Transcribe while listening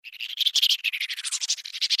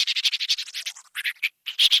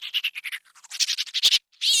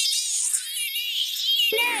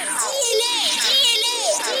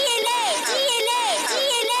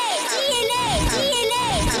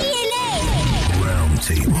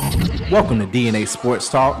table. Welcome to DNA Sports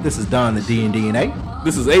Talk. This is Don, the D and DNA.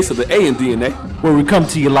 This is Ace of the A in DNA. Where we come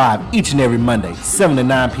to you live each and every Monday, 7 to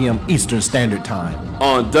 9 p.m. Eastern Standard Time.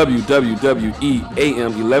 On WWWE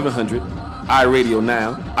AM 1100, iRadio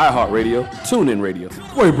Now, iHeartRadio, TuneIn Radio.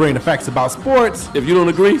 Where we bring the facts about sports. If you don't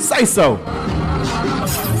agree, say so. Tell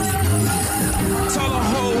the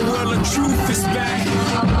whole world the truth is back.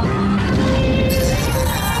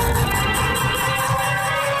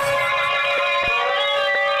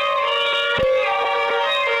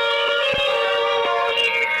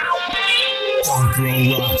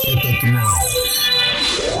 Throw rocks at the throne.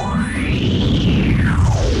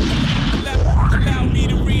 Allow me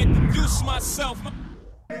to reintroduce myself.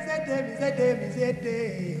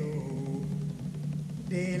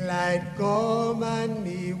 Daylight come and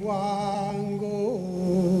me want go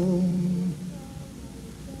home.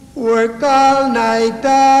 Work all night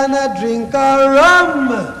and a drink a rum.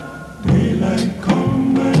 Daylight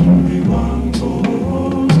come and me want go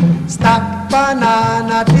home. Stack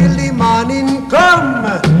banana till the morning come.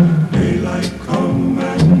 Daylight come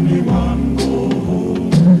and me want go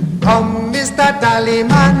home. Come, Mr.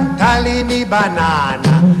 Tallyman, tally me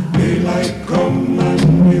banana. Daylight come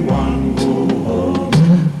and me want go home.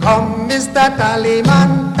 Come, Mr.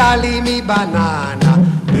 Tallyman, tally me banana.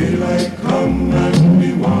 Daylight come and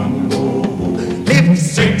me want go home. Live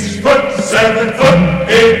 6 foot, 7 foot,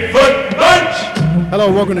 8 foot bunch.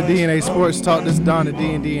 Hello, welcome to DNA Sports Talk. This is Don, the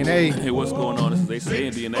D and DNA. Hey, what's going on? This is Ace of the A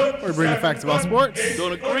in DNA. We're bringing the facts about sports.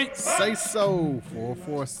 Don't agree? Say so.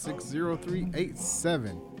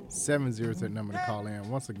 446038770 is that number to call in.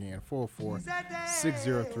 Once again,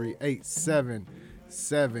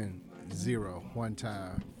 446038770. One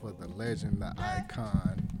time for the legend, the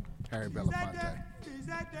icon, Harry Belafonte.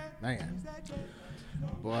 Man,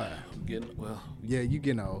 boy, yeah, you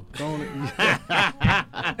getting old.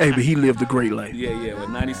 Hey, but he lived a great life. Yeah, with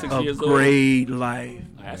 96 A years old. great life.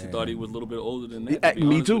 I actually thought he was a little bit older than that. Yeah,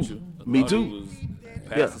 me too. Me too. He was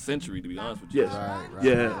past the century, to be honest with you. Yes.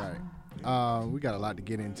 Right. We got a lot to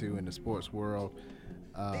get into in the sports world.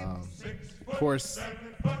 Of course,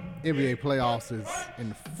 NBA playoffs is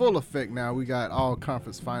in full effect now. We got all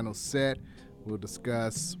conference finals set. We'll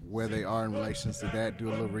discuss where they are in relation to that, do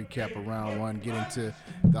a little recap of round one, get into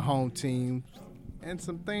the home team, and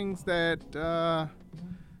some things that were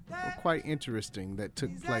quite interesting that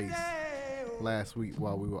took place last week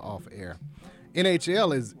while we were off air.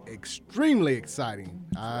 NHL is extremely exciting.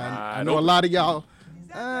 I know a lot of y'all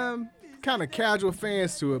kind of casual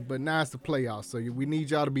fans to it, but now it's the playoffs, so we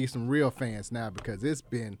need y'all to be some real fans now because it's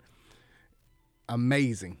been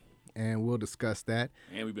amazing, and we'll discuss that.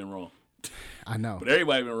 And we've been wrong. I know. But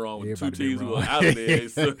everybody been wrong with Everybody two teams been who wrong. are out of there.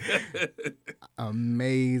 So.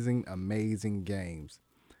 Amazing games.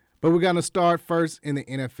 But we're going to start first in the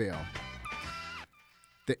NFL.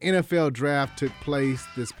 The NFL draft took place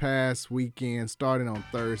this past weekend, starting on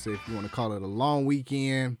Thursday, if you want to call it a long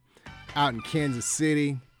weekend, out in Kansas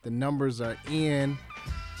City. The numbers are in.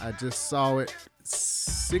 I just saw it.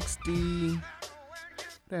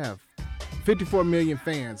 54 million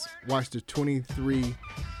fans watched the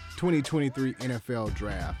 2023 NFL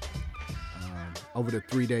draft over the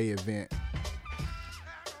 3-day event.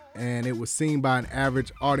 And it was seen by an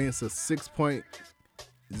average audience of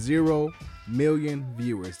 6.0 million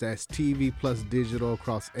viewers. That's TV plus digital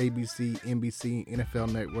across ABC, NBC,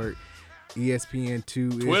 NFL Network,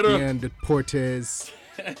 ESPN2, Twitter, ESPN Deportes,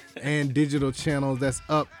 and digital channels. That's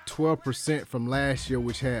up 12% from last year,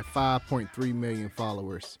 which had 5.3 million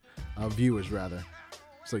followers, viewers rather.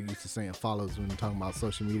 So used to saying follows when you're talking about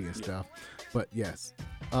social media and stuff. But yes,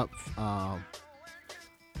 up not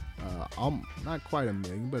quite a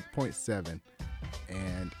million, but 0.7.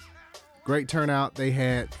 And great turnout. They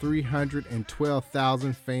had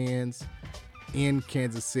 312,000 fans in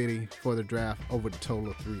Kansas City for the draft over the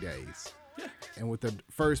total of 3 days. And with the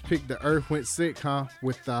first pick, the earth went sick,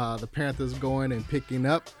 with the Panthers going and picking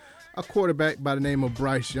up a quarterback by the name of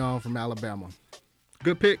Bryce Young from Alabama.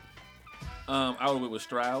 Good pick. I would have went with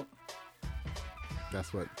Stroud.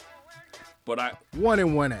 That's what. But 1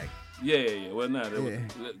 and 1A. Yeah. Well, not.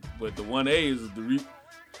 But the 1A is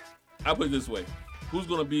I put it this way: who's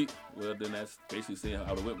going to be? Well, then that's basically saying how I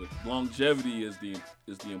would have went with. Longevity is the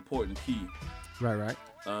important key. Right.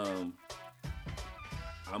 I'm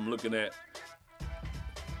looking at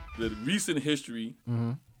the recent history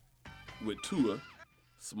with Tua,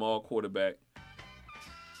 small quarterback.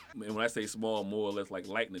 And when I say small, more or less like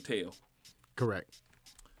light in the tail. Correct.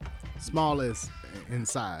 Small is in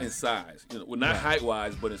size. In size, well, not height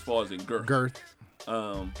wise, but as far as in girth.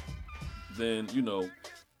 Then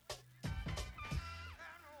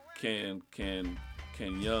can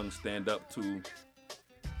Young stand up to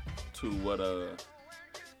to what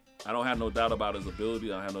I don't have no doubt about his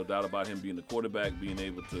ability. I don't have no doubt about him being the quarterback, being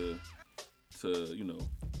able to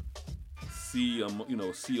see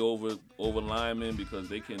over linemen because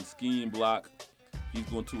they can scheme block. He's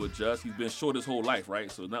going to adjust. He's been short his whole life,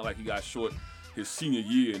 right? So it's not like he got short his senior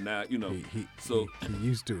year and now, He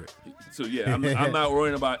used to it. So yeah, I'm not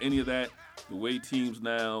worrying about any of that. The way teams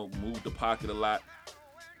now move the pocket a lot,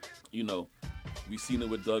 we've seen it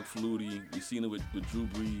with Doug Flutie, we've seen it with Drew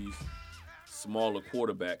Brees, smaller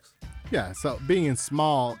quarterbacks. Yeah, so being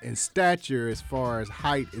small in stature as far as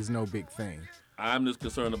height is no big thing. I'm just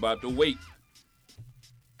concerned about the weight.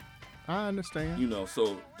 I understand.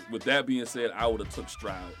 So with that being said, I would have took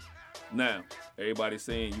Stroud. Now, everybody's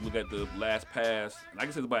saying you look at the last pass, and I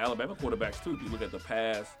can say this about Alabama quarterbacks too. If you look at the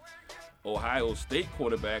past Ohio State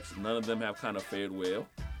quarterbacks, none of them have kind of fared well.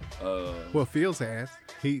 Well, Fields has.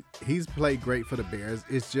 He's played great for the Bears.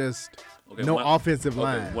 It's just one offensive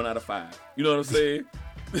line. 1 out of 5. You know what I'm saying?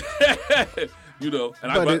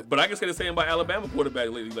 But I can say the same about Alabama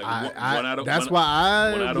quarterbacks lately. Like why I 1 out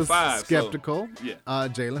of was 5, skeptical. So, yeah.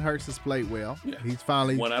 Jalen Hurts has played well. Yeah. He's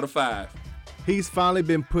finally 1 out of 5. He's finally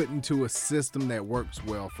been put into a system that works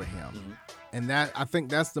well for him. Mm-hmm. And I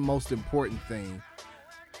think that's the most important thing.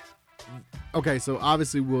 Okay, so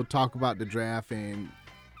obviously we'll talk about the draft, and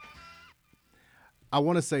I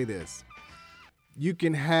want to say this. You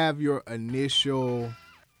can have your initial,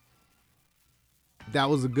 that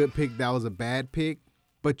was a good pick, that was a bad pick,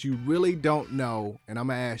 but you really don't know, and I'm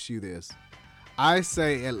going to ask you this. I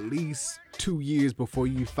say at least 2 years before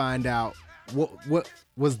you find out what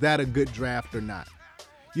was that a good draft or not.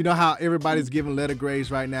 You know how everybody's giving letter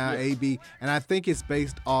grades right now, A, B, and I think it's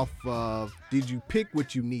based off of did you pick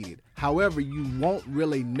what you needed. However, you won't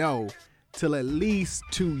really know till at least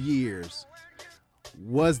 2 years.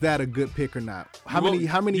 Was that a good pick or not? How many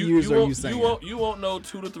years are you saying? You won't know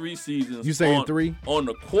 2 to 3 seasons. You saying 3? On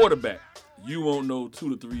the quarterback. You won't know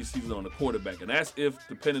 2 to 3 seasons on the quarterback, and that's if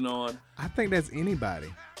depending on. I think that's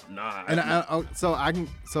anybody. Nah. And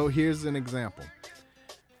so here's an example.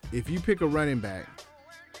 If you pick a running back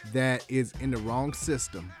that is in the wrong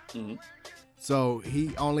system, mm-hmm. so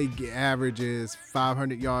he only averages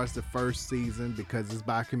 500 yards the first season because it's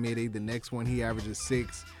by committee. The next one he averages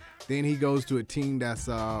 6. Then he goes to a team that's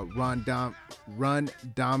a run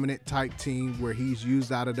dominant type team where he's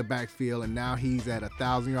used out of the backfield, and now he's at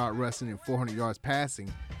 1,000-yard rushing and 400 yards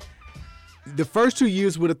passing. The first 2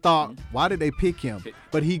 years would have thought, why did they pick him?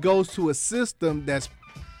 But he goes to a system that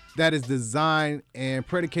is designed and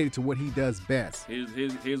predicated to what he does best.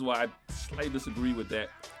 Here's why I slightly disagree with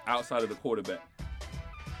that outside of the quarterback.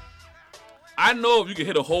 I know if you can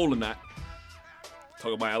hit a hole or not.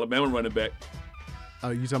 Talk about Alabama running back. Oh,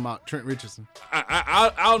 you talking about Trent Richardson?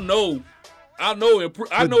 I'll know.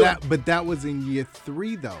 But that was in year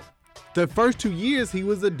 3, though. The first 2 years, he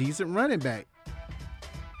was a decent running back.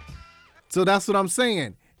 So that's what I'm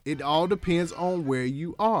saying. It all depends on where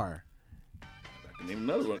you are. I can name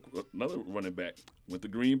another running back. Went to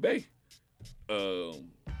Green Bay.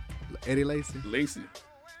 Eddie Lacy.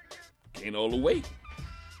 Gained all the weight.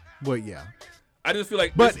 Well, yeah. I just feel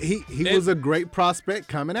like. But he was a great prospect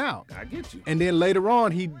coming out. I get you. And then later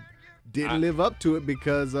on, he didn't live up to it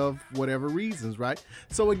because of whatever reasons, right?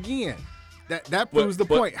 So again, that proves the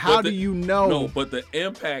point. How do you know? No, but the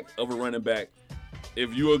impact of a running back,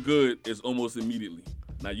 if you are good, is almost immediately.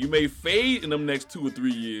 Now, you may fade in them next 2 or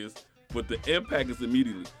 3 years, but the impact is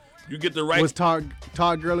immediately. You get the right. Was Todd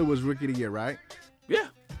Gurley was rookie of the year, right? Yeah.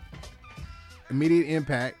 Immediate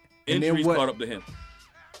impact. Injuries caught up to him.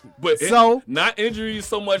 But not injuries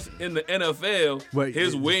so much in the NFL.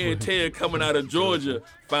 His wear and tear coming out of Georgia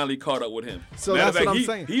finally caught up with him. So that's what I'm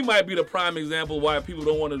saying. He might be the prime example why people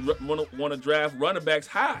don't want to draft running backs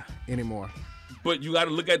high anymore. But you got to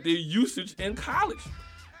look at their usage in college.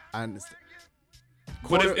 I understand.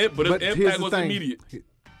 But if impact was immediate.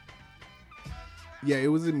 Yeah, it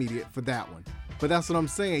was immediate for that one. But that's what I'm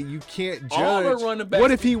saying. You can't judge. All the running backs. What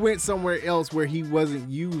if he went somewhere else where he wasn't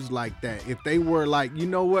used like that? If they were like, you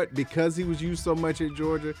know what? Because he was used so much at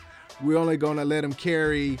Georgia, we're only going to let him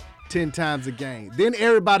carry 10 times a game. Then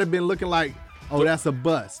everybody been looking like, oh, that's a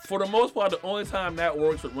bust. For the most part, the only time that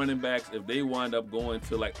works with running backs, if they wind up going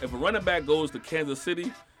to, like, if a running back goes to Kansas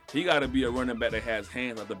City, he got to be a running back that has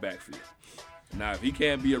hands out the backfield. Now, if he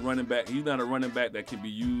can't be a running back, he's not a running back that can be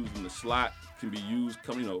used in the slot, can be used,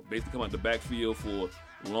 basically come out the backfield for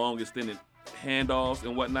long extended handoffs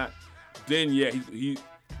and whatnot. Then, yeah, he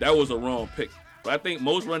that was a wrong pick. But I think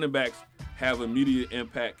most running backs have immediate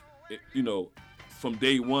impact, from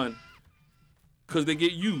day one because they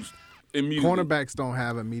get used immediately. Cornerbacks don't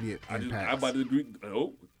have immediate impact. I'm about to agree.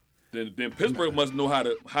 No. then Pittsburgh must know how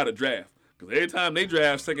to draft. Because every time they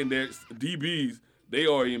draft secondary DBs, they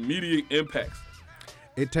are immediate impacts.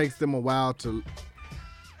 It takes them a while to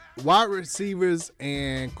wide receivers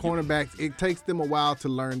and cornerbacks. It takes them a while to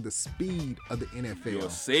learn the speed of the NFL. Your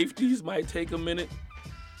safeties might take a minute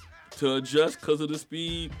to adjust because of the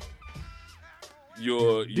speed.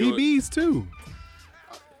 Your DBs too.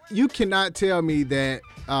 You cannot tell me that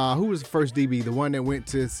who was the first DB, the one that went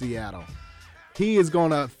to Seattle. He is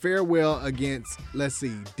gonna fare well against, let's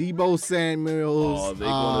see, Deebo Samuels. Are they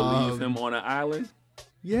gonna leave him on an island?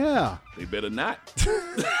 Yeah. They better not.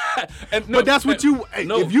 But that's what you.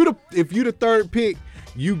 No. If you the third pick,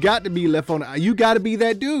 you got to be left on. You got to be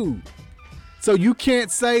that dude. So you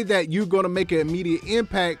can't say that you're gonna make an immediate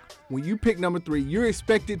impact when you pick number 3. You're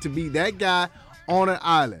expected to be that guy on an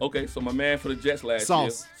island. Okay, so my man for the Jets last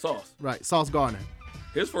Sauce. year, Sauce. Right, Sauce Gardner.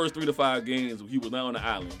 His first 3 to 5 games, he was not on the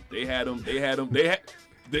island.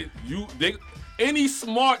 Any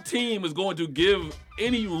smart team is going to give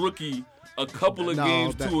any rookie a couple of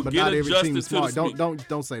games to but get not every team adjusted is to the smart. speed.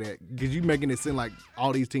 Don't say that, because you're making it seem like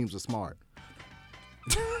all these teams are smart.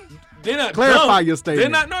 They're not Clarify dumb. your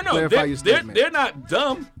statement. They're not. No. Clarify your statement. They're not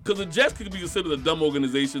dumb, because the Jets could be considered a dumb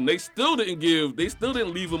organization. They still didn't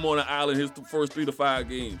leave him on an island his first 3 to 5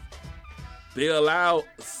 games. They allow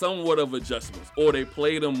somewhat of adjustments, or they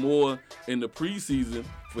played him more in the preseason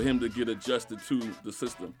for him to get adjusted to the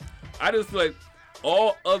system. I just feel like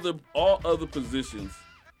all other positions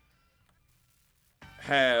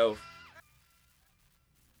have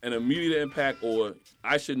an immediate impact, or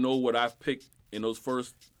I should know what I've picked in those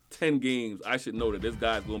first 10 games. I should know that this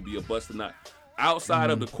guy's going to be a bust or not. Outside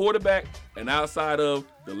of the quarterback and outside of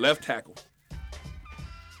the left tackle.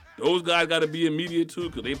 Those guys got to be immediate too,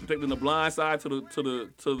 because they protecting the blind side to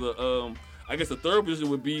the. I guess the third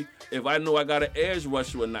position would be if I know I got an edge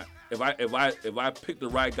rusher or not. If I pick the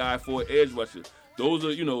right guy for an edge rusher. Those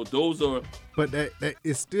are. But that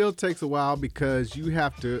it still takes a while, because you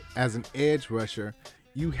have to, as an edge rusher,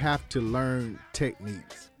 you have to learn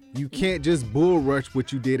techniques. You can't just bull rush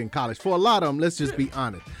what you did in college. For a lot of them, let's just be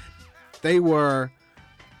honest, they were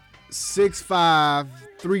 6'5",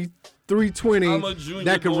 320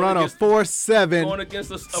 that could run a 4.7. Going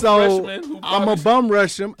against a so freshman who I'm a bum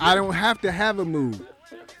rush him. I don't have to have a move.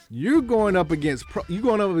 You're going up against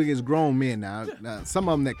grown men now. Now, some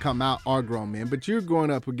of them that come out are grown men, but you're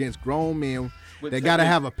going up against grown men that got to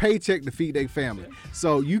have a paycheck to feed their family.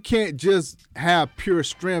 So you can't just have pure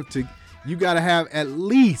strength. You got to have at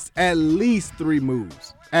least 3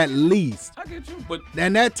 moves. At least. I get you, but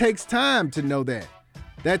And that takes time to know that.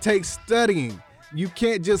 That takes studying. You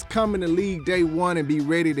can't just come in the league day one and be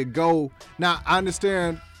ready to go. Now, I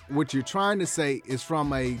understand what you're trying to say is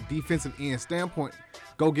from a defensive end standpoint,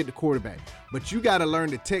 go get the quarterback. But you got to learn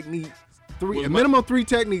the technique, a minimum 3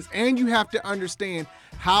 techniques, and you have to understand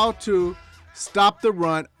how to stop the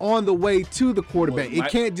run on the way to the quarterback. It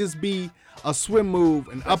can't just be a swim move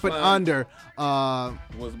and up and under, or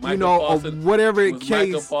whatever was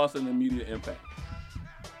case. Michael Paulson immediate impact?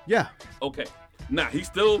 Yeah. Okay. Nah, he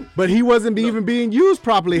still. But he wasn't even being used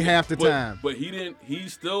properly half the time. But he didn't. He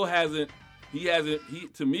still hasn't. He hasn't.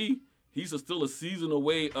 To me, he's still a season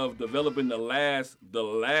away of developing the last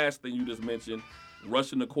thing you just mentioned,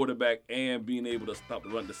 rushing the quarterback and being able to stop the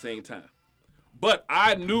run at the same time. But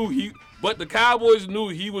the Cowboys knew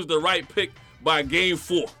he was the right pick by game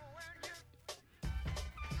 4.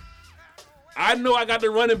 I know I got the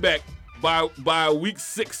running back by week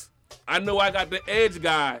 6. I know I got the edge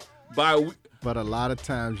guy by week. But a lot of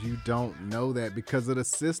times you don't know that because of the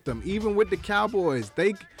system. Even with the Cowboys,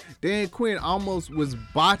 Dan Quinn almost was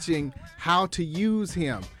botching how to use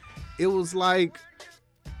him. It was like,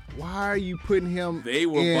 why are you putting him? They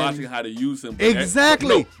were botching how to use him.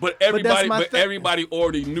 Exactly. But everybody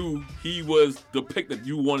already knew he was the pick that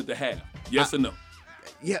you wanted to have. Yes or no?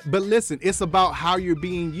 Yeah, but listen, it's about how you're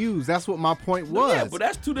being used. That's what my point was. Yeah, but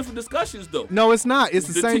that's 2 different discussions, though. No, it's not. It's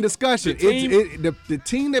the same discussion. The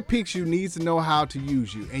team that picks you needs to know how to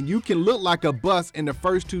use you. And you can look like a bust in the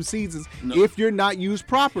first 2 seasons if you're not used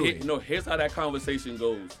properly. Here's how that conversation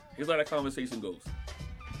goes.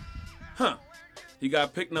 Huh. He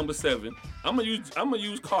got pick number 7. I'm gonna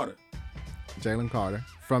use Carter. Jalen Carter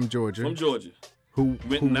from Georgia. Who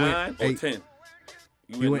went 9 or 10.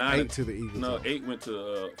 He went 8 to the Eagles. No, 8 went to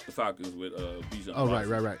the Falcons with Bijan. Oh,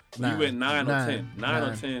 right. He went 9 or 10. 9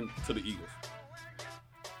 or 10 to the Eagles.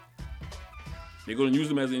 They're going to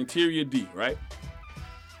use him as an interior D, right?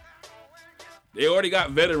 They already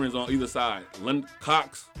got veterans on either side.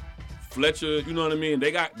 Cox, Fletcher, you know what I mean?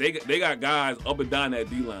 They got guys up and down that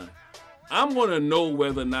D-line. I'm going to know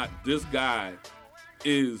whether or not this guy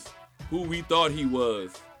is who we thought he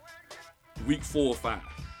was week 4 or 5.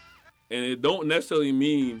 And it don't necessarily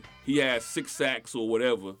mean he has 6 sacks or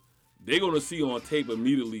whatever. They're going to see on tape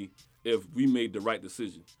immediately if we made the right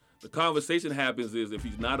decision. The conversation happens is if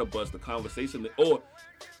he's not a bust, the conversation, or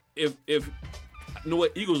if you know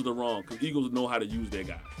what, Eagles are wrong because Eagles know how to use their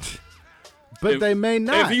guys. But they may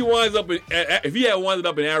not. If he winds up if he had wound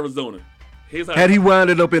up in Arizona, here's how. Had he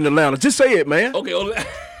wound up in Atlanta, just say it, man. Okay,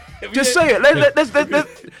 Just say it. Let's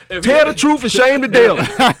tell the truth and shame the devil.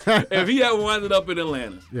 If he had winded up in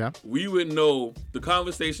Atlanta, Yeah. we would know. The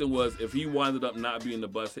conversation was if he winded up not being the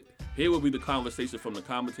bus, here would be the conversation from the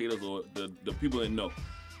commentators or the people that know.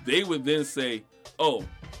 They would then say, oh,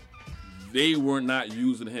 they were not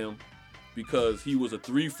using him because he was a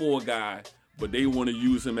 3-4 guy, but they want to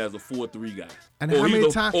use him as a 4-3 guy. And how many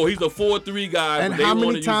times? Or he's a 4-3 guy. And but they how wanna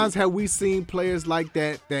many use times him. have we seen players like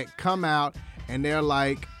that come out and they're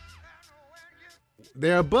like,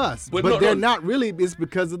 they're a bust, but they're not really. It's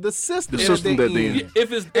because of the system. The system that they're in.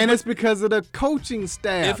 in. And it's because of the coaching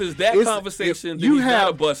staff. If it's that conversation, then he's not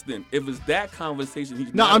a bust then. If it's that conversation,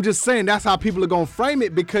 he's No, not. I'm just saying that's how people are going to frame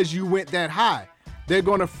it because you went that high. They're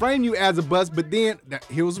going to frame you as a bust, but then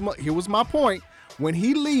here was my point. When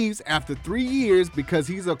he leaves after 3 years because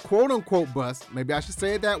he's a quote-unquote bust, maybe I should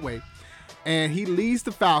say it that way, and he leaves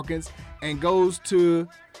the Falcons and goes to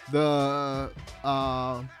the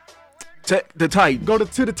Titans. Go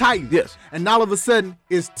to the Titans. Yes. And all of a sudden,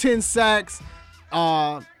 it's 10 sacks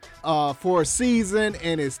for a season,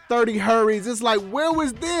 and it's 30 hurries. It's like, where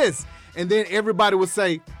was this? And then everybody would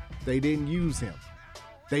say, they didn't use him.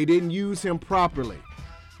 They didn't use him properly.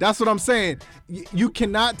 That's what I'm saying. You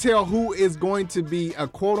cannot tell who is going to be a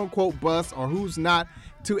quote-unquote bust or who's not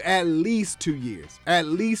to at least 2 years. At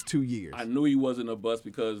least 2 years. I knew he wasn't a bust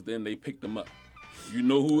because then they picked him up. You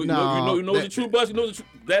know who? No, you know the true bust. You know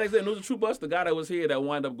that exactly knows the true bust. The guy that was here that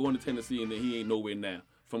wound up going to Tennessee and then he ain't nowhere now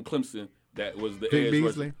from Clemson. That was the Vic edge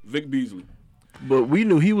Beasley? rusher. Vic Beasley. But we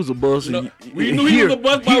knew he was a bust. We knew he was a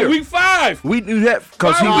bust by week 5. We knew that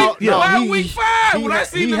because week 5. When I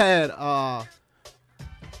see he him, had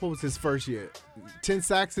what was his first year? 10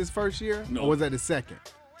 sacks his first year? No. Or was that his second?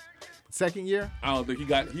 Second year? I don't think he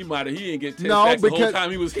didn't get 10 No, sacks the whole because- time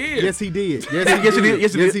he was here. Yes, he did. Yes, he did.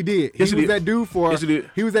 Yes, he Yes, did. he did. Yes, He he was did. that dude for. Yes, he did.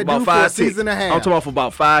 He was that About dude for a 5 season ticks. and a half. I'm talking about for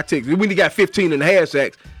about 5 ticks. When he got 15 and a half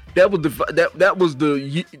sacks, that was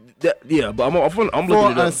yeah. But I'm For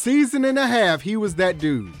looking it a up. season and a half, he was that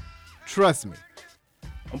dude. Trust me.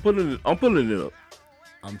 I'm pulling it up.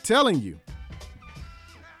 I'm telling you.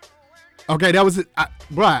 Okay, that was it.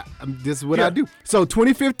 Right. This is what I do. So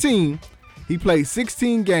 2015, he played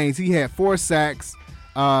 16 games. He had 4 sacks,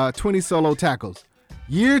 20 solo tackles.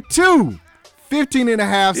 Year 2, 15 and a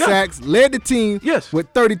half sacks, led the team with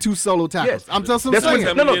 32 solo tackles. Yes. I'm just That's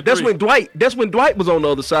saying. that's when Dwight was on the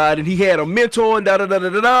other side and he had a mentor and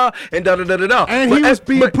da-da-da-da-da-da and da-da-da-da-da. And he was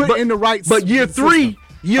being put in the right But year system. 3,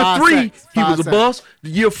 he was a bust.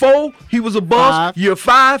 Year 4, he was a bust. Year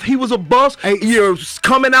 5, he was a bust. Year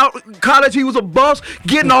coming out college, he was a bust.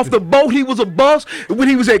 Getting off the boat, he was a bust. When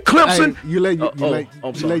he was at Clemson, Hey, you letting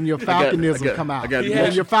your falconism come out. You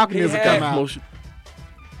letting your falconism come out.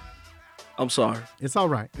 I'm sorry. It's all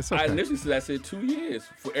right. It's okay. I initially said I said 2 years.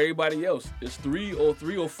 For everybody else, it's 3 or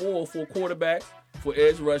 4 for quarterbacks, for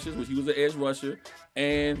edge rushers, which he was an edge rusher,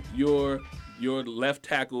 and your left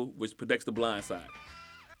tackle, which protects the blind side.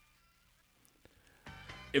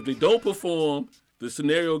 If they don't perform, the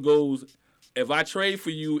scenario goes, if I trade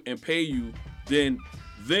for you and pay you, then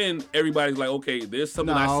everybody's like, okay, there's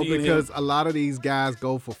something I see in him. because a lot of these guys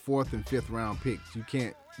go for 4th and 5th round picks. You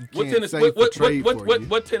can't What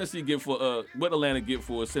Tennessee get for what Atlanta get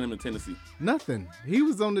for send him to Tennessee? Nothing. He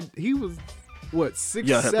was what, 6,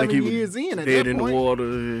 I think 7 he was years in at dead that in point. the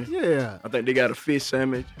water. Yeah. I think they got a fish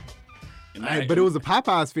sandwich. Hey, but it was a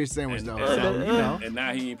Popeye's fish sandwich though. So, you know. And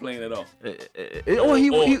now he ain't playing at all. Or he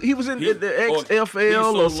was in the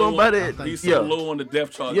XFL or somebody. He's so low on the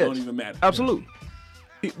depth chart, it don't even matter. Absolutely.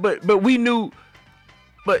 But we knew.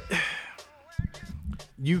 But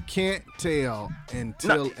you can't tell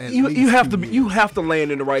until at you least have 2 to years. you have to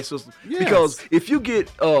land in the right system. Yes. Because if you get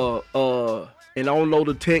and I don't know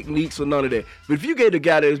the techniques or none of that, but if you get a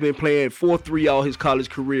guy that's been playing 4-3 all his college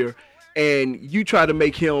career and you try to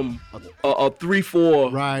make him a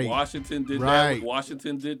 3-4, right. Washington did Right. that.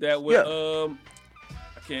 Washington did that with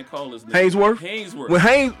can't call his name. Haynesworth? Haynesworth. Well,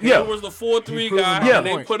 Haynesworth was the 4-3 guy, Yeah. and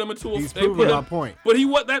they put him into a. He's they put proving him, my point. But he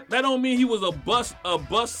what that don't mean he was a bust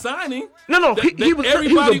signing. No, That- he that was a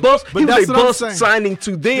everybody- bust. But He was that's a what I'm bust saying. signing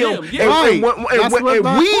to them, Yeah, right. That's what my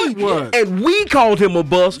point was. and we called him a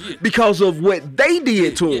bust Yeah. because of what they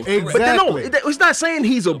did to him. Yeah, But then, no, exactly. it's not saying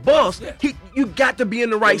he's a bust. yeah. You got to be in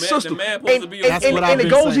the right man- system, the man supposed and, to be a- and, That's and, what and I've it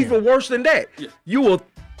been goes saying. even worse than that. Yeah. You a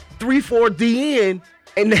 3-4 DN,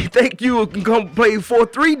 and they think you can come play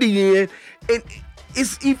 4-3 DN, and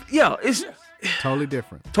it's Totally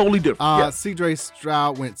different. totally different. CJ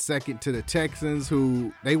Stroud went second to the Texans,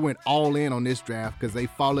 who they went all in on this draft because they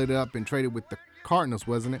followed up and traded with the Cardinals,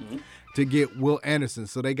 wasn't it, to get Will Anderson.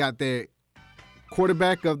 So they got their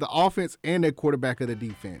quarterback of the offense and their quarterback of the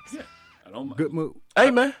defense. Yeah, I don't. Good move.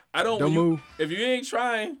 Hey man, I don't. Don't when you- move. If you ain't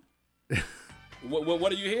trying,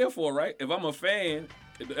 what are you here for, right? If I'm a fan,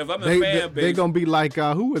 if I'm a fan They're base, gonna be like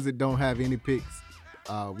who was it? Don't have any picks.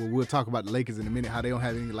 We'll talk about the Lakers in a minute. How they don't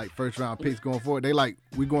have any like first round picks going forward. They like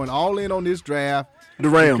we going all in on this draft. The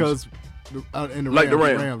Rams. because and like the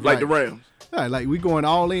Rams, right. the Rams. Yeah, like we going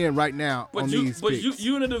all in right now but on you, these but picks.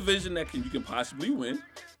 you in a division that you can possibly win.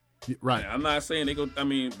 Right. I'm not saying they go. I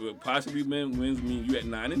mean, but possibly wins mean you at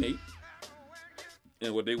 9-8,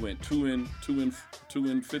 and what they went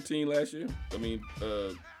 2-15 last year. I mean,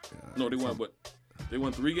 no, they won what? They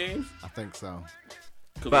won 3 games. I think so.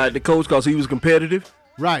 By the coach because he was competitive.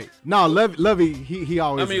 Right. No, Lovey, he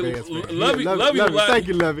always. I mean, the best, man. Lovey. Thank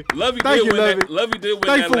you, Lovey. Lovey Thank did you, win Lovey. that. Lovey did win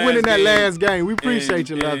Thanks that for winning that game. last game. We appreciate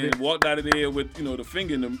you, Lovey. And walked out of there with the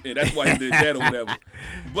finger in them, and that's why he did that or whatever.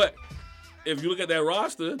 But if you look at that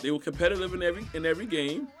roster, they were competitive in every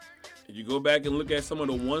game. And you go back and look at some of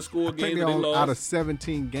the one-score I think games they that they on, lost. out of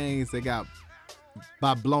 17 games, they got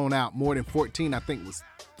blown out more than 14. I think it was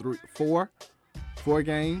 4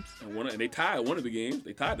 games. And they tied one of the games.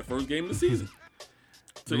 They tied the first game of the season.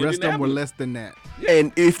 The rest of them were Indianapolis. less than that.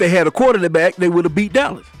 And if they had a quarterback, they would have beat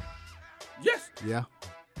Dallas. Yes. Yeah,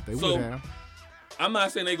 they So, would have. I'm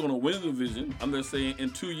not saying they're going to win the division. I'm just saying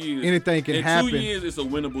in 2 years. Anything can happen. In 2 years, it's a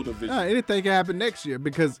winnable division. Anything can happen next year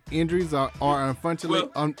because injuries are unfortunately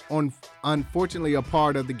unfortunately a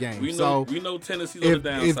part of the game. We know Tennessee's on the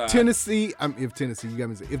downside. If Tennessee, you got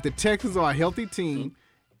me to say, if the Texans are a healthy team,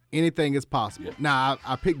 anything is possible. Yeah. Now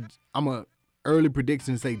I'm a early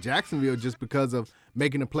prediction to say Jacksonville just because of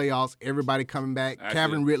making the playoffs, everybody coming back, Actually,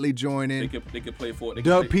 Calvin Ridley joining. They could play for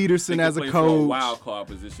Doug Peterson they could as a play coach. for a wild card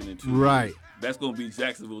position in 2 years. Right. That's going to be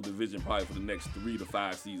Jacksonville division probably for the next 3 to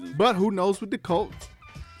 5 seasons. But who knows with the Colts?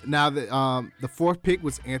 Now the 4th pick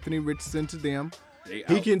was Anthony Richardson to them. They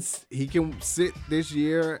He out. can sit this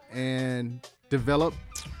year and develop.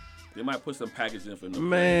 They might put some package in for them.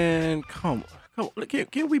 Man, come on.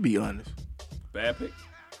 Can we be honest? Bad pick.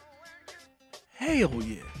 Hell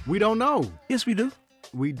yeah. We don't know. Yes, we do.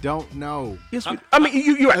 We don't know. Yes, we. I mean,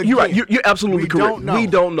 you're right. You're right. You're absolutely we correct. don't know. We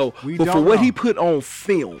don't know. We but for don't what know. he put on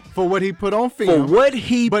film, For what he put on film. put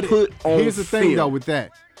on here's the thing film. though with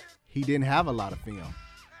that, he didn't have a lot of film.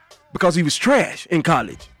 because he was trash in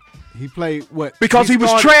college. He played what? Because he was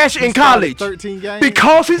started- trash he in started college. 13 games.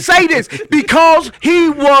 Because he say this. Because he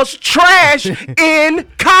was trash in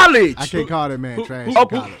college. I can't call that man trash. in Who,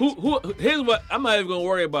 college. who, here's what I'm not even going to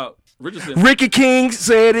worry about. Richardson. Ricky King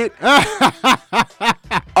said it.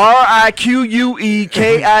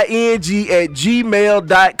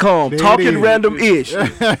 RIQUEKING@gmail.com. There it Talking is. random ish.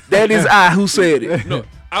 That is I who said it. No,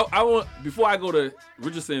 I want before I go to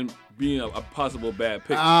Richardson being a possible bad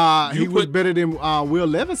pick. He was better than Will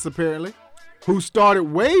Levis apparently, who started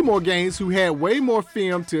way more games, who had way more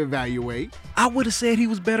film to evaluate. I would have said he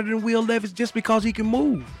was better than Will Levis just because he can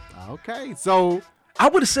move. Okay, so I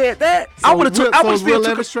would have said that. I would have took. I would have Will still took.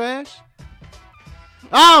 Levis trash.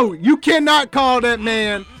 Oh, you cannot call that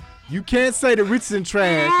man. You can't say that Richardson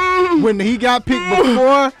trash when he got picked before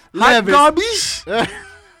Hot Levis. garbage.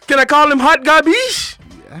 Can I call him hot garbage?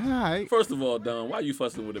 All right. First of all, Don, why are you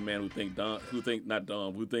fussing with a man who think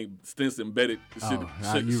Stinson betted?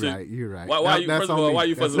 You're right. Why you? That's First of on all, me. why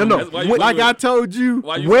you That's fussing? No, with no. Why you Like fussing I with- told you,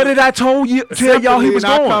 why you Where fussing- did I tell y'all he separately was in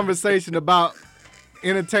our going? conversation about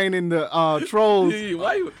entertaining the trolls Yeah,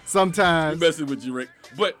 why you sometimes. messing with you, Rick?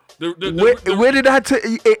 But Where did I take?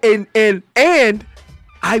 And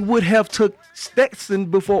I would have took Stetson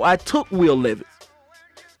before I took Will Levis.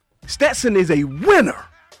 Stetson is a winner.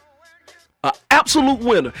 An absolute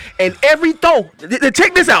winner. And every throw,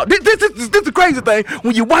 check this out. This is the crazy thing.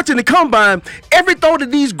 When you're watching the combine, every throw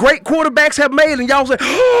that these great quarterbacks have made, and y'all say,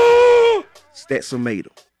 oh, Stetson made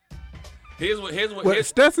them. here's Well, what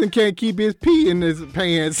Stetson can't keep his pee in his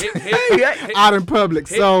pants Here- out in public.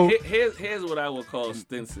 So here's what I would call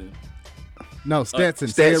Stinson. No, Stetson.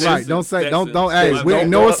 Say it Stetson. right. Don't say. Don't. Stetson. Hey, Stetson. we Don't-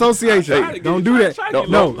 no don't- association. Try to Don't get- do that. try to get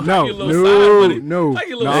a No, little- no, try to get a little side no, money. no. Try to get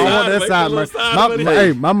a No, little I want side that money, side a little money. side My- money.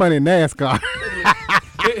 Hey, my money in NASCAR.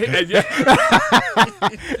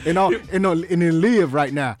 and then live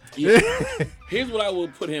right now. Yeah. Here's what I will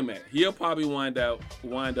put him at. He'll probably wind up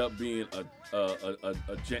being a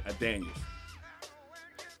Daniels.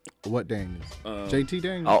 What Daniels? JT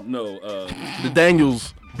Daniels. Oh. No, The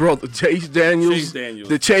Daniels brother, Chase Daniels. Chase Daniels.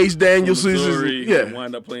 The Chase Daniels from is Missouri, yeah.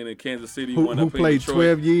 wound up playing in Kansas City. Who wound up playing in played Detroit,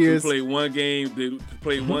 12 years. Who played one game. They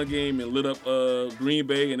played one game and lit up Green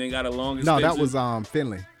Bay, and they got a long No, extension. that was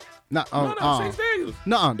Finley. No, Chase Daniels.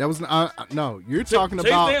 No, that was no. You're talking Chase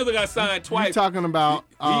about. Daniels got signed twice. You're talking about.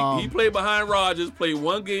 He played behind Rodgers, played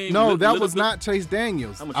one game. No, lit that up was the- not Chase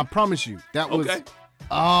Daniels. How much- I promise you. That was. Okay.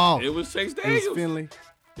 Oh, It was Chase it Daniels. was Finley.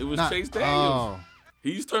 It was Not- Chase Daniels. Oh,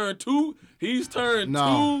 He's turned two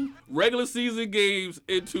No. regular season games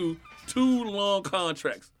into 2 long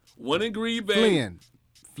contracts. One in Green Bay.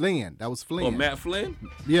 Flynn. That was Flynn. Or Matt Flynn.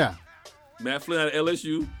 Yeah, Matt Flynn out of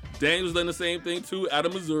LSU. Daniels done the same thing too out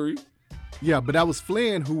of Missouri. yeah, but that was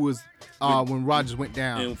Flynn who was when Rodgers went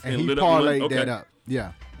down, and he lit up one- parlayed okay. that up.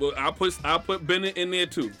 Yeah, Well, I put Bennett in there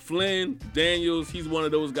too. Flynn, Daniels, he's one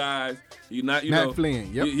of those guys. Matt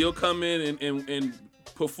Flynn, yep. He'll come in and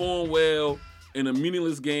perform well in a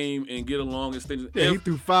meaningless game and get a long extension. yeah. He If-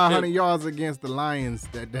 threw 500 yards against the Lions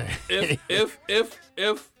that day.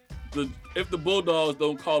 if the Bulldogs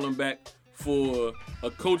don't call him back for a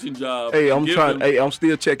coaching job, Hey, I'm give trying. him- Hey, I'm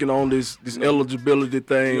still checking on this eligibility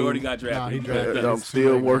thing. he already got drafted. Nah, he He drafted. drafted. I'm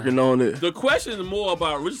still working on it. The question is more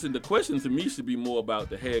about Richardson. The question to me should be more about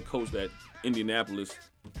the head coach that Indianapolis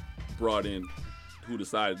brought in, who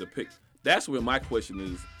decided to pick. That's where my question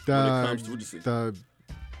is when it comes to Richardson.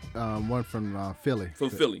 The one from Philly. From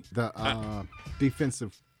Philly. The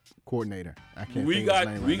defensive coordinator. I can't. We think of his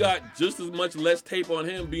name right now. got just as much less tape on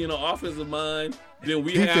him being an offensive mind than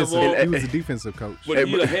we have Defensive. on. He was a defensive coach. But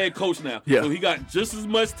he's a head coach now. Yeah. So he got just as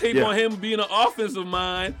much tape Yeah. on him being an offensive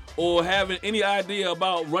mind or having any idea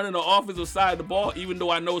about running the offensive side of the ball, even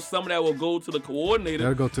though I know some of that will go to the coordinator.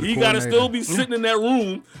 That'll go to the he got to coordinator. still be sitting in that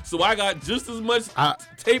room. So I got just as much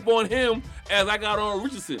tape on him as I got on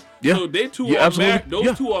Richardson. Yeah. So they two Yeah, are absolutely. married. Those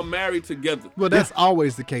Yeah. two are married together. Well, that's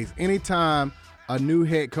always the case. Anytime a new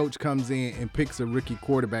head coach comes in and picks a rookie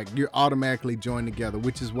quarterback, you're automatically joined together,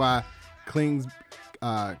 which is why Kingsbury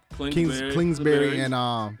and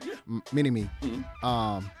Mini-Me.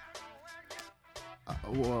 Well,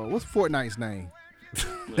 what's Fortnite's name?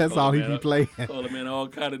 That's all he be playing. Call him in all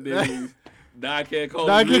kind of names. Now I can't call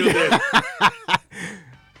Now I him real can't- name.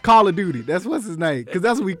 Call of Duty. That's what's his name. Because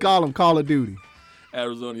that's what we call him, Call of Duty.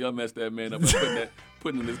 Arizona, y'all messed that man up by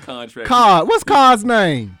putting in his contract. What's Carr's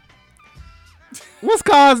name? What's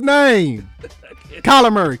Carr's name?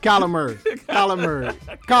 Kyler Murray.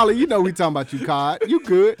 Kyler, you know we talking about you, Carr. You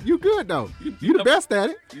good though. You the best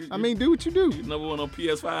at it. I mean, do what you do. He's number 1 on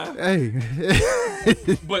PS5. Hey.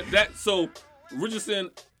 But Richardson,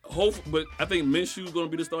 but I think Minshew's going to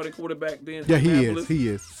be the starting quarterback then. Yeah, he Indianapolis.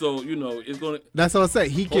 is. So, it's going to. That's what I say.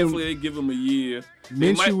 He can. Hopefully, they give him a year.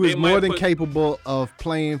 Minshew is more than capable of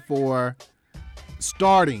playing for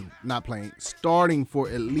starting for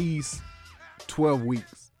at least 12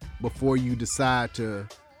 weeks before you decide to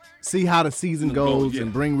see how the season goes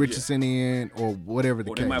and bring Richardson in or whatever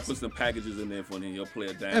the Or case. they might put some packages in there for him. He'll play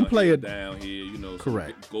it down And play here, it- down here,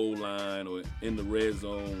 Correct. Goal line or in the red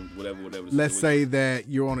zone, whatever. Let's say that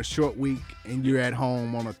you're on a short week and you're at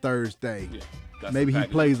home on a Thursday. Yeah. Got Maybe some he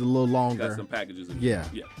packages. plays a little longer. Got some packages in Yeah. there.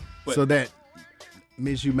 Yeah. But So that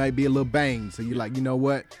Minshew may be a little banged. So you're like, you know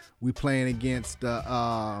what? We playing against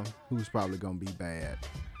who's probably gonna be bad.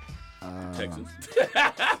 Texans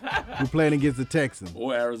We're playing against the Texans.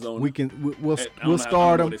 or Arizona. We'll I don't we'll know start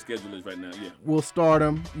what them. their schedule is right now. Yeah. We'll start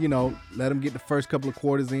them. Let them get the first couple of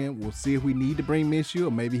quarters in. We'll see if we need to bring Minshew,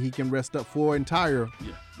 or maybe he can rest up for entire,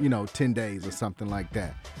 10 days or something like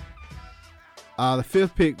that. The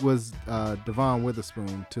 5th pick was Devon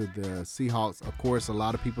Witherspoon to the Seahawks. Of course, a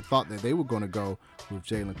lot of people thought that they were going to go with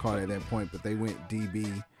Jalen Carter at that point, but they went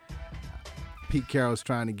DB. Pete Carroll's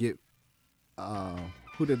trying to get,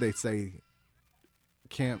 who did they say?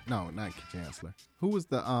 Not Chancellor. Who was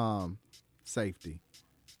the safety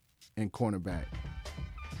and cornerback?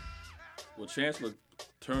 Well, Chancellor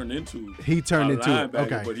turned into He turned into it. linebacker,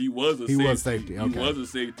 Okay. but he was a He safety. was safety, okay. He was a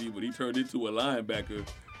safety, but he turned into a linebacker.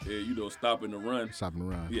 Stopping the run. Stopping the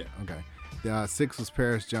run. Yeah. Okay. The 6 was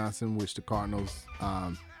Paris Johnson, which the Cardinals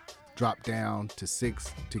dropped down to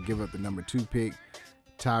 6 to give up the number 2 pick.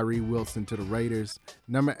 Tyree Wilson to the Raiders.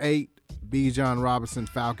 Number 8, Bijan Robinson.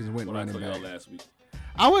 Falcons went What I running told back. y'all last week.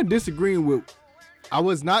 I wasn't disagreeing with I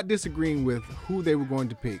was not disagreeing with who they were going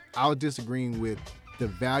to pick. I was disagreeing with the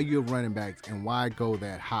value of running backs and why go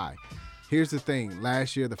that high. Here's the thing.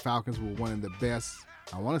 Last year, the Falcons were one of the best,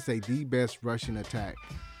 I want to say the best rushing attack.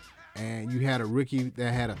 And you had a rookie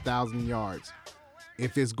that had 1,000 yards.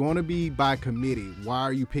 If it's going to be by committee, why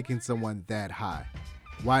are you picking someone that high?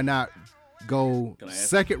 Why not go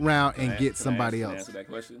second round and get somebody else? Can I answer that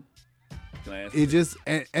question? Can I answer It just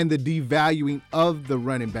and the devaluing of the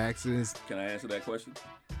running backs is. Can I answer that question?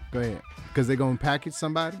 Go ahead, because they're gonna package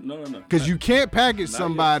somebody. No. Because you can't package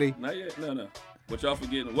somebody. Not yet. No. What y'all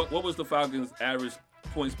forgetting? What was the Falcons' average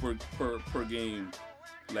points per game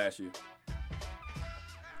last year?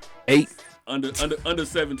 8. Under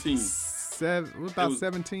 17. What about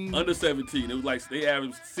 17? Under 17. It was like they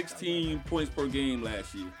averaged 16 points per game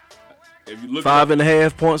last year. If you look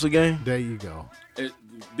 5.5 points a game. There you go.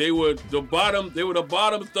 They were the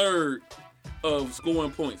bottom third of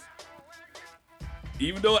scoring points.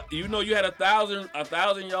 Even though you had a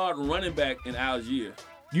thousand yard running back in Algier.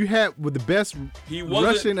 You had with the best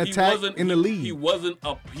rushing attack in the league. He wasn't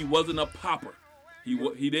a popper.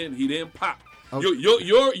 He didn't pop. Okay.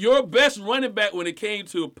 Your best running back when it came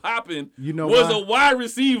to popping was why? a wide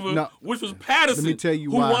receiver, which was Patterson, Let me tell you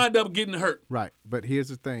who why. wound up getting hurt. Right, but here's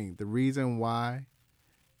the thing: the reason why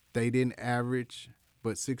they didn't average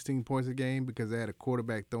but 16 points a game because they had a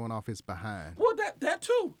quarterback throwing off his behind. Well, that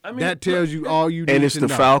too. I mean, that tells you all you need And it's to the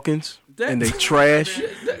know. Falcons, and they trash,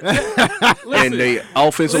 Listen, and they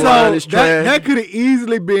offensive line is trash. That could have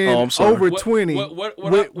easily been Oh, I'm sorry. over What- 20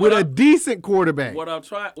 what with I- a decent quarterback what I'm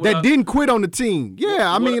trying that didn't quit on the team.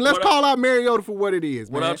 Yeah, I mean, let's what call out Mariota for what it is.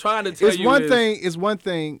 What man. I'm trying to tell it's you one is- thing.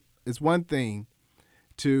 It's one thing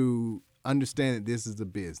to understand that this is a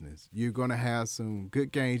business. You're gonna have some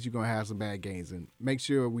good games. You're gonna have some bad games, and make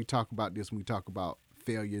sure we talk about this when we talk about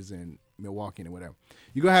failures in Milwaukee and whatever.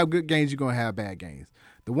 You're gonna have good games. You're gonna have bad games.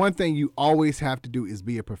 The one thing you always have to do is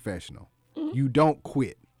be a professional. Mm-hmm. You don't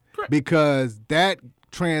quit because that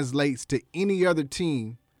translates to any other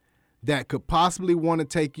team that could possibly want to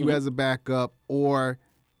take you as a backup or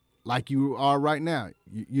like you are right now.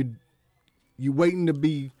 You waiting to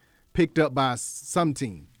be picked up by some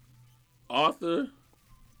team. Arthur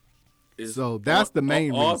is So that's the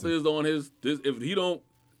main Arthur reason. is on his if he don't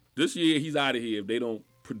this year he's out of here if they don't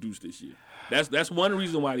produce this year. That's one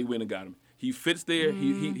reason why they went and got him. He fits there.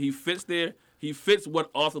 He fits there. He fits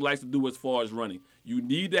what Arthur likes to do as far as running. You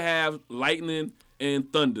need to have lightning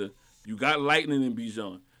and thunder. You got lightning and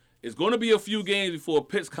Bijan. It's going to be a few games before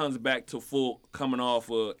Pitts comes back to full coming off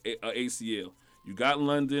a ACL. You got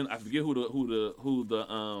London. I forget who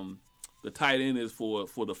the tight end is for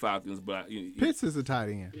the Falcons, but Pitts is a tight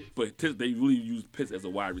end. But they really use Pitts as a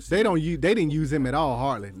wide receiver. They didn't use him at all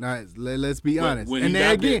hardly. Now let's be honest. when And he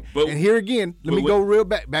then got there- again, but- and here again, let but me when- go real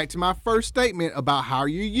back to my first statement about how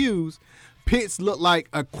you use. Pitts looked like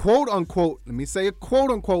a quote unquote, let me say a quote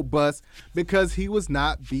unquote bust because he was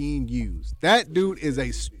not being used. That dude is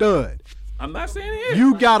a stud. I'm not saying he is.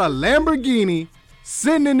 You got a Lamborghini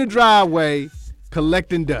sitting in the driveway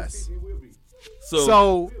collecting dust.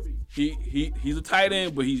 So he's a tight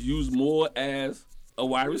end, but he's used more as a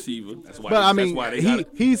wide receiver. That's why. but I mean, that's why they got it.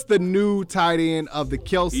 he's the new tight end of the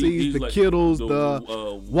Kelseys, He's the like Kittles, the,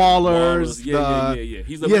 the Wallers. Yeah.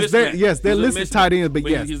 He's a mismatch. They're He's a listed mismatch. tight ends, but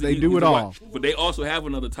He's- yes, they do he's it a all. wide- But they also have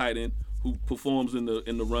another tight end who performs in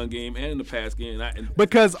the run game and in the pass game. And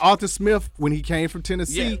Because Arthur Smith, when he came from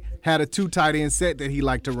Tennessee, Yeah. had a 2 tight end set that he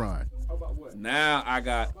liked to run. now I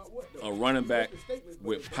got a running back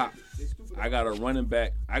with pop. I got a running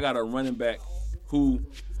back who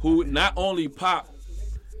not only pop.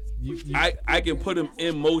 I can put him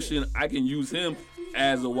in motion. I can use him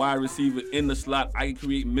as a wide receiver in the slot. I can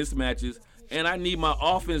create mismatches, and I need my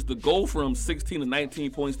offense to go from 16 to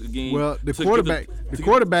 19 points a game. Well, the to quarterback, get the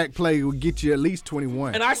quarterback play will get you at least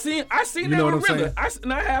 21. And I seen You that know with what I'm Rilla.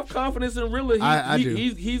 And I have confidence in Rilla. I do.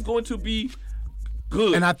 He's going to be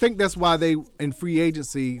good. And I think that's why they, in free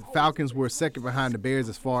agency, Falcons were second behind the Bears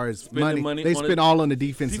as far as Spending money. money They on spent the all on the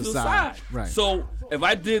defensive Defensive side. side. Right. So if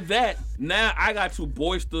I did that, now I got to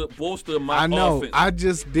bolster my I know. offense.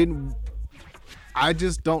 I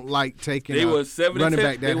just don't like taking They a were 7 running and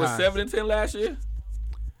 10. back that They were high. 7 and 10 last year.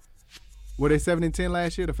 Were they 7-10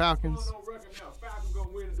 last year, the Falcons?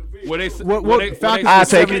 Were they? What were they, Falcons I were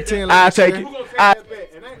take 7-10 it. I last take year?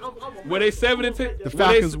 it. Were they 7 and 10? The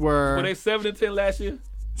Falcons were- Were they 7 and 10 last year?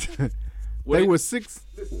 They were 6.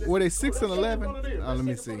 Were they 6 and 11? Let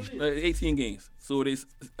me see. 18 games. So were they?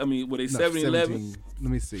 I mean, were they No, 7 and 11? 17.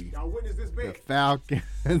 Let me see. Y'all witness this The bet. Falcons Y'all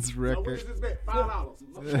witness record. this bet. $5.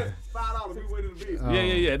 $5. We winning the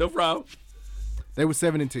bet. Yeah. No problem. They were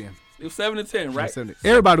 7-10. It was 7-10, right?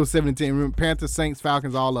 Everybody was 7-10. Remember, Panthers, Saints,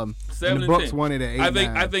 Falcons, all of them. 7 and the and Bucks 10. won it at 8.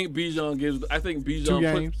 I think Bijan gives. I think Bijan 2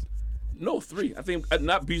 games. No, 3. I think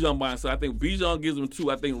not Bijan by himself. I think Bijan gives them 2.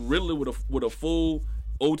 I think Riddler with a full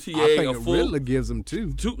OTA. I think a full Riddler gives them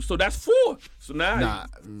 2. 2. So that's 4. So now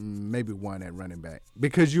Maybe 1 at running back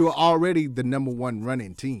because you are already the number 1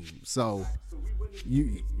 running team. So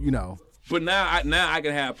you know. But now I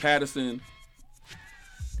can have Patterson.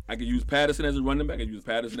 I can use Patterson as a running back. I can use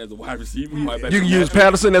Patterson as a wide receiver. You can use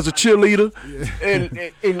Patterson as a cheerleader. And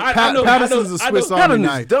Patterson's a Swiss Army Patterson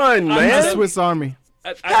knife. is done, He's a man. Swiss Army.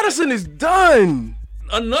 Patterson is done.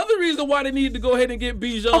 Another reason why they need to go ahead and get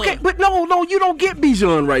Bijan. Okay, but no, you don't get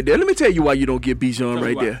Bijan right there. Let me tell you why you don't get Bijan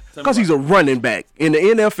right there. Because he's a running back. In the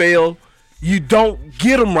NFL, you don't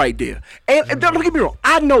get him right there. And don't get me wrong,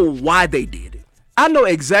 I know why they did it. I know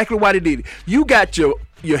exactly why they did it. You got your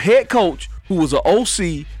head coach who was an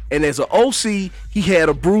OC, and as an OC, he had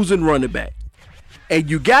a bruising running back. And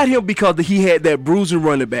you got him because he had that bruising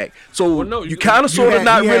running back. So you kind of sort of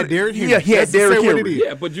not really. He had Derrick Henry.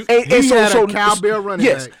 Yeah, but you And he had so a cowbell running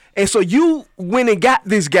yes. back. And so you went and got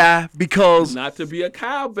this guy because. not to be a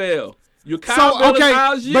cowbell. You So cowbell okay,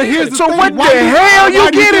 Kyle's but here's the So thing. what the Why hell you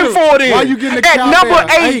why get him for then? Why you getting the at cowbell?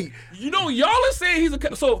 number 8? You know, y'all are saying he's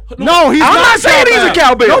a so No, he's I'm not not saying he's a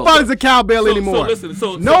cowbell. Nobody's a cowbell anymore. listen,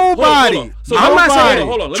 nobody. hold on. So I'm not nobody- saying.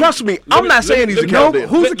 hold on, let Trust me, let I'm not saying he's a let- cowbell.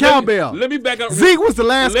 Who's a cowbell? Let me back up. Zeke was the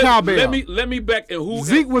last cowbell. Let me back. And who?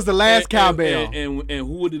 Zeke was the last cowbell. And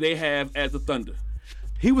who did they have as the Thunder?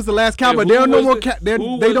 He was the last cowbell. And They who don't no was more. the- They who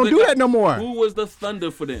don't was do the- that no more Who was the Thunder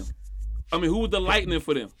for them? I mean, who was the Lightning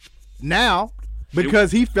for them? now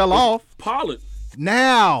because he fell off. Pollard.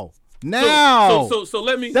 Now. So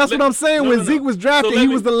let me. That's what I'm saying. When Zeke was drafted, he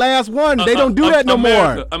was the last one. They Uh, don't do that no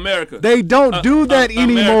more. America. They don't do that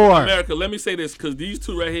anymore. America, let me say this because these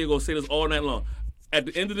two right here are going to say this all night long. At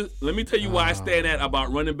the end of this, let me tell you why I stand at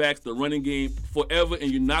about running backs, the running game forever, and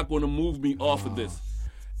you're not going to move me off of this.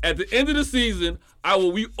 At the end of the season,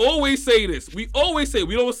 we always say this. We always say,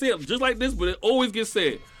 we don't say it just like this, but it always gets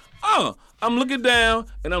said. I'm looking down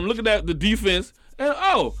and I'm looking at the defense, and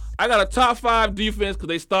I got a top 5 defense because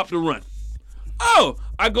they stopped the run.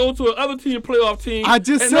 I go to another team, playoff team. I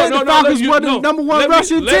just said the Falcons were the number 1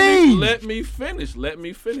 rushing team. Let me finish.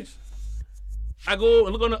 I go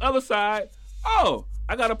and look on the other side.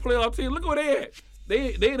 I got a playoff team. Look what they had.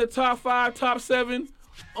 They in the top 5, top 7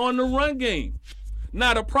 on the run game.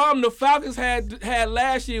 Now the problem the Falcons had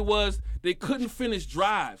last year was they couldn't finish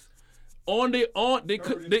drives. And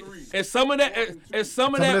some of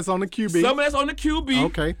that's on the QB. Some of that's on the QB.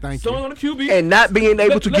 Okay, thank some you. on the QB. And not being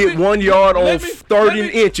able to get 1 yard on 30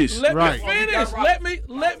 inches. Let Right. me finish.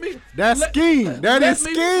 Let me. That's scheme. That is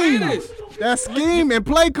scheme. That's scheme and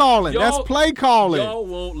play calling. That's play calling. Y'all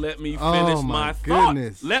won't let me finish my thought.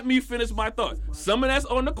 goodness. Let me finish my thought. Some of that's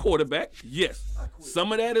on the quarterback. Yes.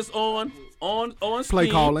 Some of that is on Play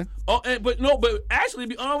scheme. calling. But actually, to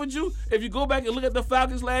be honest with you, if you go back and look at the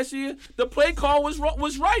Falcons last year, the play call was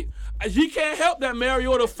right. He can't help that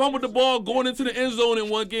Mariota fumbled the ball going into the end zone in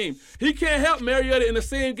one game. He can't help Mariota in the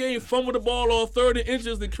same game fumble the ball on 30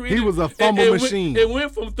 inches and create. He was a fumble machine. It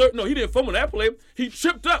went from 30. No, he didn't fumble that play. He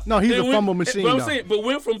tripped up. No, he's and a fumble machine, But I'm though. saying, but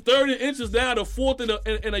went from 30 inches down to 4th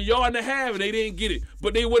and a yard and a half, and they didn't get it.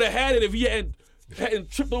 But they would have had it if he hadn't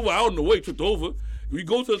tripped over. I don't know what he tripped over. We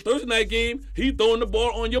go to the Thursday night game, he throwing the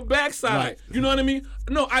ball on your backside. Right. You know what I mean?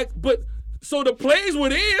 So the plays were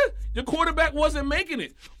there. Your quarterback wasn't making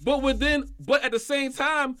it. But at the same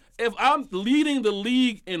time, if I'm leading the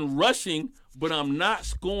league in rushing, but I'm not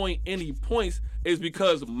scoring any points, is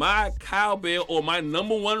because my cowbell or my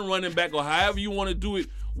number 1 running back or however you want to do it,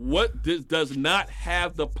 does not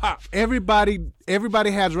have the pop. Everybody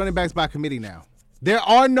has running backs by committee now. There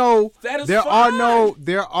are no.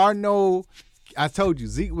 I told you,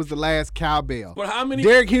 Zeke was the last cowbell. But how many?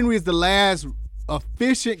 Derrick Henry is the last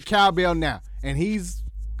efficient cowbell now, and he's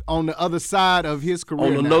on the other side of his career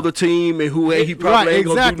On now. another team, and he probably ain't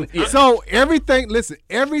exactly. gonna do. Yeah. So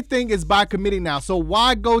everything is by committee now. So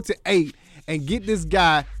why go to 8 and get this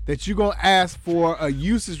guy that you're gonna ask for a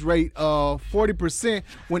usage rate of 40%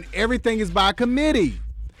 when everything is by committee?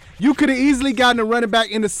 You could have easily gotten a running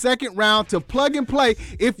back in the 2nd round to plug and play.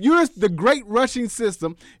 If you're the great rushing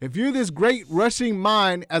system, if you're this great rushing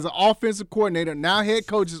mind as an offensive coordinator, now head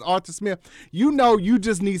coach is Arthur Smith, you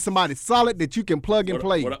just need somebody solid that you can plug and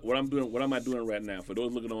play. What I'm doing? What am I doing right now? For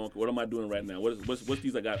those looking on, what am I doing right now? What's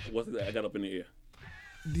these I got? What's I got up in the air?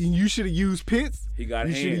 You should have used Pitts. He got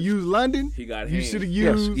You hands. should have used London. He got You hands. should have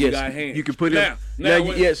Yes, used. yes. got hands. You can put him. Now,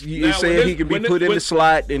 You're saying he can be put in the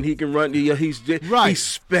slot and he can run. Right. He's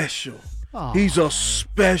special. Oh. He's a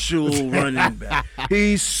special running back.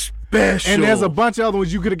 He's special. And there's a bunch of other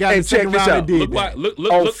ones you could have got in Hey, the second check this round out. and did Look, that.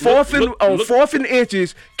 look, on fourth and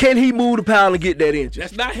inches, can he move the pile and get that inch?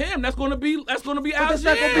 That's not him. That's gonna be That's Algier. not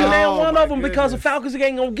gonna be Oh, one my of them because the goodness. Falcons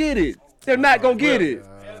ain't gonna get it. They're not gonna get it.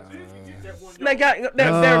 They're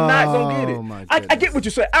not gonna get Oh, my it. I get goodness. what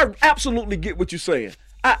you're saying. I absolutely get what you're saying.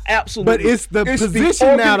 I absolutely. But it's the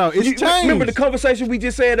position now, though. It's Remember the changed. conversation we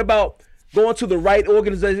just had about going to the right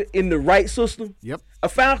organization in the right system? Yep. The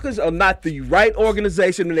Falcons are not the right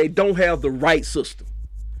organization, and they don't have the right system.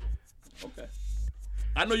 Okay.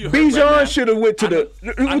 I know you. Bijan should have went to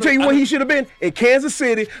Let me tell you where he should have been in Kansas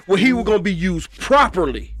City, where he was gonna be used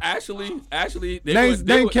properly. Actually, they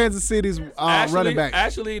Name were, Kansas City's running back.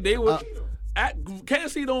 Actually, they were.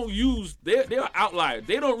 Kansas City don't use. They're outliers.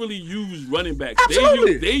 They don't really use running backs.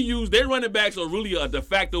 Absolutely. They use their running backs are really a de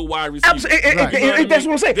facto wide receiver. Absolutely, Right. and that's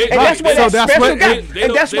what I'm saying. They- And that's why they- that so that's special what- guy, they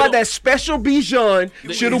and that's don't- why they that special Bijan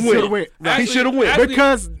should have Shoulda went. went. He Actually- should have went. actually-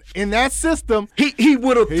 Because in that system, He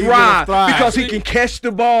would have He would've thrived thrived. because he Actually- can catch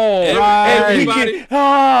the ball. Right. And he Everybody-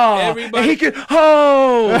 and he can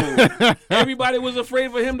Everybody was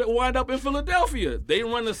afraid for him to wind up in Philadelphia. They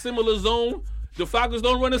run a similar zone. The Falcons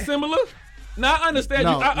don't run a similar. Now I understand.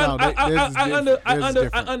 No, you. I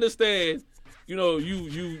different. understand. You know,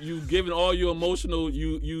 you giving all your emotional.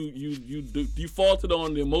 You defaulted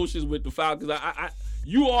on the emotions with the Falcons.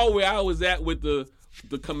 You are where I was at with the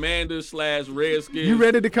Commanders / Redskins. You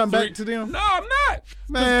ready to come back to them? No, I'm not.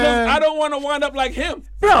 Man. 'Cause I don't want to wind up like him.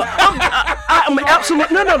 Bro, I'm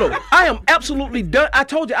absolutely no. I am absolutely done. I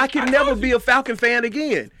told you I can never be a Falcon fan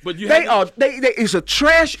again. But you they have are they it's a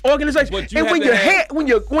trash organization. But you And have when to your have- head when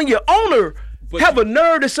your owner But have you- a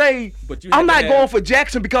nerve to say But you I'm have not to going have- for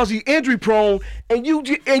Jackson because he's injury prone, and you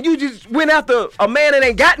just went after a man that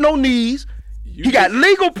ain't got no knees. You He got just-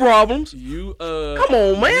 legal problems. You Come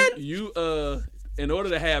on, man. You in order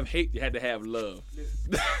to have hate, you had to have love.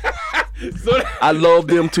 So I love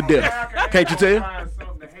them to death. Can't you tell?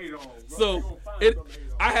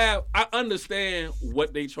 I understand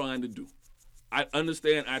what they trying to do. I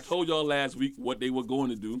understand. I told y'all last week what they were going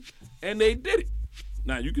to do, and they did it.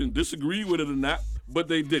 Now you can disagree with it or not, but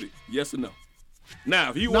they did it. Yes or no? Now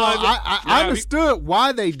if he No, winds up, I now, if he- understood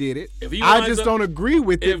why they did it. If he I winds just up- don't agree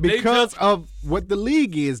with it if they because just- of what the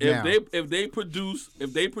league is now. If they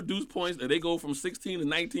produce points and they go from 16 to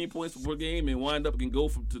 19 points per game and wind up can go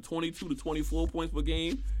to 22 to 24 points per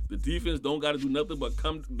game, the defense don't got to do nothing but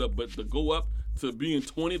to go up to being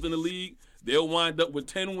 20th in the league. They'll wind up with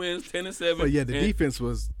 10 wins, 10-7. But yeah, the and- defense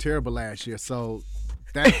was terrible last year, so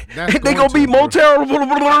that's They gonna be more terrible.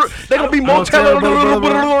 They gonna be more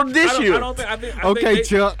terrible this year. I don't think. I Okay, think they,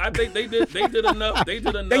 Chuck. I think they did enough. They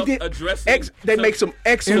did enough addressing. They make some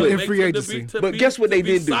excellent In free agency. But guess what they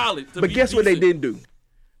didn't do? But guess what they didn't do?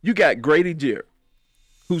 You got Grady Jarrett,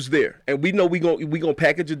 who's there, and we know we gonna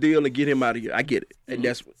package a deal and get him out of here. I get it, and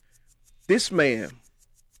that's what this man.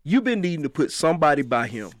 You've been needing to put somebody by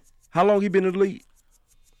him. How long he been in the league?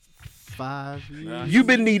 5 years. You've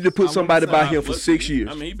been needing to put somebody by him for Listen, 6 years.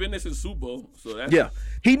 I mean, he been there since Super Bowl, so that's Yeah,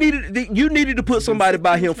 you needed to put somebody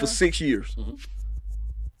by him for 6 years.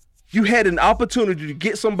 You had an opportunity to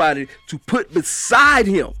get somebody to put beside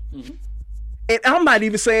him, and I'm not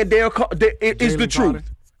even saying Derek is the Jalen truth. Carter.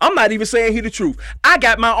 I'm not even saying he the truth. I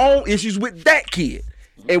got my own issues with that kid,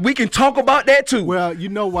 and we can talk about that too. Well, you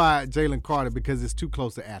know why Jalen Carter? Because it's too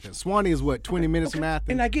close to Athens. Swanee is what 20 minutes from Athens.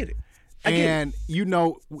 And I get it. And you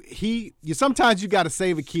know, sometimes you got to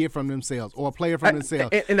save a kid from themselves or a player from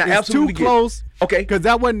themselves. and I it's absolutely too get it. close. Okay. Because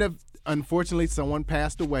that wasn't. Unfortunately, someone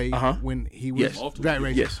passed away when he was Yes. drag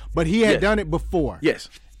racing. Yes. But he had Yes. done it before. Yes.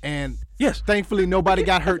 And Yes. thankfully nobody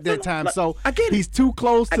got hurt that time. So I get it. he's too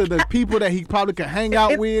close to the people that he probably could hang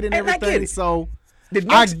out with and and I get everything. it. So The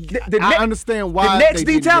next, I understand why the next they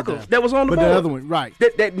D didn't get tackle that was on the but board. the other one, right?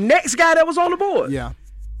 That next guy that was on the board. Yeah,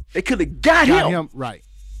 They could have got got him. him right.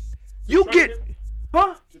 You get,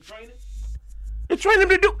 huh? To train him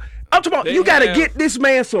to do. I'm talking about They you got to have- get this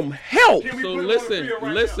man some help. So listen,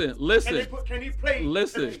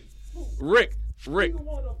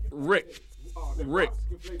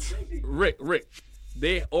 Rick.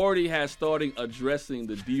 They already had starting addressing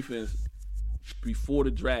the defense before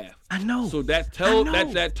the draft. I know. So that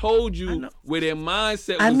told you where their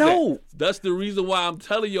mindset was. I know. At. That's the reason why I'm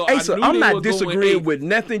telling y'all. Hey, I so knew I'm they not were going disagreeing eight. with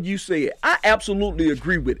nothing you said. I absolutely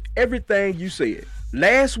agree with everything you said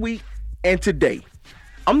last week and today.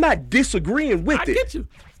 I'm not disagreeing with I it. get you.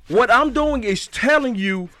 What I'm doing is telling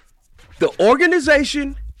you the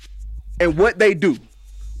organization and what they do.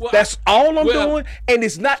 Well, That's all I'm well, doing, and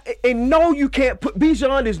it's not. And no, you can't put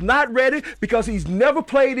Bijan is not ready because he's never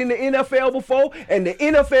played in the NFL before, and the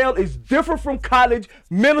NFL is different from college.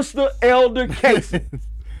 Minister Elder Casey.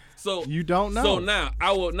 So You don't know. So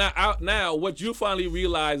now what you finally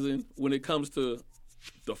realizing when it comes to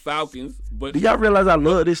the Falcons, but Do y'all realize I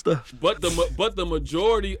love this stuff? but the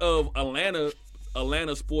majority of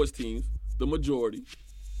Atlanta sports teams, the majority,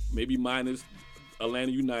 maybe minus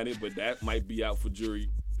Atlanta United, but that might be out for jury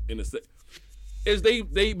in a sec. Is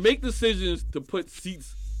they make decisions to put people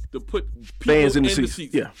Fans in the the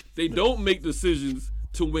seats, yeah. They don't make decisions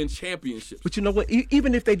to win championships. But you know what?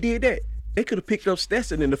 Even if they did that, they could have picked up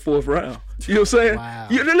Stetson in the 4th round. You know what I'm saying? Wow.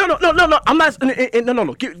 No. I'm not.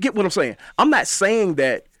 No. Get what I'm saying. I'm not saying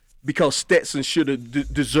that because Stetson should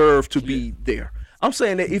have deserved to be there. I'm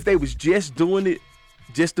saying that if they was just doing it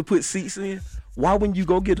just to put seats in, why wouldn't you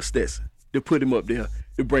go get a Stetson to put him up there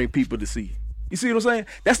to bring people to see? You see what I'm saying?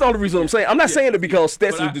 That's the only reason I'm saying. I'm not saying it because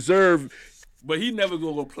Stetson deserved. But he never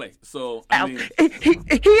gonna go play. So I mean, he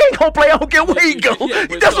ain't gonna play. I don't care where he go.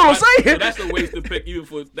 That's what I'm saying. So that's a waste to pick. Even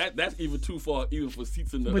for that, that's even too far. Even for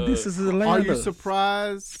seats in the. But this is Atlanta. Are you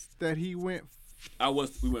surprised that he went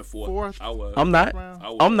We went fourth. fourth? I was. I'm not. round?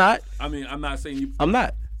 I'm not. I mean, I'm not saying you. I'm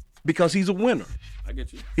not. Because he's a winner. I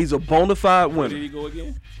get you. He's a bona fide Where did winner. he go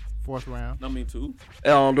again? 4th round? I mean, two.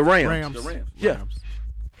 The Rams. Rams. The Rams. Yeah. Rams.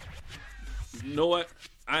 You know what?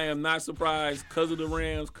 I am not surprised because of the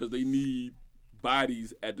Rams, because they need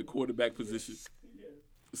bodies at the quarterback position.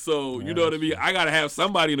 So you know what I mean. I gotta have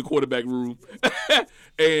somebody in the quarterback room,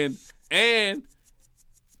 and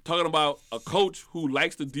talking about a coach who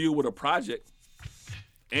likes to deal with a project,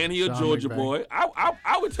 and he a Sean Georgia McVay. boy.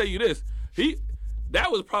 I would tell you this. That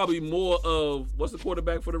was probably more of what's the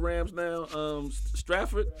quarterback for the Rams now?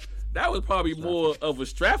 Stratford. That was probably more of a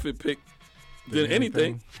Stratford pick than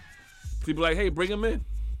anything. People like, hey, bring him in.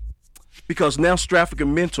 Because now Stratford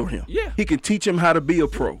can mentor him. Yeah. He can teach him how to be a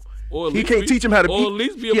pro. Or at He least can't be- teach him how to or be. at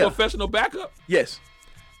least be a Yeah. professional backup. Yes.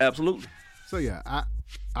 Absolutely. So yeah, I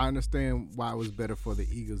understand why it was better for the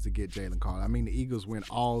Eagles to get Jalen Carter. I mean, the Eagles went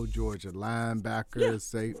all Georgia linebackers,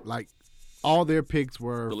 say like all their picks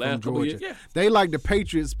were The last from couple Georgia. years, yeah. They like the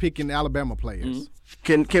Patriots picking Alabama players.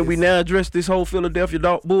 Can we now address this whole Philadelphia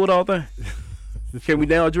Bulldog thing? Can we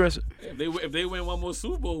now address it? If they win one more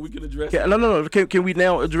Super Bowl, we can address it. No. Can we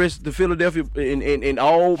now address the Philadelphia and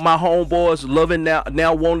all my homeboys loving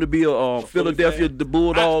now wanting to be a Philadelphia fan. the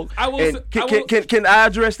Bulldog? I will And say- can I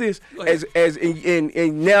address this Go ahead.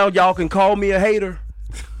 and now y'all can call me a hater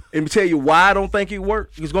and tell you why I don't think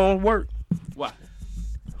it's going to work. Why?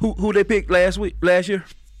 Who they picked last year?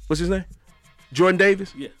 What's his name? Jordan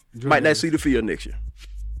Davis. Yeah. Might not see the field next year.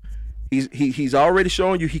 He's already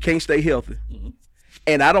showing you he can't stay healthy,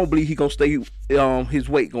 and I don't believe he's gonna stay. His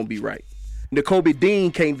weight gonna be right. Nakobe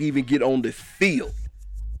Dean can't even get on the field.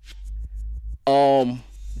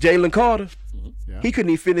 Jalen Carter, he couldn't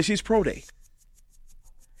even finish his pro day,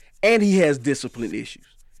 and he has discipline issues,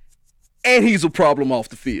 and he's a problem off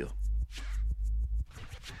the field.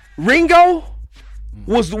 Ringo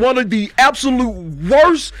was one of the absolute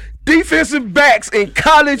worst defensive backs in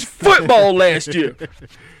college football last year.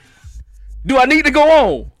 Do I need to go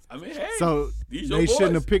on? I mean, hey. So these they your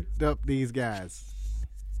shouldn't boys. have picked up these guys.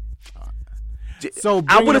 So I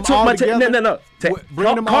bringing would have them all took my together, no.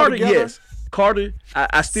 bringing them all Carter, together. yes. Carter,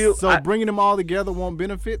 I still. So I, bringing them all together won't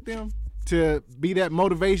benefit them to be that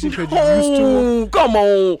motivation because you're used to them. come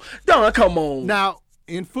on, Don, come on. Now,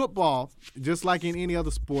 in football, just like in any other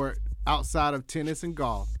sport outside of tennis and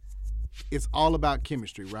golf, it's all about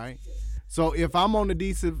chemistry, right? So if I'm on the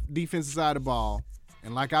defensive side of the ball,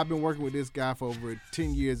 and like I've been working with this guy for over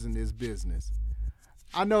 10 years in this business,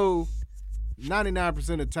 I know 99%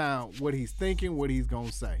 of the time what he's thinking, what he's going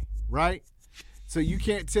to say, right? So you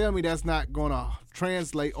can't tell me that's not going to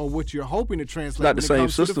translate or what you're hoping to translate Not when the it same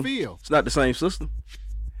comes system. to the field. It's not the same system.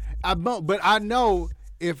 But I know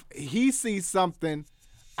if he sees something,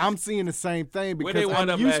 I'm seeing the same thing Where because they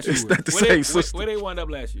wound I'm up used last to year? It's not the Where same they, system. where they wound up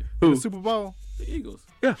last year? The Super Bowl. The Eagles.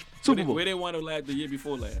 Yeah, Super Bowl. Where they wound up the year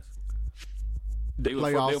before last? They were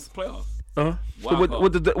Playoffs. playoffs. Uh-huh. So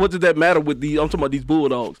Wild what did that matter with the? I'm talking about these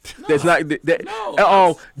Bulldogs. That's not that.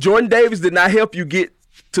 No. Jordan Davis did not help you get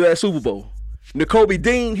to that Super Bowl. Nakobe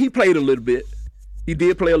Dean, he played a little bit. He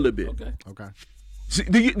did play a little bit. Okay. See,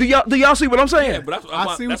 do y'all see what I'm saying? Yeah, but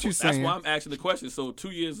I see what you're That's saying. why I'm asking the question. So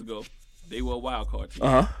 2 years ago, they were a wild card team.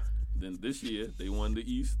 Uh huh. Then this year, they won the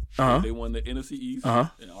East. Uh-huh. They won the NFC East. Uh-huh.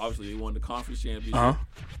 And obviously, they won the conference championship. Uh-huh.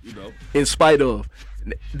 You know. In spite of,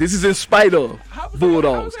 this is in spite of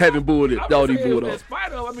Bulldogs having all these In Bulldogs.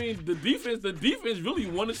 spite of, I mean, the defense really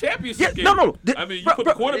won the championship game. No. I mean, you put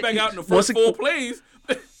the quarterback out in the Once first 4 plays.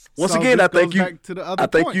 Once So again, this I think goes you. back to the other I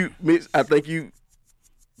think point. you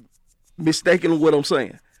mistaken what I'm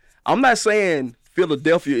saying. I'm not saying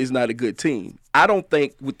Philadelphia is not a good team. I don't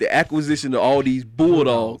think with the acquisition of all these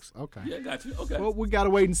Bulldogs. Okay. Yeah, got you. Okay. Well, we got to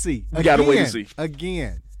wait and see. We got to wait and see.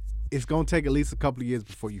 Again, it's going to take at least a couple of years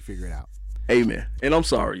before you figure it out. Amen. And I'm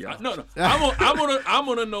sorry, y'all. No. I'm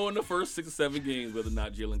gonna know in the first 6 or 7 games whether or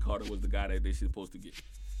not Jalen Carter was the guy that they supposed to get.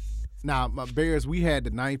 Now, my Bears, we had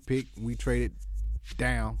the 9th pick. We traded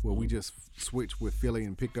down where we just switched with Philly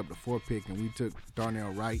and picked up the 4th pick, and we took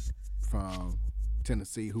Darnell Wright from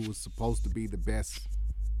Tennessee, who was supposed to be the best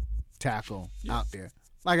tackle out there.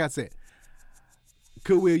 Like I said,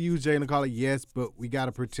 could we use Jalen Carter? Yes, but we got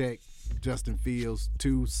to protect Justin Fields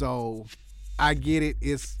too. So I get it.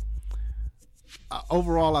 It's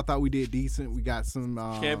overall, I thought we did decent. We got some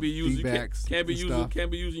Can't be using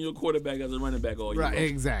your quarterback as a running back all year. Right,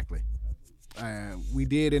 exactly. We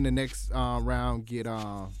did in the next round get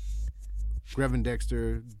Grevin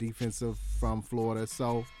Dexter, defensive from Florida.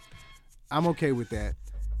 So I'm okay with that.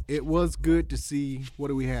 It was good to see. What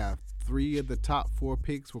do we have? 3 of the top 4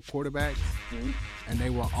 picks were quarterbacks, and they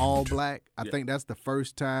were all black. I think that's the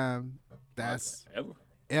first time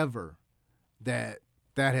ever that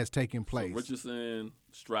has taken place. So Richardson,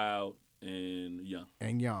 Stroud, and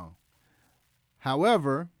Young.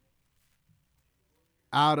 However,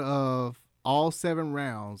 out of all 7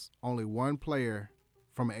 rounds, only 1 player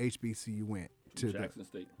from an HBCU went to Jackson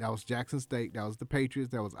State. That was Jackson State. That was the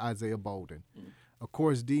Patriots. That was Isaiah Bolden. Of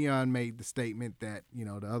course, Deion made the statement that, the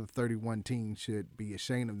other 31 teams should be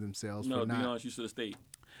ashamed of themselves for not. No, Deion, you should have stayed.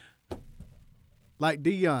 Like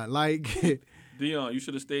Deion, Deion, you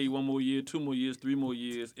should have stayed 1 more year, 2 more years, 3 more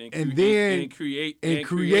years, and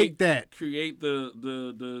create the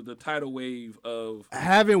tidal wave of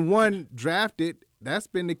having one drafted. That's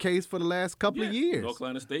been the case for the last couple of years. North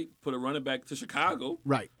Carolina State put a running back to Chicago,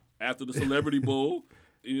 right after the Celebrity Bowl.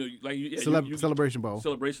 Celebration Bowl.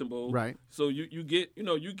 Celebration Bowl. Right. So you get the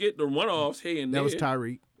runoffs here and there. That was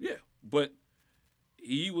Tyreek. Yeah, but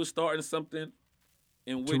he was starting something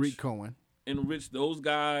in which Tariq Cohen, in which those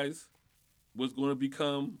guys was going to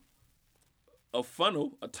become a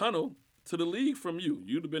tunnel to the league from you.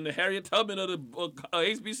 You'd have been the Harriet Tubman of the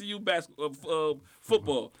HBCU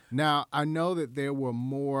football. Now, I know that there were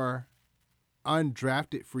more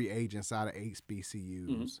undrafted free agents out of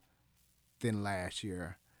HBCUs than last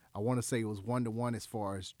year. I want to say it was 1-to-1 as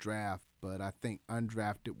far as draft, but I think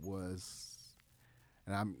undrafted was,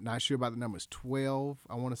 and I'm not sure about the numbers, 12,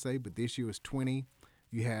 I want to say, but this year was 20.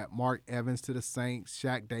 You had Mark Evans to the Saints,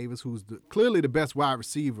 Shaq Davis, who's clearly the best wide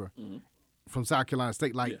receiver from South Carolina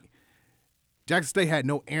State. Jackson State had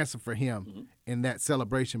no answer for him in that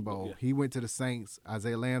Celebration Bowl. Yeah. He went to the Saints,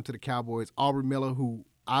 Isaiah Lamb to the Cowboys, Aubrey Miller, who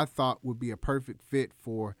I thought would be a perfect fit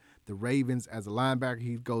for the Ravens as a linebacker.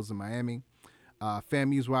 He goes to Miami.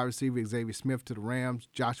 FAMU's wide receiver Xavier Smith to the Rams,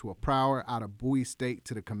 Joshua Pryor out of Bowie State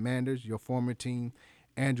to the Commanders, your former team.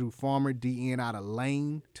 Andrew Farmer, DN out of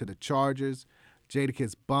Lane to the Chargers.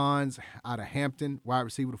 Jadakiss Bonds out of Hampton, wide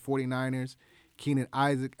receiver to 49ers. Keenan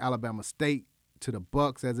Isaac, Alabama State to the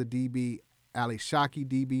Bucks as a DB. Ali Shockey,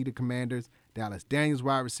 DB to Commanders. Dallas Daniels,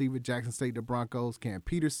 wide receiver, Jackson State to Broncos. Cam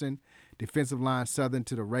Peterson, defensive line Southern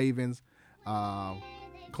to the Ravens.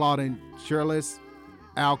 Claudine Shirless,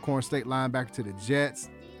 Alcorn State linebacker to the Jets.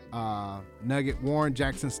 Nugget Warren,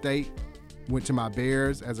 Jackson State, went to my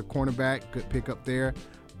Bears as a cornerback. Good pick up there.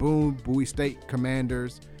 Boone, Bowie State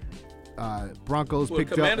Commanders. Broncos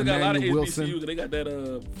picked up Emmanuel Wilson. They got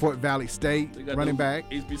that Fort Valley State running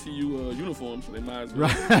back. HBCU uniforms, so they might as well.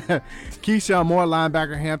 Right. Keyshawn Moore,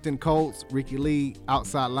 linebacker, Hampton Colts. Ricky Lee,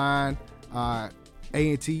 outside line.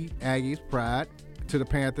 A&T Aggies, Pride to the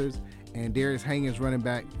Panthers. And Darius Haynes, running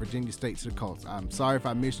back, Virginia State to the Colts. I'm sorry if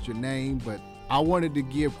I missed your name, but I wanted to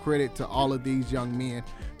give credit to all of these young men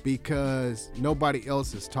because nobody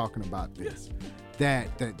else is talking about this.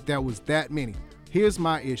 That was that many. Here's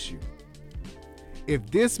my issue.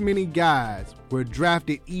 If this many guys were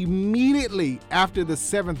drafted immediately after the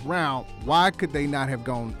 7th round, why could they not have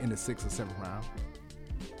gone in the 6th or 7th round?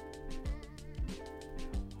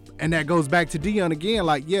 And that goes back to Deion again.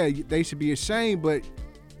 They should be ashamed, but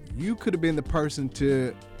you could have been the person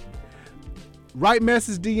to right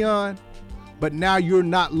message Deion, but now you're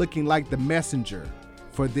not looking like the messenger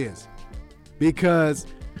for this. Because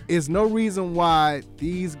there's no reason why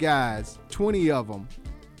these guys, 20 of them,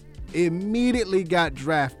 immediately got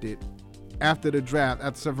drafted after the draft,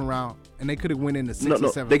 after 7th round, and they could have went in the 6th or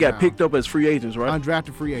 7th round. They got picked up as free agents, right?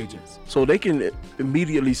 Undrafted free agents. So they can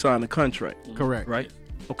immediately sign a contract. Correct. Right?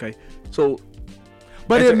 Okay. So...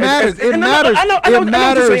 But it matters. It matters.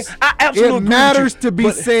 It matters to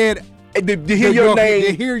be said. To hear your name.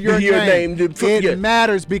 To hear your name. It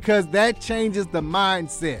matters because that changes the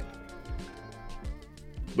mindset.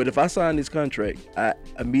 But if I sign this contract, I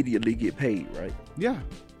immediately get paid, right? Yeah.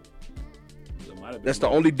 That's the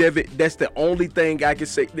only That's the only thing I can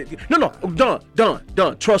say. No,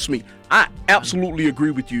 done. Trust me, I absolutely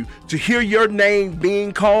agree with you. To hear your name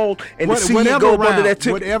being called and to see you go under that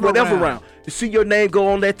ticker, whatever round, to see your name go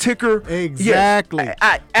on that ticker, exactly. Yes,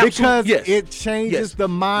 I absolutely, because it changes the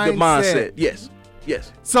mindset. The mindset,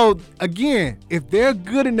 yes. So again, if they're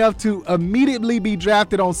good enough to immediately be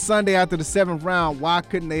drafted on Sunday after the 7th round, why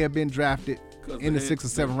couldn't they have been drafted in the 6th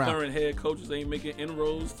or 7th round? Current head coaches ain't making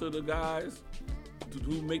inroads to the guys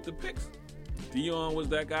who make the picks. Dion was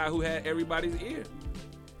that guy who had everybody's ear.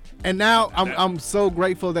 And now I'm so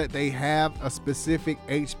grateful that they have a specific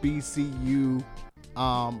HBCU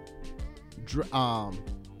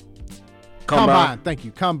combine. Thank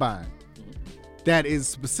you, combine. That is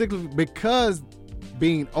specifically because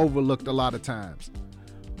being overlooked a lot of times.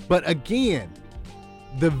 But again,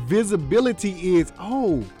 the visibility is,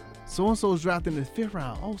 so-and-so's drafted in the 5th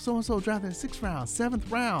round. Oh, so-and-so drafted in the 6th round, 7th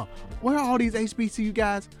round. Where are all these HBCU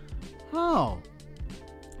guys?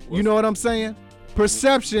 You know what I'm saying?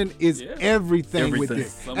 Perception is everything with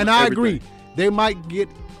this. And I agree. They might get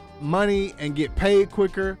money and get paid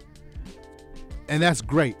quicker, and that's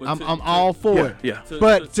great. I'm all for it. Yeah.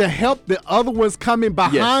 But to help the other ones coming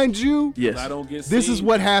behind you, I don't get this is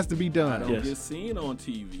what has to be done. I don't get seen on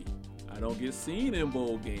TV. I don't get seen in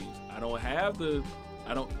bowl games.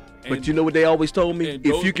 But you know what they always told me?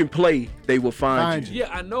 If you can play, they will find you.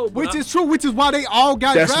 Yeah, I know. Which is true. Which is why they all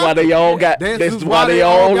got drafted. Why they all got. That's why they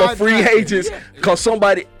all are free agents. Because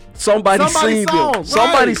somebody seen them.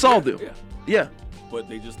 Somebody saw them. Yeah. But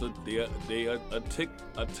they just they are a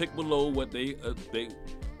tick below what they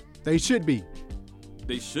should be.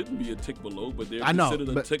 They shouldn't be a tick below, but they're considered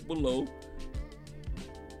a tick below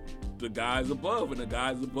the guys above, and the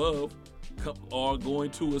guys above are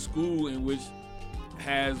going to a school in which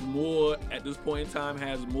has more at this point in time,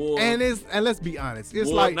 has more, and let's be honest, it's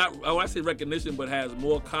more, like, not I say recognition, but has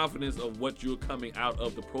more confidence of what you're coming out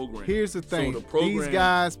of the program. Here's the thing: these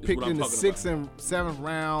guys picked in the 6th and 7th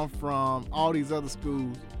round from all these other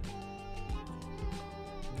schools.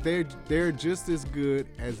 They're just as good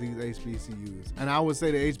as these HBCUs, and I would say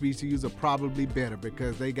the HBCUs are probably better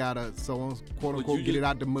because they gotta quote unquote get it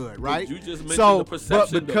out the mud, right? You just mentioned the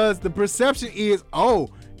perception, but because the perception is,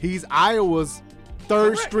 he's Iowa's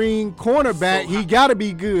third string cornerback, he gotta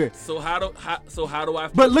be good. So how do I?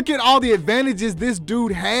 But look at all the advantages this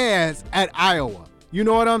dude has at Iowa. You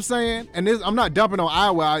know what I'm saying? And I'm not dumping on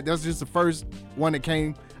Iowa. That's just the first one that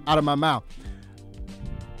came out of my mouth.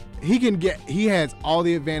 He has all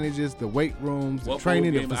the advantages: the weight rooms, the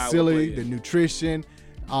training, the facility, the nutrition.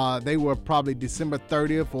 They were probably December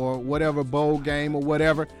 30th or whatever bowl game or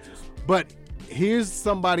whatever. But here's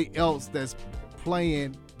somebody else that's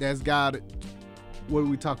playing that's got, what do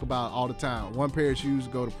we talk about all the time? One pair of shoes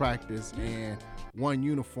to go to practice and one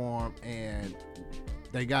uniform, and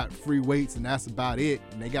they got free weights, and that's about it.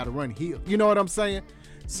 And they got to run heel. You know what I'm saying?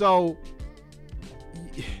 So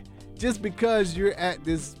just because you're at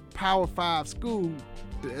this Power 5 school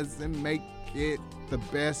doesn't make it the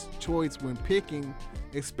best choice when picking,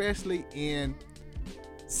 especially in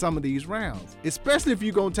some of these rounds, especially if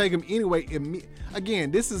you're going to take them anyway.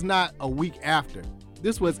 Again, this is not a week after.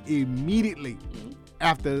 This was immediately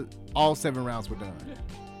after all 7 rounds were done.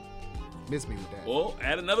 Miss me with that. Well,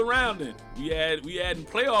 add another round then. We add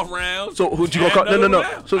playoff rounds. So who'd you gonna call?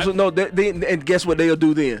 No. And guess what they'll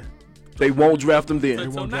do then? They won't draft them then. They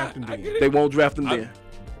won't draft them then. They won't draft them then.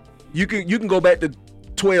 You can go back to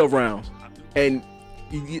 12 rounds, and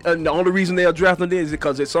the only reason they'll draft them then is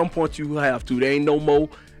because at some point you have to. There ain't no more.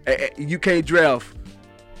 You can't draft.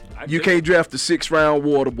 You can't draft the 6th round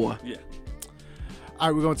water boy. Yeah. All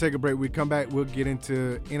right, we're going to take a break. We come back, we'll get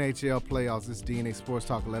into NHL playoffs. This is DNA Sports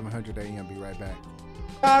Talk, 1100 AM. Be right back.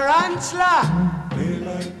 Tarantula.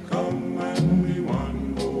 Daylight come and we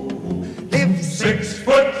want go home. Live 6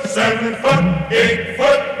 foot, 7 foot, 8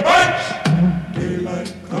 foot punch.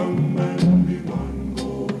 Daylight come and we want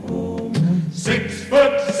go home. 6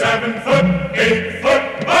 foot, 7 foot, 8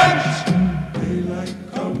 foot punch. Daylight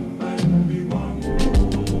come and we want go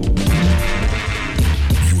home.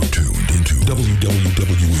 You are tuned into WWE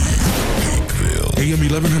Peakville, AM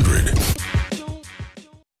 1100.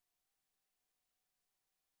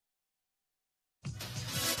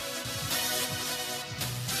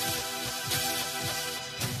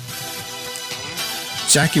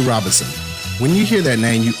 Jackie Robinson. When you hear that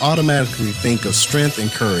name, you automatically think of strength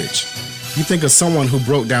and courage. You think of someone who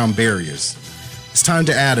broke down barriers. It's time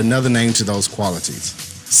to add another name to those qualities.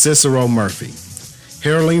 Cicero Murphy.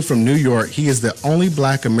 Hailing from New York, he is the only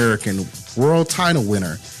Black American world title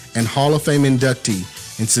winner and Hall of Fame inductee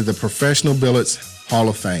into the Professional Billets Hall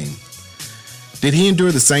of Fame. Did he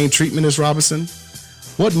endure the same treatment as Robinson?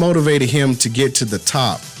 What motivated him to get to the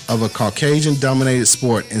top of a Caucasian-dominated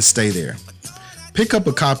sport and stay there? Pick up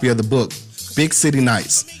a copy of the book, Big City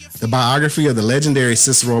Nights, the biography of the legendary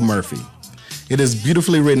Cicero Murphy. It is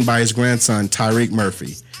beautifully written by his grandson, Tyreek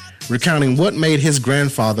Murphy, recounting what made his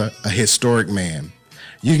grandfather a historic man.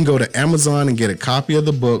 You can go to Amazon and get a copy of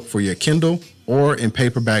the book for your Kindle or in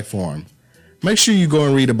paperback form. Make sure you go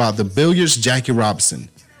and read about the billiards Jackie Robinson,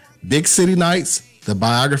 Big City Nights, the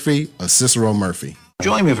biography of Cicero Murphy.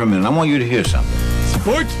 Join me for a minute. I want you to hear something.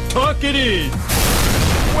 Sports Talk it is.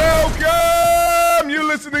 Welcome! You're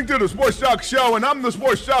listening to the Sports Shock Show, and I'm the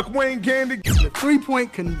Sports Shock Wayne Candy. The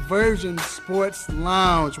 3-Point Conversion Sports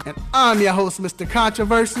Lounge. And I'm your host, Mr.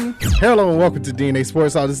 Controversy. Hello and welcome to DNA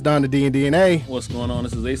Sports. This is Don the D and DNA. What's going on?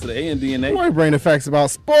 This is Ace of the A and DNA. We're bringing the facts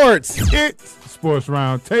about sports. It's Sports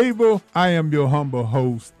Roundtable. I am your humble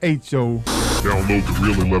host, H.O. Download the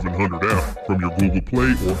Real 1100 app from your Google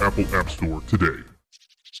Play or Apple App Store today.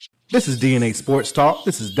 This is DNA Sports Talk.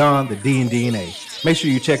 This is Don, the D and DNA. Make sure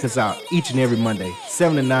you check us out each and every Monday,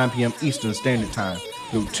 7 to 9 p.m. Eastern Standard Time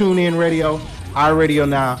through TuneIn Radio, iRadio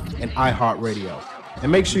Now, and iHeartRadio. And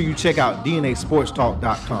make sure you check out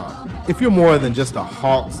DNASportsTalk.com. If you're more than just a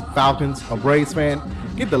Hawks, Falcons, or Braves fan,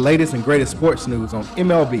 get the latest and greatest sports news on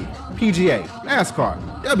MLB, PGA, NASCAR,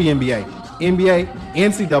 WNBA, NBA,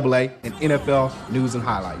 NCAA, and NFL news and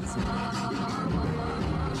highlights.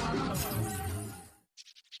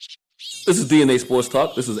 This is DNA Sports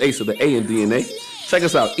Talk. This is Ace of the A and DNA. Check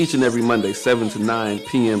us out each and every Monday, 7 to 9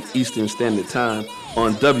 p.m. Eastern Standard Time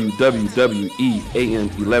on WWWE AM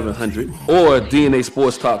 1100 or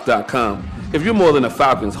DNASportsTalk.com. If you're more than a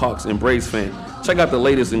Falcons, Hawks, and Braves fan, check out the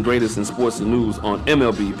latest and greatest in sports and news on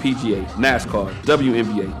MLB, PGA, NASCAR,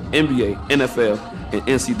 WNBA, NBA, NFL, and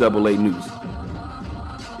NCAA news.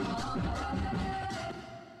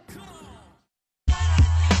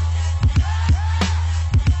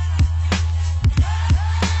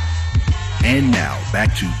 And now,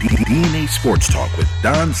 back to DNA Sports Talk with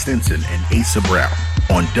Don Stinson and Asa Brown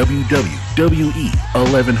on WWE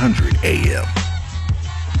 1100 AM.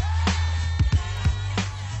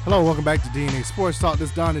 Hello, welcome back to DNA Sports Talk. This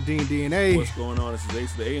is Don the D and DNA. What's going on? This is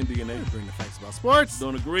Ace of the A and DNA. Bring the facts about sports.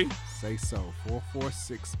 Don't agree? Say so.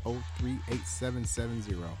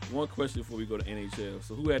 446-038770. One question before we go to NHL.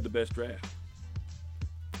 So who had the best draft?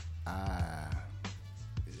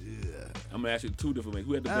 I'm gonna ask you two different ways.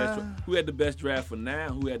 Who had the best? Who had the best draft for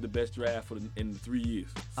now? Who had the best draft for in 3 years?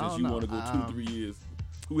 Since you want to go 2 3 years,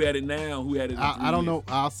 who had it now? Who had it? I don't know.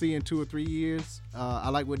 I'll see in 2 or 3 years. I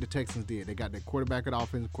like what the Texans did. They got the quarterback of the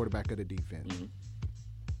offense, quarterback of the defense,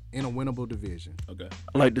 in a winnable division. Okay.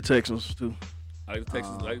 I like the Texans too. I like the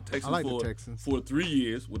Texans. I like the Texans for 3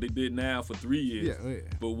 years. What they did now for 3 years. Yeah.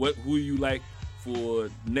 But who you like for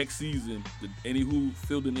next season? Who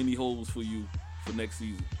filled in any holes for you for next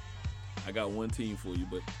season? I got one team for you,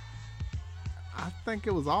 but I think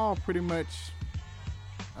it was all pretty much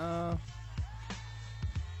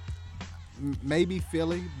maybe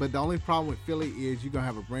Philly, but the only problem with Philly is you're going to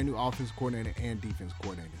have a brand new offense coordinator and defense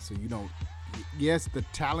coordinator. So you don't, yes, the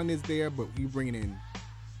talent is there, but you bringing in,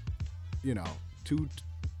 two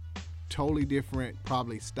totally different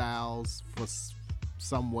probably styles for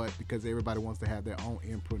somewhat because everybody wants to have their own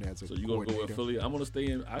input as a coordinator. So you're going to go with Philly? I'm going to stay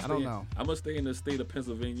in, I don't know. I'm going to stay in the state of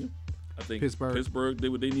Pennsylvania. I think Pittsburgh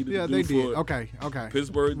did what they needed to do. Yeah, they did. Okay.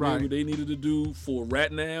 Pittsburgh did what they needed to do for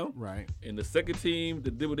right now. Right. And the second team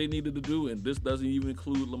that did what they needed to do, and this doesn't even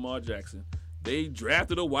include Lamar Jackson, they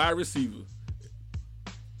drafted a wide receiver.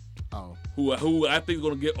 Oh. Who I think is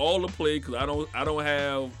going to get all the play because I don't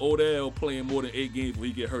have Odell playing more than 8 games before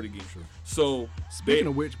he get hurt again. Sure. So speaking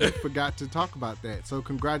of which, we forgot to talk about that. So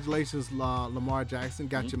congratulations, Lamar Jackson,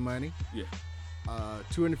 got your money. Yeah.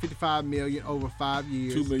 $255 million over 5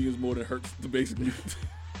 years. $2 million is more than Hurts the basically,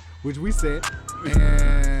 which we said,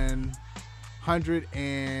 and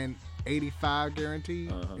 185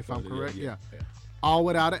 guaranteed, if I'm correct. Yeah. All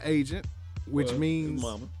without an agent, which means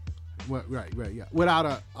mama. Well, right, yeah,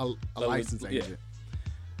 without a licensed agent.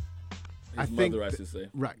 His mother, I should say.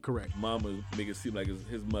 Right, correct. Mama make it seem like it's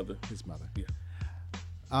his mother. His mother. Yeah.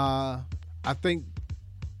 I think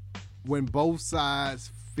when both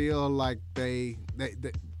sides feel like they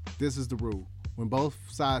this is the rule. When both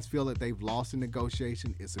sides feel that they've lost a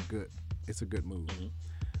negotiation, it's a good move.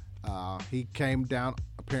 He came down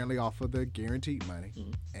apparently off of the guaranteed money,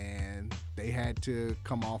 and they had to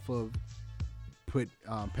come off of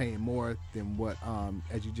paying more than what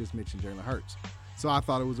as you just mentioned, Jalen Hurts. So I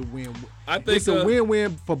thought it was a win. I think it's a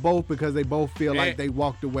win-win for both because they both feel like they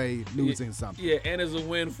walked away losing something. Yeah, and it's a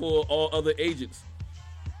win for all other agents.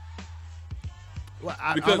 Well,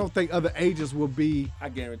 I don't think other agents will be. I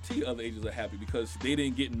guarantee other agents are happy because they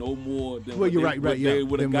didn't get no more than Well, you're what right. they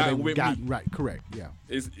would have gotten with me. Right, correct. Yeah.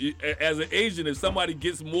 As an agent, if somebody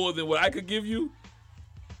gets more than what I could give you,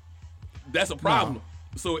 that's a problem. No.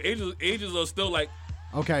 So agents are still like,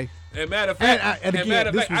 okay. And matter of fact,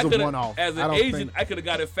 this was a one-off. As an agent, I could have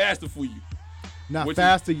got it faster for you. Not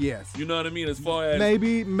faster, yes. You know what I mean? As far as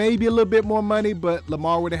maybe a little bit more money, but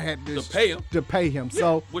Lamar would have had to pay him. Yeah,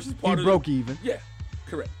 so which is part he broke even. Yeah,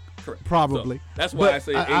 correct. Probably. So that's why I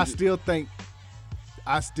say I still think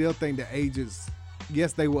the agents.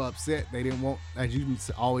 Yes, they were upset. They didn't want, as you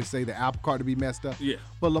always say, the apple cart to be messed up. Yeah.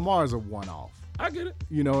 But Lamar's a one-off. I get it.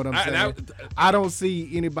 You know what I'm saying? I don't see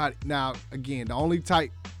anybody. Now, again, the only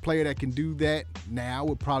type player that can do that now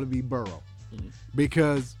would probably be Burrow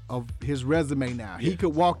because of his resume now. Yeah. He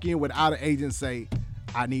could walk in without an agent and say,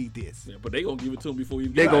 I need this. Yeah, but they going to give it to him before he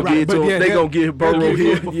They going to give it to him. They going to give Burrow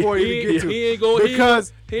here. Before he even get to it.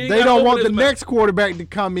 Because they don't want the next quarterback to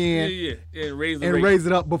come in and raise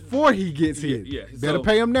it up before he gets hit. Yeah. Better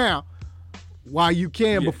pay him now while you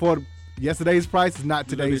can before yesterday's price is not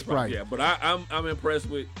today's price. Yeah, but I'm impressed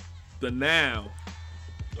with the now,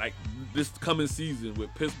 like this coming season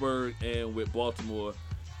with Pittsburgh and with Baltimore,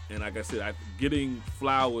 and like I said, getting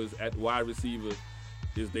Flowers at wide receiver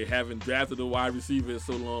is they haven't drafted a wide receiver in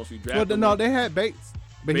so long. So they had Bates,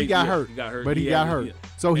 but he got hurt. But he got hurt.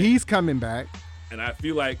 So he's coming back. And I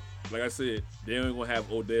feel like I said, they ain't gonna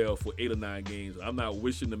have Odell for 8 or 9 games. I'm not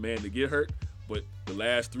wishing the man to get hurt, but the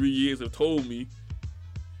last 3 years have told me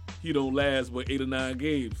he don't last but 8 or 9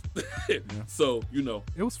 games. So,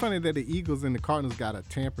 It was funny that the Eagles and the Cardinals got a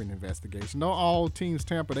tampering investigation. No, all teams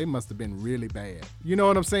tamper, they must have been really bad. You know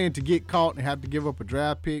what I'm saying? To get caught and have to give up a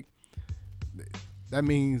draft pick, that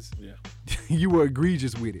means you were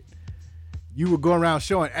egregious with it. You were going around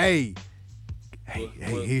showing, here's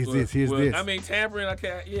this. I mean, tampering,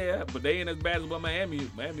 but they ain't as bad as what Miami.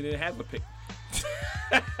 Miami didn't have a pick.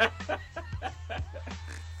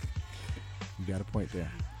 You got a point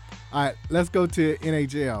there. All right, let's go to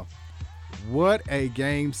NHL. What a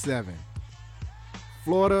Game 7.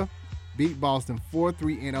 Florida beat Boston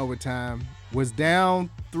 4-3 in overtime, was down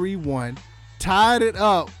 3-1, tied it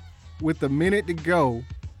up with a minute to go,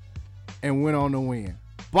 and went on to win.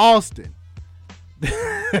 Boston,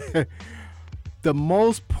 the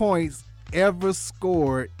most points ever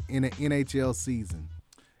scored in an NHL season.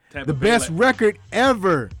 The best record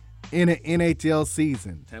ever in an NHL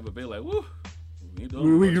season. Tampa Bay woo. We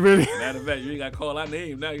really. Matter of fact, you ain't got to call our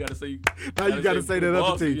name. Now you got to say. Now you got to say that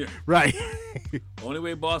other team. Right. Only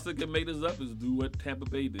way Boston can make this up is do what Tampa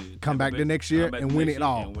Bay did. Come back the next year and win it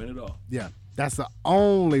all. Yeah. That's the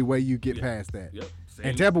only way you get past that. Yep.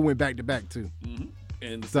 And Tampa went back to back too. Mm-hmm.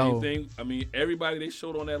 And the same thing. I mean, everybody they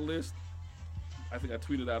showed on that list. I think I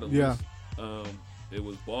tweeted out a list. It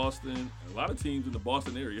was Boston. A lot of teams in the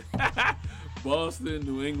Boston area. Boston,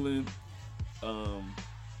 New England.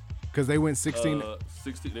 Because they went 16.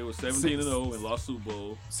 They were 17-0 and lost Super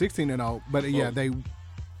Bowl. 16-0, but they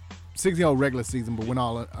 16-0 regular season, but went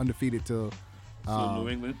all undefeated to. So New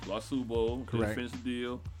England lost Super Bowl. Correct. Didn't finish the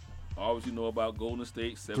deal. Obviously, know about Golden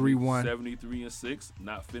State 3-1, 73-6,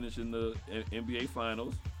 not finishing the NBA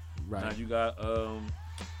Finals. Right.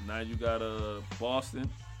 Now you got Boston,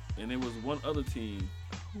 and there was one other team.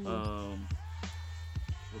 Was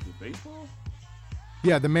it baseball?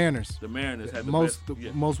 Yeah, the Mariners. The Mariners had the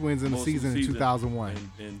most wins in the season in 2001,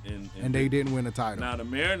 and they didn't win a title. Now the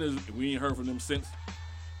Mariners, we ain't heard from them since.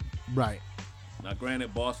 Right. Now,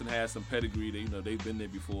 granted, Boston has some pedigree. They've been there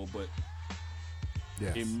before, but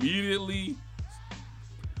immediately,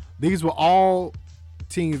 these were all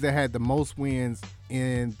teams that had the most wins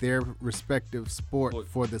in their respective sport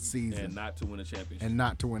for the season, and not to win a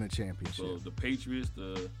championship. So the Patriots,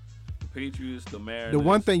 the Mariners. The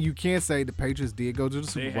one thing you can say, the Patriots did go to the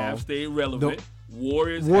Super Bowl. They have stayed relevant.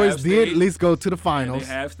 Warriors did at least go to the finals.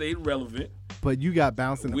 They have stayed relevant. But you got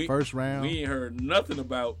bounced in the first round. We ain't heard nothing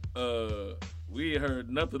about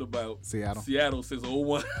Seattle since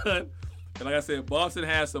 01. And like I said, Boston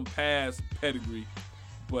has some past pedigree.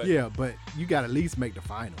 But but you got to at least make the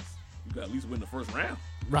finals. You got to at least win the first round.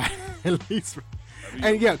 Right. At least.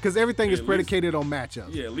 Because everything is predicated on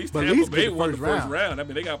matchups. Yeah, at least Tampa Bay won the first round. I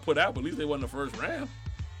mean, they got put out, but at least they won the first round.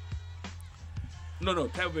 No,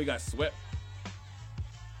 Tampa Bay got swept.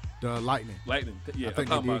 The Lightning. Yeah, I think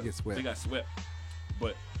they did get swept. They got swept.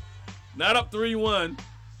 But not up 3-1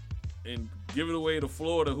 and give it away to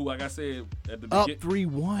Florida, who, like I said, at the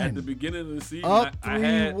beginning of the season, I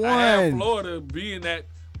had Florida being that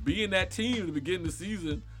team at the beginning of the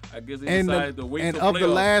season. I guess they decided to wait till of the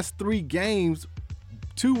last 3 games,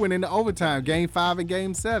 2 went into overtime, Game 5 and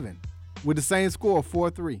Game 7. with the same score,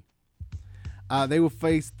 4-3. They will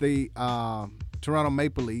face the Toronto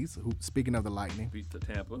Maple Leafs, who, speaking of the Lightning. Beat the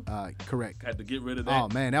Tampa. Correct. Had to get rid of that. Oh,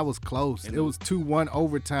 man, that was close. It was 2-1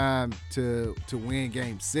 overtime to win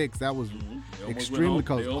Game 6. That was extremely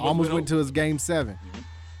close. Almost went to his Game 7.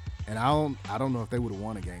 And I don't know if they would have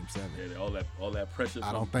won a Game 7. Yeah, all that pressure.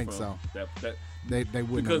 I don't think so. They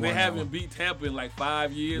wouldn't because have they won haven't beat Tampa in like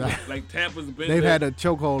 5 years. like Tampa's been. They've there. had a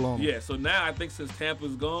chokehold on them. Yeah, so now I think since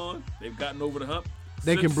Tampa's gone, they've gotten over the hump.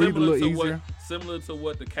 They can breathe a little easier. Similar to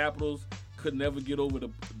what the Capitals could never get over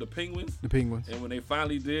the Penguins. The Penguins. And when they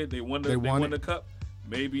finally did, they won the cup.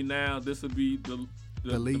 Maybe now this would be the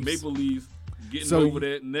Maple Leafs getting over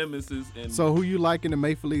that nemesis. And so who you like in the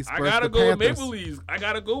Maple Leafs? I gotta go with Maple Leafs. I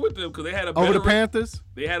gotta go with them because they had a better over the Panthers.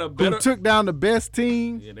 They had a better. Who took down the best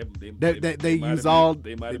team? Yeah, they use all.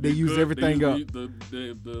 They use everything up.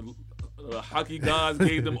 The hockey gods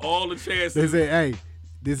gave them all the chances. They said, "Hey,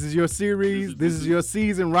 this is your series. This is your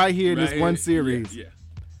season right here. This one series." Yeah.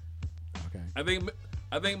 Okay.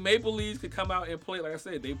 I think Maple Leafs could come out and play. Like I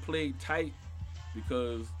said, they played tight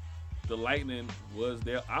because the Lightning was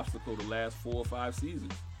their obstacle the last 4 or 5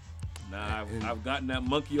 seasons. Now I've gotten that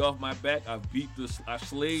monkey off my back. I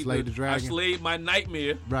slayed the dragon. I slayed my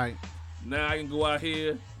nightmare. Right. Now I can go out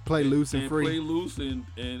here, play loose and free. Play loose and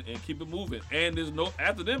keep it moving. And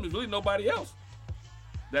after them, there's really nobody else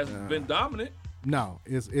that's been dominant. No,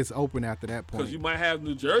 it's open after that point. Because you might have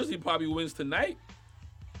New Jersey probably wins tonight.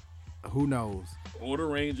 Who knows? Or the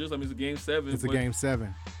Rangers. I mean, it's a Game 7. It's a Game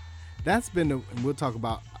 7. That's been and we'll talk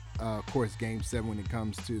about, of course, Game 7 when it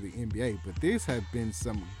comes to the NBA. But these have been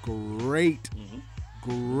some great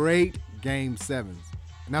Game 7s.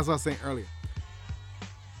 And that's what I was saying earlier.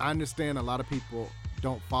 I understand a lot of people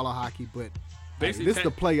don't follow hockey, but this is the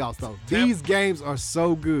playoffs, though. These games are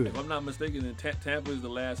so good. If I'm not mistaken, then Tampa is the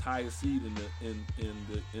last highest seed in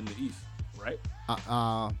the East, right?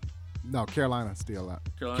 No, Carolina's still out.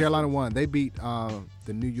 Carolina won. They beat the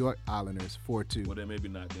New York Islanders 4-2. Well, then maybe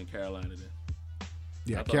not. Then Carolina then.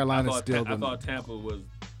 Yeah, Carolina's still. I thought Tampa was.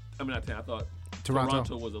 I mean, not Tampa. I thought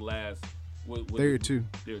Toronto was the last. They're 2.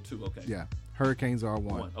 They're 2. Okay. Yeah, Hurricanes are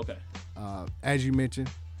 1. Okay. As you mentioned,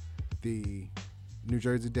 the New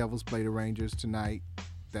Jersey Devils play the Rangers tonight.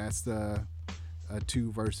 That's a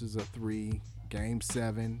 2 versus a 3 Game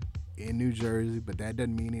 7 in New Jersey, but that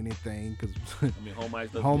doesn't mean anything because I mean, home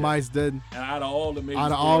ice doesn't. And out of all the major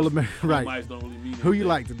right. home ice don't really mean anything. Who you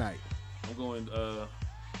like tonight? I'm going.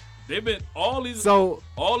 They've been all these. So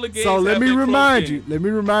all the games. So let me remind you. Games. Let me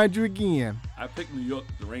remind you again. I picked New York,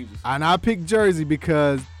 the Rangers, and I picked Jersey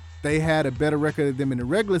because they had a better record than them in the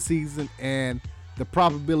regular season, and the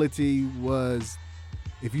probability was,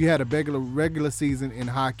 if you had a regular season in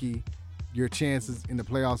hockey, your chances in the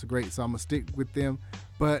playoffs are great. So I'm gonna stick with them,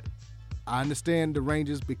 but I understand the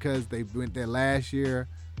Rangers because they went there last year.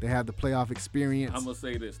 They have the playoff experience. I'm gonna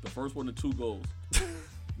say this: the first one to 2 goals.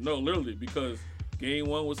 No, literally, because Game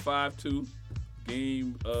 1 was 5-2.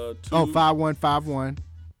 Game 2. Oh, 5-1, 5-1.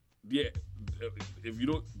 Yeah. If you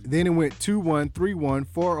don't. Then it went 2-1, 3-1,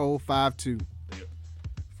 4-0, 5-2.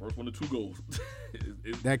 First one to 2 goals.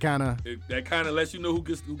 That kind of lets you know who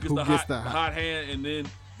gets the hot hand, and then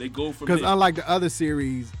they go from there. Because unlike the other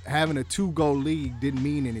series, having a 2-goal lead didn't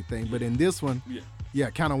mean anything. But in this one,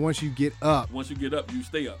 kind of once you get up. Once you get up, you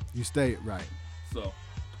stay up. You stay right. So,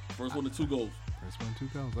 first one to 2 goals. First one to 2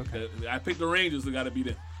 goals. Okay. I picked the Rangers. They got to be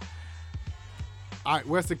there. All right,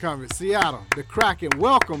 Western Conference, Seattle, the Kraken.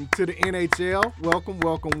 Welcome to the NHL.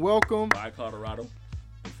 Welcome. By Colorado,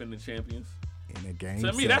 defending champions. In a Game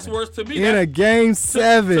 7. To me, that's worse. To me, in a Game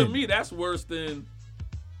 7. To me, that's worse than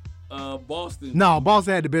Boston. No,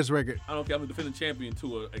 Boston had the best record. I don't care. I'm a defending champion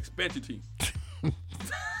to an expansion team.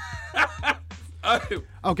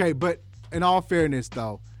 Okay, but in all fairness,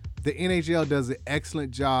 though, the NHL does an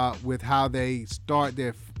excellent job with how they start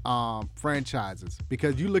their franchises.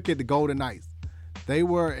 Because you look at the Golden Knights, they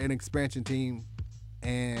were an expansion team,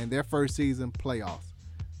 and their first season playoffs.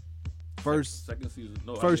 Second season.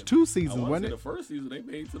 No, first 2 seasons, wasn't it? The first season they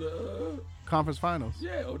made to the conference finals.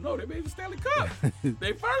 Yeah. Oh no, they made the Stanley Cup.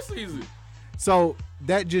 Their first season. So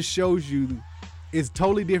that just shows you it's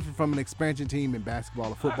totally different from an expansion team in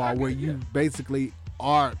basketball or football, where you basically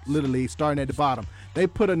are literally starting at the bottom. They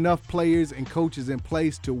put enough players and coaches in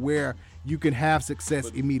place to where you can have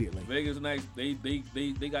success immediately. Vegas Knights, they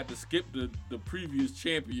got to skip the previous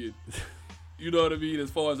champion. You know what I mean?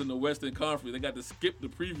 As far as in the Western Conference, they got to skip the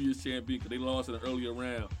previous champion because they lost in an earlier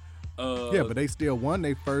round. Yeah, but they still won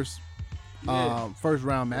their first round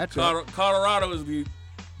matchup. Colorado is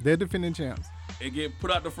they're defending champs. and get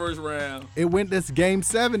put out the first round. It went this game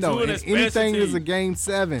 7 though. To an And expansion anything team. is a game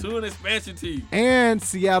 7. To an expansion team. And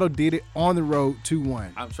Seattle did it on the road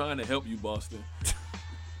 2-1. I'm trying to help you, Boston.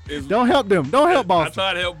 Don't help them. Don't help I'm Boston.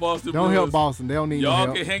 trying to help Boston. Don't Brewers. help Boston. They don't need Y'all no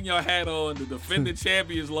help. can hang your hat on the defending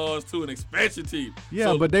champions lost to an expansion team. Yeah,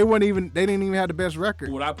 So, but they didn't even have the best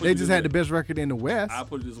record. What I put They it just this had way. the best record in the West. I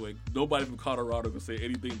put it this way: nobody from Colorado can say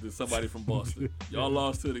anything to somebody from Boston. Y'all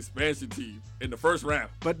lost to an expansion team in the first round.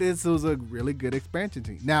 But this was a really good expansion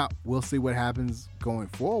team. Now, we'll see what happens going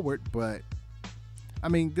forward, but I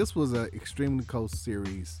mean, this was an extremely close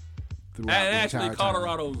series throughout And the actually, entire time.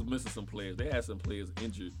 Colorado was missing some players. They had some players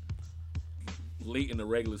injured late in the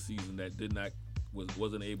regular season that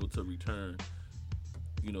wasn't able to return.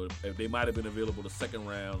 You know, if they might have been available the second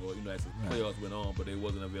round, or as the playoffs went on, but they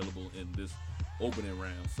wasn't available in this opening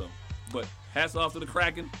round. So, but hats off to the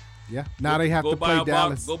Kraken. Yeah. Now they have to play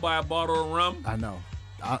Dallas. Go buy a bottle of rum. I know.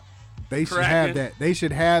 They should Kraken. have that. They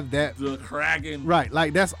should have that. The Kraken. Right.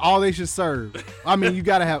 Like that's all they should serve. I mean, you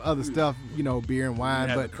got to have other stuff, beer and wine,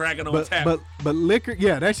 have but the Kraken on tap. But liquor,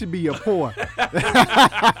 yeah, that should be your pour.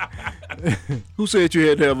 Who said you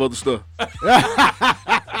had to have other stuff?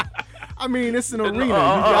 I mean, it's an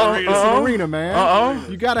arena. It's an arena,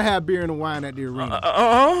 man. You got to have beer and wine at the arena.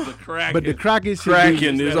 The Kraken. But the Kraken should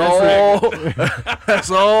Kraken be, is all.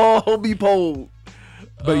 That's all be pulled.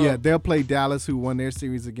 But yeah, they'll play Dallas, who won their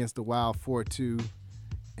series against the Wild 4-2,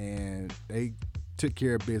 and they took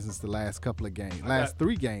care of business the last couple of games. Last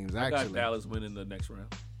 3 games, I actually. got Dallas winning the next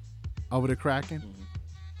round. Over the Kraken?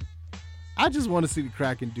 I just want to see the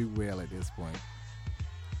Kraken do well at this point.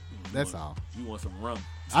 That's all. You want some rum.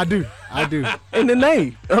 I do. In the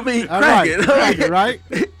name. I mean, All right, Kraken. right?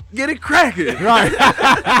 Get it cracking. Right.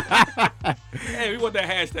 Hey, we want that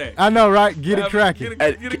hashtag. I know, right? Get it cracking. Get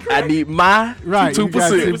it I cracking. need my Right, you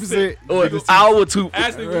got 2%. 2%. Or our 2%.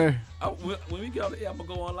 Actually, Right. when we get on the air, I'm going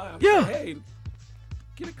to go online. Yeah. Hey,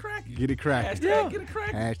 get it cracking. Get it cracking. Hashtag get it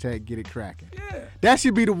cracking. Hashtag get it cracking. Yeah. That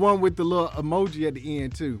should be the one with the little emoji at the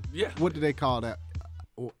end, too. Yeah. What do they call that?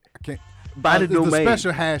 I can't. Buy the it's domain. The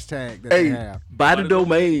special hashtag that they have. Buy the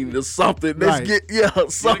domain or something. Let's Right. get Get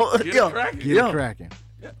it cracking. Get it cracking.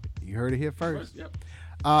 Yep. You heard it here first. Yep.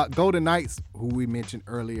 Golden Knights, who we mentioned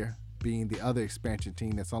earlier, being the other expansion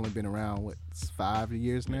team that's only been around, 5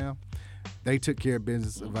 years now? They took care of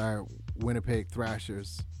business of our Winnipeg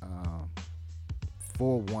Thrashers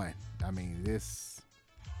 4-1. I mean, the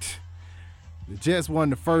Jets won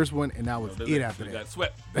the first one, and that was it after They that. got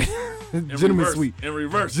swept. Gentleman sweep. In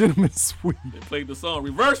reverse. Gentleman sweep. They played the song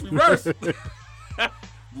reverse. Move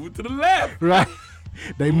to the left. Right.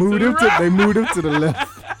 They moved him right. They moved him to the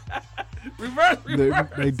left. Reverse.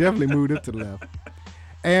 They definitely moved up to the left.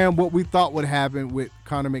 And what we thought would happen with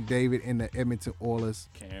Connor McDavid and the Edmonton Oilers,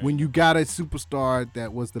 when you got a superstar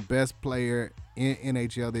that was the best player in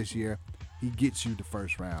NHL this year, he gets you the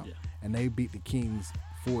first round. Yeah. And they beat the Kings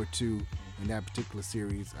 4-2 in that particular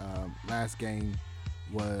series. Last game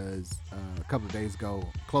was a couple of days ago,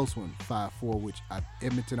 close one, 5-4, which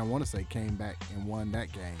Edmonton, I want to say, came back and won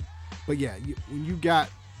that game. But yeah, when you got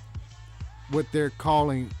what they're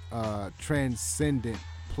calling transcendent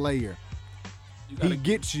player, he can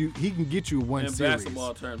get you one in series.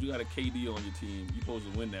 basketball terms, you got a KD on your team. You're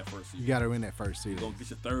supposed to win that first series. You got to win that first series. He's going to get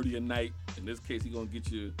you 30 a night. In this case, he's going to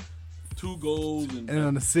get you 2 goals and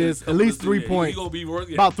an assist, a at couple least of 3 assists. points. He's going to be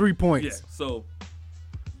worth about 3 points. Yeah, so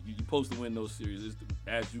you're supposed to win those series.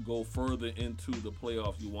 As you go further into the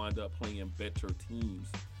playoffs, you wind up playing better teams.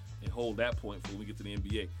 And hold that point for when we get to the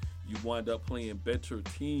NBA. You wind up playing better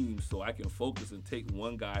teams, so I can focus and take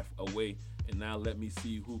one guy away, and now let me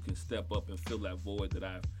see who can step up and fill that void that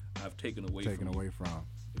I've taken away from.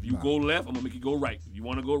 If you go left, I'm gonna make you go right. If you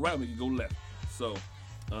want to go right, I'm gonna make you go left. So,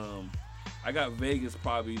 I got Vegas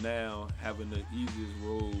probably now having the easiest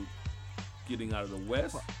road getting out of the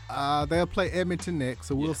West. They'll play Edmonton next,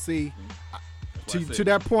 so we'll see. Mm-hmm. To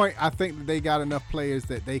that point, I think that they got enough players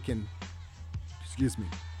that they can. Excuse me.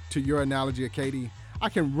 To your analogy of KD, I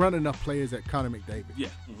can run enough players at Connor McDavid. Yeah.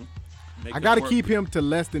 Mm-hmm. I got to keep him to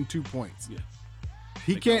less than 2 points. Yeah.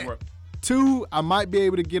 He can't. 2, I might be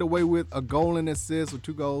able to get away with a goal and assist or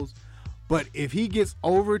 2 goals. But if he gets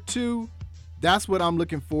over 2, that's what I'm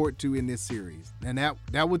looking forward to in this series. And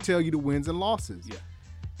that will tell you the wins and losses. Yeah.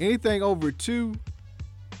 Anything over 2,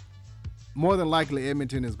 more than likely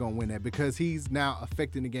Edmonton is going to win that because he's now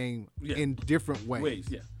affecting the game in different ways.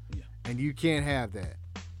 Yeah. And you can't have that.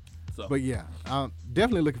 So. But yeah, I'm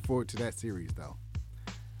definitely looking forward to that series though.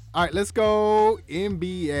 All right, let's go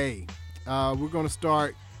NBA. We're going to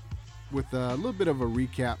start with a little bit of a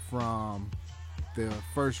recap from the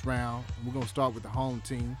first round. We're going to start with the home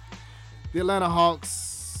team. The Atlanta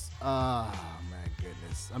Hawks, man,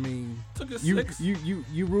 ridiculous. I mean, Took it you 6.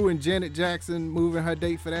 you ruined Janet Jackson moving her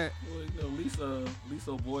date for that. Well,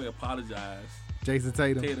 Lisa boy apologized. Jason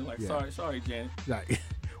Tatum. Sorry, Janet. Right.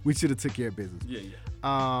 We should have took care of business. Yeah.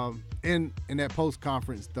 In that post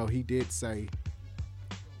conference though, he did say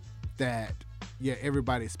that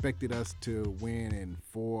everybody expected us to win in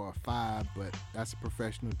 4 or 5, but that's a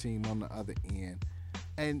professional team on the other end,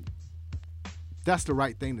 and that's the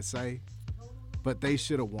right thing to say. But they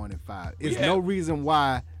should have won in 5. It's no reason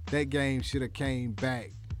why that game should have came back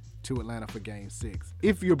to Atlanta for Game 6.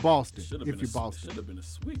 If you're Boston, should have been a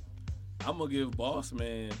sweep. I'm gonna give Boss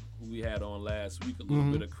Man, who we had on last week, a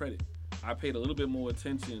little bit of credit. I paid a little bit more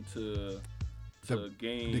attention to the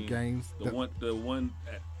games. The one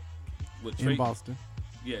with in Trey, Boston.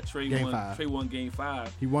 Yeah, Trey won Game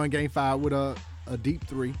 5. He won Game 5 with a deep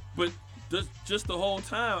 3. But just the whole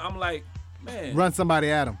time, I'm like, man, run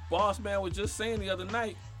somebody at him. Boss Man was just saying the other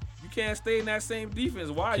night, you can't stay in that same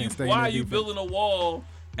defense. Why are you building a wall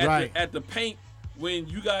at the paint when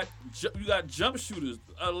you got jump shooters?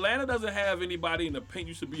 Atlanta doesn't have anybody in the paint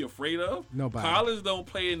you should be afraid of. Nobody. Collins don't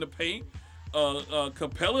play in the paint.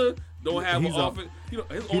 Capella don't have an offense.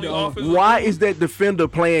 His only offense. Why is that defender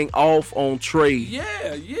playing off on Trey?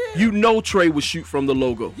 Yeah. You know Trey would shoot from the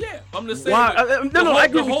logo. Yeah, I'm just saying. Why?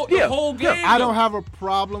 The whole game. I don't have a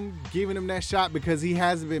problem giving him that shot because he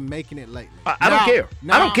hasn't been making it lately. I don't care.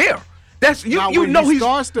 I don't care. That's you know he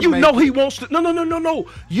wants to. No.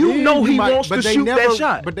 You know he wants to shoot that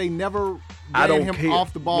shot. But they never ran him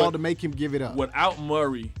off the ball to make him give it up. Without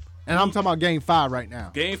Murray. And I'm talking about Game 5 right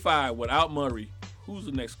now. Game 5 without Murray. Who's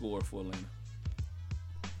the next scorer for Atlanta?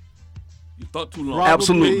 You thought too long.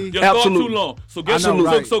 Absolutely. You thought too long.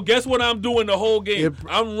 So guess what I'm doing the whole game?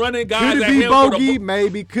 I'm running guys at him. Could it be Bogey?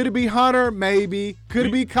 Maybe. Could it be Hunter? Maybe. Could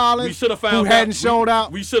it be Collins? We should have found who hadn't shown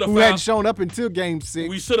out. Who hadn't shown up until Game 6.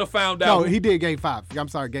 We should have found out. No, he did Game 5. I'm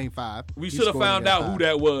sorry, Game 5. We should have found out who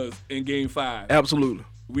that was in Game 5. Absolutely.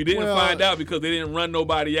 We didn't find out because they didn't run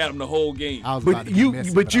nobody at him the whole game.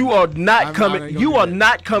 But you are not coming. You are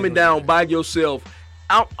not coming down by yourself.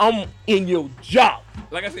 I'm in your job.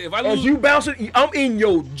 Like I said, if I lose, as you bouncing, I'm in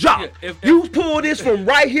your job. If you pull this from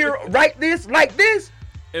right here, like this.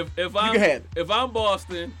 If I'm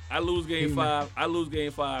Boston, I lose Game 5. I lose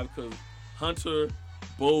Game 5 because Hunter,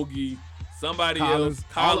 Bogey, somebody else,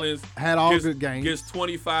 Collins had all good games. Gets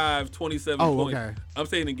 25, 27 points. Okay. I'm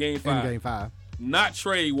saying in Game 5. In Game 5. Not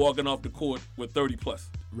Trey walking off the court with 30 plus.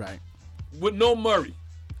 Right. With no Murray.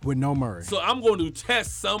 So I'm going to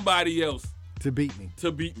test somebody else to beat me.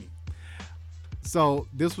 So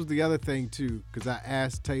this was the other thing too, because I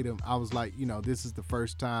asked Tatum, I was like, this is the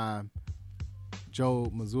first time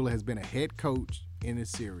Joe Mazzulla has been a head coach in a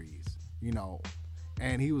series,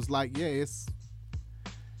 and he was like,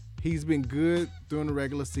 he's been good during the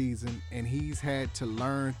regular season, and he's had to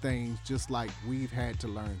learn things just like we've had to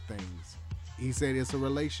learn things. He said it's a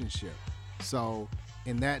relationship. So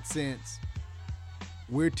in that sense,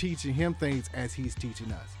 we're teaching him things as he's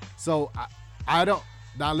teaching us. So I don't.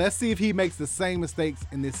 Now let's see if he makes the same mistakes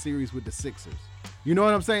in this series with the Sixers. You know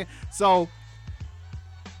what I'm saying? So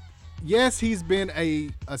yes, he's been a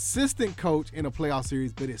assistant coach in a playoff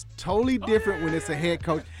series, but it's totally different when it's a head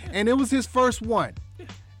coach. And it was his first one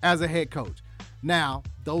as a head coach. Now,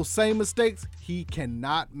 those same mistakes he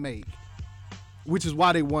cannot make, which is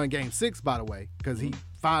why they won Game 6, by the way, because he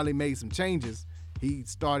finally made some changes. He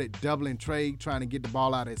started doubling Trey, trying to get the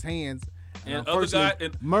ball out of his hands. And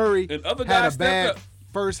Murray had a bad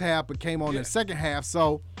first half, but came on in the second half.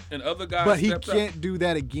 So, but he can't do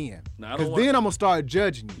that again. Because then I'm gonna start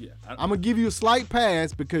judging you. I'm gonna give you a slight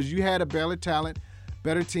pass because you had a better talent,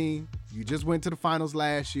 better team. You just went to the finals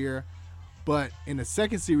last year, but in the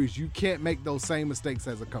second series, you can't make those same mistakes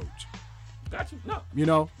as a coach. Got you.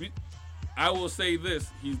 No. I will say this: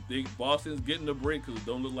 Boston's getting a break because it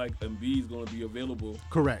don't look like Embiid's going to be available.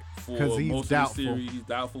 Correct. For most doubtful. Of the series, he's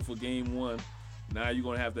doubtful for Game 1. Now you're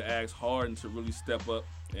going to have to ask Harden to really step up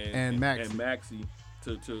and Maxey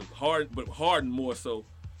to Harden, but Harden more so.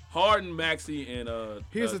 Harden, Maxey, and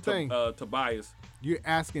here's the thing: Tobias. You're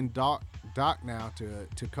asking Doc now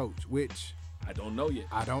to coach, which I don't know yet.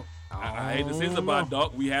 I hate to say this about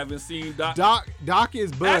Doc. We haven't seen Doc. Doc is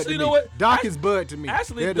Bud. Actually, to you me. know what? Doc is Bud to me.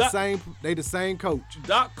 Actually, they're the same. They the same coach.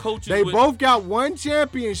 Doc coaches. They both got one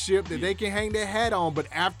championship that they can hang their hat on. But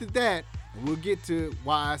after that, and we'll get to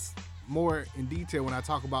why more in detail when I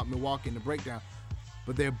talk about Milwaukee in the breakdown.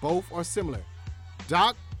 But they both are similar.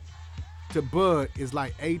 Doc to Bud is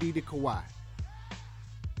like AD to Kawhi.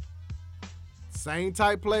 Same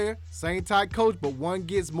type player, same type coach, but one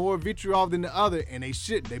gets more vitriol than the other, and they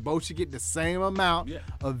shouldn't. They both should get the same amount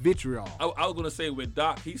of vitriol. I was going to say with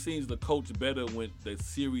Doc, he seems to coach better when the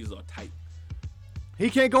series are tight. He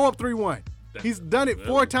can't go up 3-1. He's done it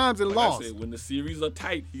 4 times and lost. I said, when the series are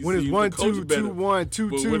tight, he when it's seems 1-2, to coach better. 2-1, 2-2.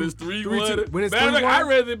 But when it's 3-1, when it's man, 3-1, I'd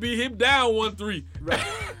rather be him down 1-3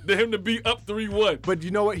 than him to be up 3-1. But you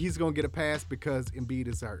know what? He's going to get a pass because Embiid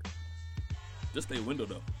is hurt. Just stay window,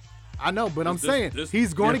 though. I know, but I'm saying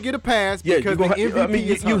he's going to get a pass because the MVP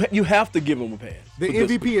is hurt. You have to give him a pass. The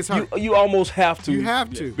MVP is hurt. You almost have to. You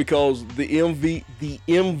have to. Because the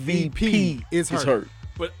MVP is hurt.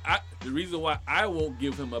 But the reason why I won't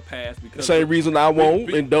give him a pass because same reason I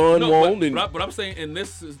won't and Don won't. But I'm saying in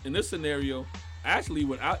this scenario, actually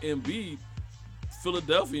without Embiid,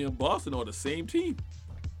 Philadelphia and Boston are the same team.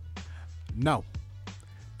 No.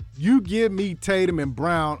 You give me Tatum and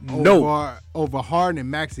Brown over Harden and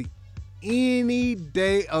Maxey any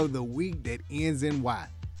day of the week that ends in Y.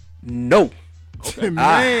 No. Okay.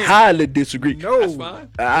 I highly disagree. No. That's fine.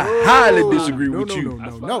 I highly disagree with you.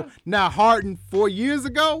 No. Now, Harden 4 years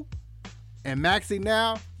ago and Maxey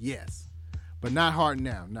now, yes. But not Harden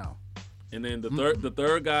now, no. And then the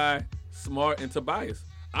third guy, Smart and Tobias.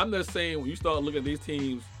 I'm just saying when you start looking at these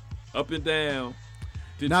teams up and down.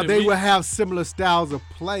 Now, they will have similar styles of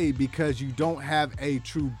play because you don't have a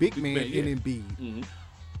true big man in Embiid. Mm-hmm.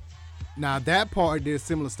 Now, that part, there's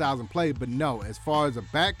similar styles of play, but no, as far as a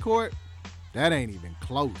backcourt, that ain't even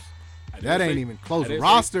close. That ain't even close.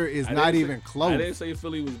 Roster is not even close. I didn't say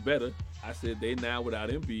Philly was better. I said they now, without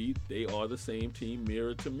Embiid, they are the same team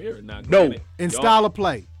mirror to mirror. Now, no. In style of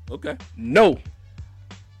play. Okay. No.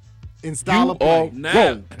 In style of play.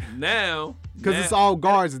 Now. Because it's all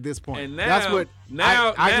guards at this point. And now, that's what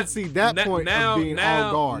I can see that point of being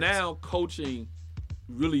all guards. Now coaching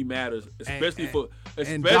really matters, especially for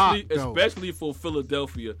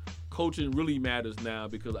Philadelphia. Coaching really matters now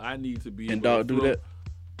because I need to be. And Doc do that.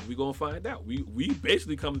 We're gonna find out. We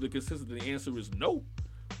basically come to the consensus that the answer is no,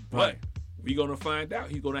 but we're gonna find out.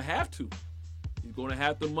 He's gonna have to. He's gonna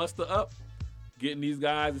have to muster up, getting these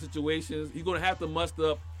guys in situations. He's gonna have to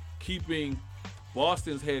muster up, keeping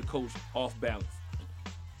Boston's head coach off balance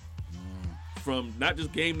from not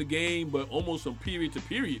just game to game, but almost from period to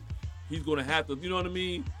period. He's gonna have to. You know what I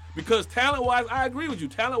mean? Because talent-wise, I agree with you.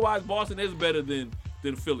 Talent-wise, Boston is better than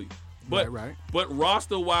Philly. But but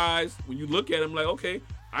roster-wise, when you look at him, like, okay,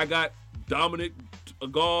 I got dominant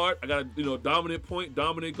guard. I got a dominant point,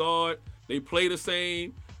 dominant guard. They play the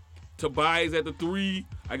same. Tobias at the 3.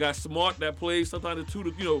 I got Smart that plays sometimes the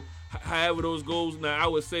 2. However those goes. Now I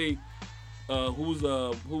would say, who's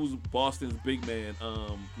Boston's big man?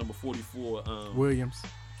 Number 44. Williams.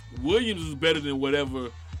 Williams is better than whatever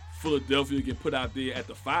Philadelphia can put out there at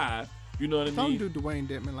the 5. You know what I mean? Don't do Dwayne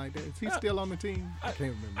Dedman like that. Is he still on the team? I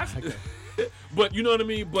can't remember. But you know what I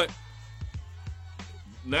mean? But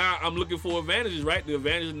now I'm looking for advantages, right? The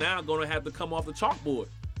advantage now going to have to come off the chalkboard.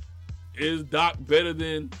 Is Doc better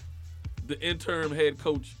than the interim head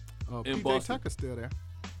coach in PJ Boston? Tucker's still there.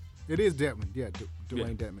 It is Dedman. Yeah,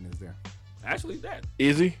 Dwayne Dedman is there. Actually, that.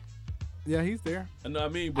 Is he? Yeah, he's there. I know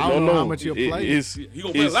what I mean? But I don't know how much he'll play. He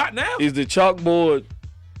going to play a lot now? Is the chalkboard...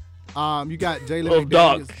 You got Jalen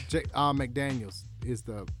McDaniels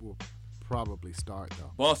will probably start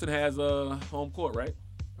though. Boston has home court, right?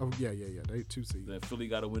 Oh yeah. They 2 seeds. Then Philly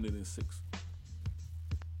got to win it in 6.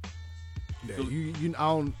 Yeah,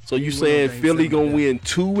 so you saying Philly gonna win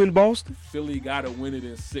 2 in Boston? Philly got to win it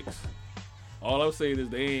in 6. All I'm saying is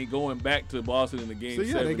they ain't going back to Boston in the game. So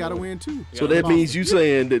yeah, 7 they got to win 2. So that means you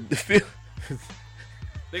saying that the Philly.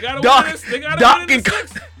 They gotta win it. They gotta win it in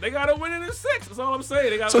 6. They gotta win it in 6. That's all I'm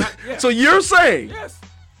saying. They gotta. So you're saying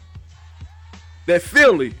that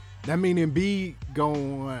Philly. That mean Embiid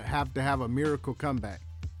gonna have to have a miracle comeback.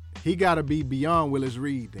 He gotta be beyond Willis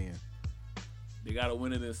Reed then. They gotta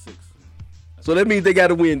win it in 6. So that means they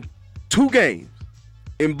gotta win 2 games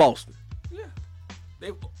in Boston. Yeah.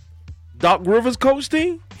 Doc Rivers coach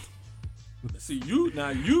team. See you now.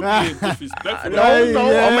 You being disrespectful. No.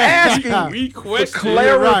 I'm asking for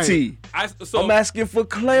clarity. I'm asking for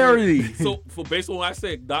clarity. So based on what I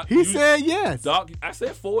said, Doc. He said yes. Doc, I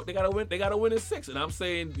said 4. They gotta win. They gotta win in 6. And I'm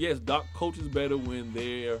saying yes. Doc coaches better when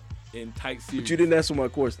they're in tight series. But you didn't answer my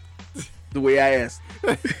question the way I asked.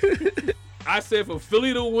 I said for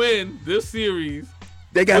Philly to win this series,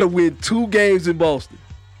 they gotta win 2 games in Boston.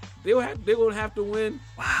 They're gonna have to win.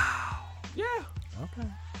 Wow. Yeah. Okay.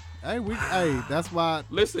 Hey, that's why.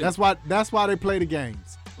 Listen, that's why they play the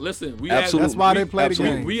games. Listen, that's why they play the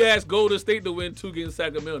games. We asked Golden State to win 2 against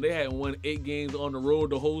Sacramento. They hadn't won 8 games on the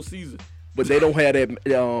road the whole season. But they don't have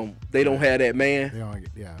that. They don't have that man.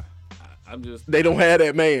 Yeah. They don't have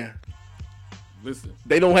that man. Listen.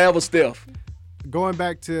 They don't have a Steph. Going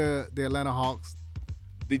back to the Atlanta Hawks.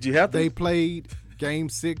 Did you have to? They played Game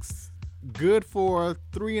 6 good for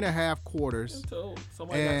 3.5 quarters.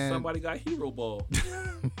 Somebody got hero ball.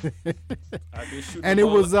 And it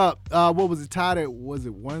was up. What was it tied at? Was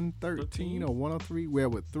it 113 or 103? Where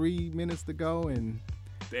with 3 minutes to go, and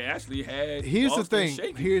they actually had. Here's Boston the thing.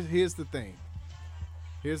 shaking. Here's the thing.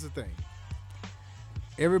 Here's the thing.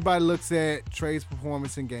 Everybody looks at Trey's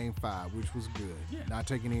performance in Game 5, which was good. Yeah. Not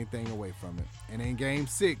taking anything away from it. And in Game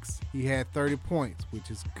 6, he had 30 points,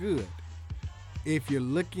 which is good. If you're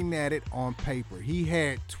looking at it on paper, he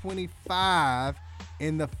had 25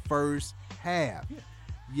 in the first half. Yeah.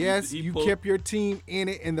 Yes, you kept your team in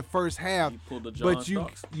it in the first half, but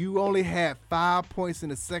you only had 5 points in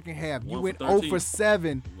the second half. You went 0 for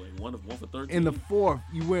 7 1 for 13 in the fourth.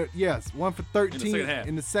 You went 1 for 13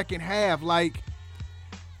 in the second half. Like,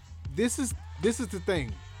 this is the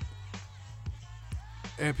thing.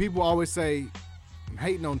 And people always say, I'm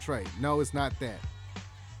hating on Trey. No, it's not that.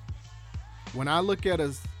 When I look at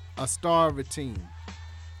a star of a team,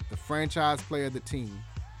 the franchise player of the team,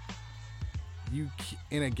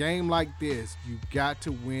 in a game like this, you got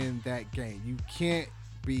to win that game. You can't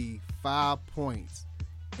be 5 points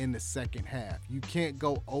in the second half. You can't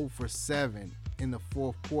go 0 for 7 in the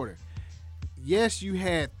fourth quarter. Yes, you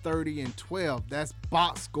had 30 and 12. That's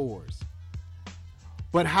box scores.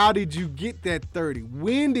 But how did you get that 30?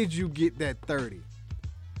 When did you get that 30?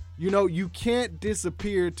 You can't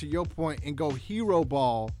disappear, to your point, and go hero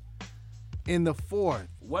ball in the fourth.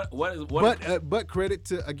 But credit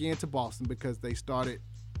to Boston, because they started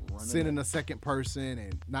sending a second person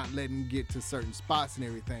and not letting get to certain spots and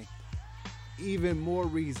everything. Even more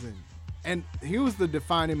reason. And here was the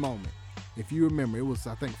defining moment. If you remember, it was,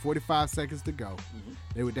 I think, 45 seconds to go. Mm-hmm.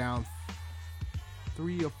 They were down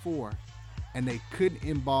 3 or 4, and they couldn't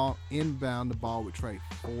inbound the ball with Trey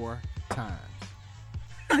 4 times.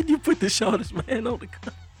 You put the shortest man on the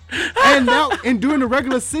car. And during the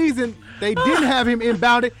regular season, they didn't have him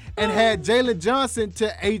inbounded and had Jalen Johnson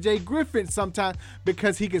to A.J. Griffin sometimes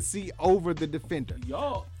because he could see over the defender.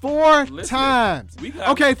 Y'all, 4 times.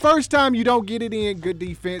 Okay, first time you don't get it in, good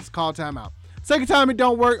defense, call timeout. Second time it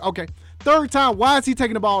don't work, okay. Third time, why is he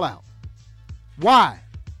taking the ball out? Why?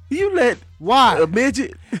 Why? A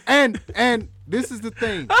midget. And this is the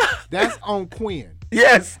thing. That's on Quinn.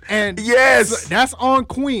 Yes. And yes. That's on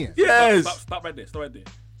Quinn. Yes. Stop right there.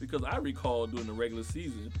 Because I recall during the regular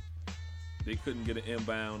season, they couldn't get an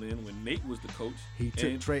inbound in when Nate was the coach. He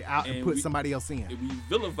took Trey out and put somebody else in. And we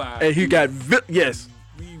vilified. And he got yes.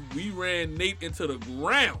 We ran Nate into the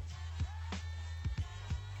ground.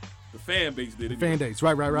 The fan base did it. Fan base,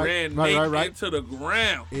 right. Ran Nate into the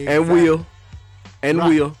ground. Exactly. And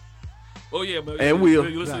Will. Oh yeah, but and Will.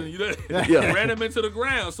 You listen, you ran him into the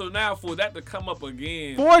ground. So now for that to come up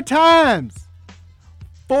again, 4 times.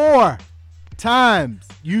 4 times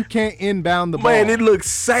you can't inbound the ball. Man, it looks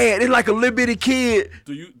sad. It's like a little bitty kid.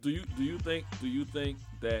 Do you think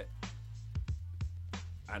that?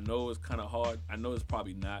 I know it's kind of hard. I know it's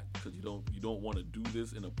probably not, because you don't want to do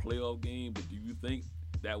this in a playoff game. But do you think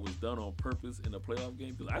that was done on purpose in a playoff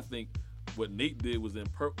game? Because I think what Nate did was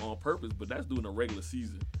on purpose, but that's doing a regular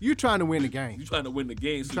season. You're trying to win the game. You're trying to win the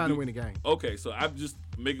game. You're trying to win the game. Okay, so I'm just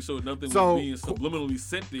making sure nothing was being subliminally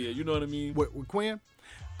sent there. You know what I mean? With Quinn?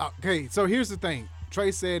 Okay, so here's the thing.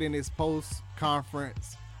 Trey said in his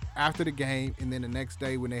post-conference after the game, and then the next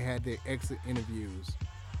day when they had their exit interviews,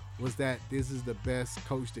 was that this is the best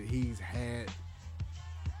coach that he's had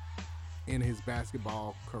in his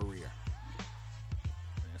basketball career.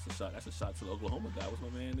 That's a shot to the Oklahoma guy. What's my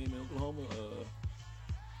man name in Oklahoma?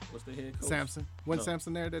 What's the head coach? Sampson. Wasn't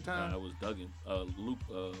Sampson there at that time? Nah, it was Duggan. Luke.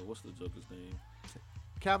 What's the Joker's name?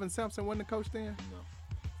 Calvin Sampson wasn't the coach then? No.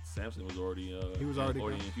 Sampson was already. He was already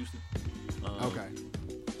in Houston. Okay.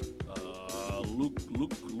 Luke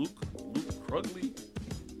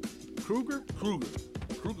Kruger.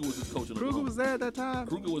 Kruger was his coach in Oklahoma. Kruger was there at that time?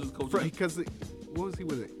 Kruger was his coach. Because what was he?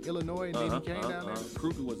 Was it Illinois? And then he came down there.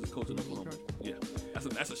 Kruger was his coach in Oklahoma. Yeah,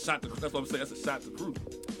 that's a shot. That's what I'm saying. That's a shot to Kruger.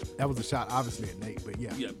 That was a shot, obviously, at Nate. But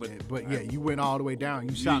yeah. Yeah, but you went all the way down.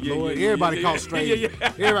 You shot Lloyd. Everybody caught straight. Yeah.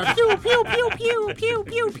 Everybody pew pew pew pew pew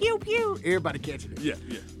pew pew pew. Everybody catching it. Yeah.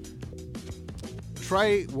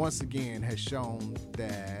 Trey once again has shown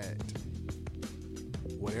that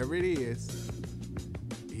whatever it is,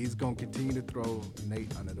 he's gonna continue to throw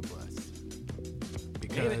Nate under the bus.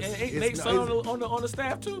 Ain't Nate's son on the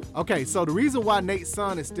staff too? Okay, so the reason why Nate's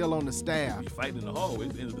son is still on the staff, he's fighting in the hallway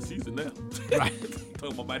at the end of the season now. Right?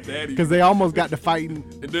 Talking about my daddy. Because they almost got to fighting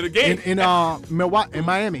in the game in Milwaukee, in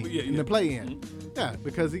Miami, in the play-in. Yeah,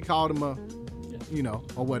 because he called him or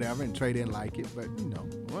whatever, and Trey didn't like it, but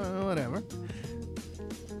whatever.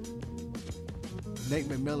 Nate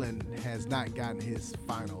McMillan has not gotten his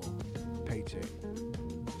final paycheck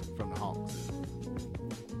from the Hawks.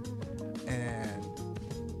 And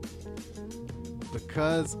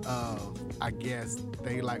because of, I guess,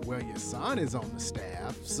 they like, well, your son is on the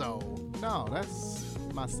staff, so no, that's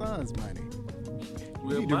my son's money.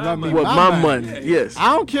 You need to run me my money. Yes.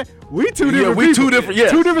 I don't care. We two different we people. two different,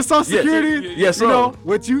 yes. Two different Social Security. Yes, you know,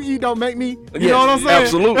 what you eat don't make me. You know what I'm saying?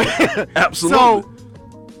 Absolutely. Absolutely. So,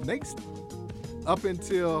 next, up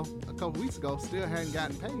until a couple weeks ago, still hadn't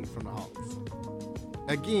gotten paid from the Hawks.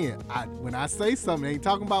 Again, when I say something, I ain't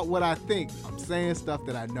talking about what I think. I'm saying stuff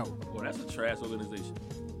that I know. Well, that's a trash organization.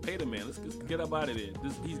 Pay the man. Let's get up out of there.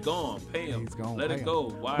 He's gone. Pay him. He's gone. Let it go.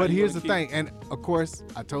 Why? But here's the thing, and of course,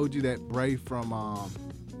 I told you that Bray from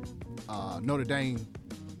Notre Dame,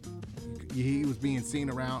 he was being seen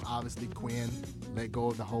around. Obviously, Quinn let go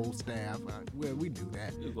of the whole staff. Well, we do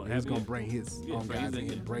that. He's going to bring his own guys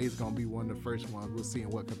in. Bray's going to be one of the first ones. We'll see in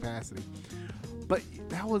what capacity. But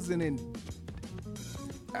that wasn't in.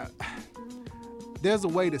 There's a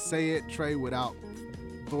way to say it, Trey, without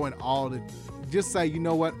throwing all the. Just say, you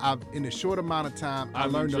know what? In a short amount of time, I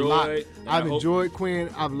learned a lot. I've enjoyed Quinn.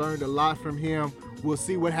 I've learned a lot from him. We'll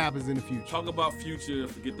see what happens in the future. Talk about future.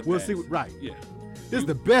 Forget the past. We'll see. Right. Yeah. This is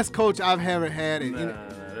the best coach I've ever had. Nah,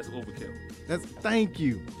 that's overkill. Thank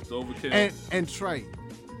you. It's overkill. And Trey,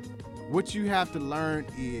 what you have to learn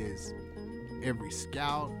is every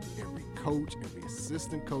scout, every coach, every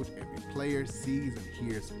assistant coach, every player sees and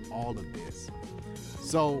hears all of this.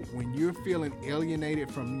 So when you're feeling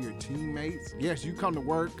alienated from your teammates, yes, you come to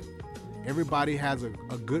work. Everybody has a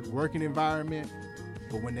good working environment.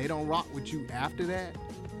 But when they don't rock with you after that,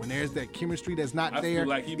 when there's that chemistry that's not there,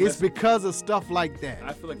 it's because of stuff like that.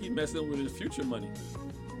 I feel like he's messing with his future money.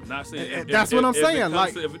 I'm not saying that's what I'm saying.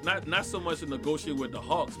 Like, not so much to negotiate with the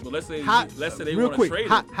Hawks, but let's say they real want to quick, trade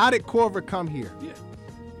him. How did Corver come here? Yeah.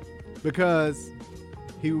 Because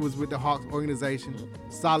he was with the Hawks organization,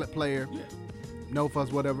 solid player. Yeah. No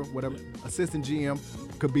fuss, whatever. Assistant GM,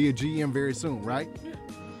 could be a GM very soon, right? Yeah.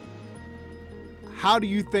 How do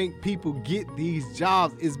you think people get these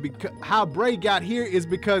jobs? Is because how Bray got here is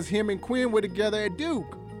because him and Quinn were together at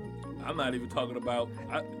Duke. I'm not even talking about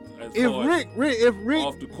if Rick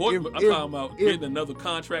off the court. I'm talking about getting another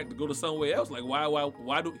contract to go to somewhere else. Like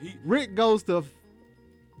why do he? Rick goes to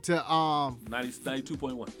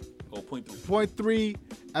 92.1 or 0.3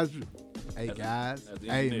 as. Hey guys,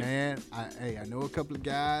 hey man, I know a couple of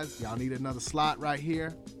guys. Y'all need another slot right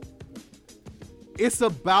here. It's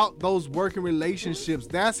about those working relationships.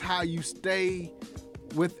 That's how you stay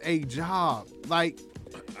with a job. Like,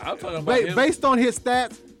 I'm talking about based on his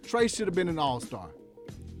stats, Trey should have been an all-star.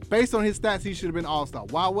 Based on his stats, he should have been an all-star.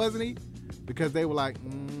 Why wasn't he? Because they were like,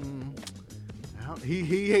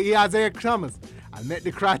 he Isaiah Thomas. I met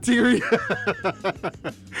the criteria,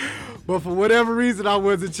 but for whatever reason, I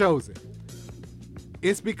wasn't chosen.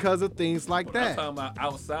 It's because of things like that. I'm talking about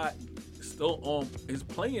outside, still on his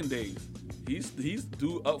playing days. He's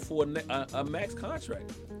due up for a max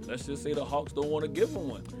contract. Let's just say the Hawks don't want to give him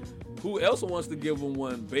one. Who else wants to give him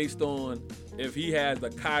one based on if he has the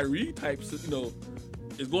Kyrie type? It's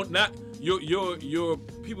going not your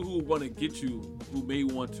people who want to get you, who may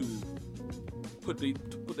want to put their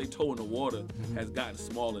toe in the water, has gotten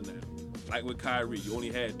smaller now. Like with Kyrie, you only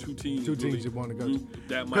had two teams you want to go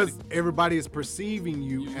to. Because everybody is perceiving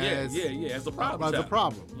you as a problem.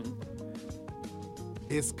 Mm-hmm.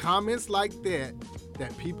 It's comments like that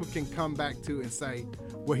people can come back to and say,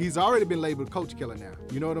 well, he's already been labeled coach killer now.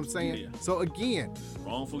 You know what I'm saying? Yeah. So again,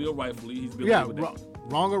 wrongfully or rightfully, he's been labeled that.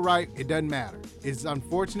 Wrong or right, it doesn't matter. It's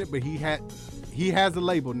unfortunate, but he has a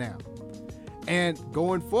label now. And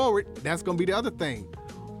going forward, that's going to be the other thing.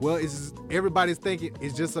 Well, everybody's thinking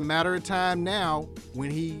it's just a matter of time now when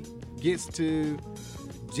he gets to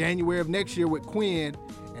January of next year with Quinn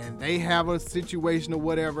and they have a situation or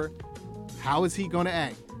whatever. How is he going to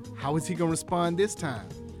act? How is he going to respond this time?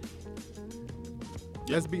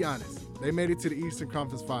 Let's be honest. They made it to the Eastern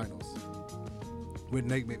Conference Finals with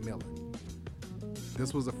Nate McMillan.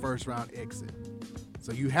 This was a first-round exit.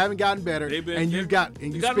 So you haven't gotten better, and you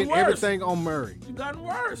spent everything on Murray. You've gotten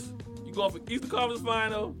worse. You go from Eastern Conference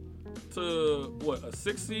Final to a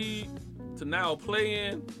 6 seed to now a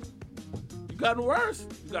play-in. You've gotten worse.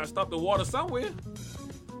 You got to stop the water somewhere.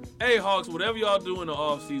 Hey, Hawks, whatever y'all do in the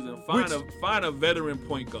offseason, find a veteran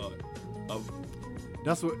point guard.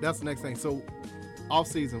 That's the next thing. So,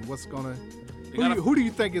 offseason, what's gonna? Who do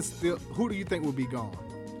you think will be gone?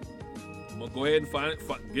 I'm gonna go ahead and find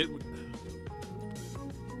it.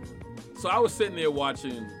 So I was sitting there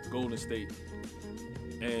watching Golden State,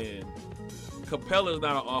 and Capella's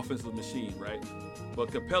not an offensive machine, right?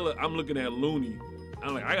 But Capella, I'm looking at Looney.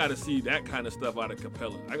 I'm like, I got to see that kind of stuff out of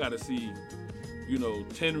Capella. I got to see,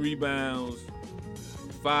 10 rebounds,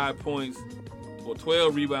 5 points, or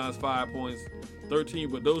 12 rebounds, 5 points, 13.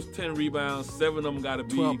 But those 10 rebounds, 7 of them got to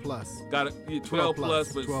be 12 plus. Got to be 12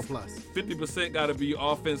 plus, but 12 plus. 50% got to be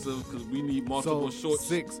offensive because we need multiple shorts.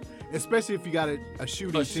 6, especially if you got a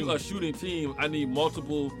shooting team. A shooting team, I need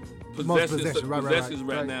multiple possessions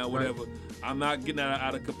right now, whatever. Right. I'm not getting that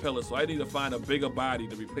out of Capella, so I need to find a bigger body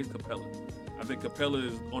to replace Capella. I think Capella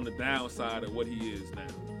is on the downside of what he is now.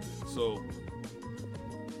 So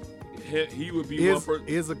he would be one person.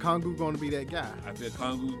 Is Okongwu going to be that guy? I think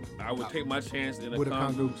Okongwu, I would take my chance in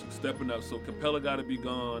Okongwu stepping up. So Capella got to be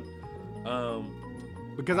gone.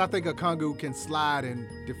 Because I think Okongwu can slide and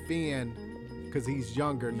defend because he's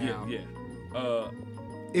younger now. Yeah.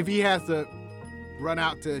 If he has to run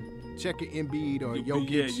out to check an Embiid or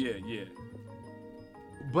Jokic. Yeah.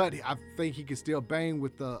 But I think he can still bang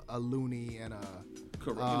with a Looney and a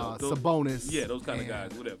Sabonis. Yeah, those kind of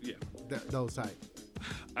guys, whatever. Yeah, those type.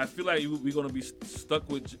 I feel like we're gonna be stuck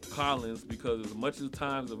with Collins because as much as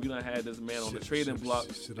times that we done had this man on the trading block,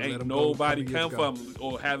 ain't nobody come from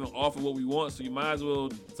or haven't offered what we want. So you might as well.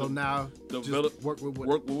 So now develop, just work with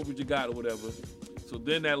what you got or whatever. So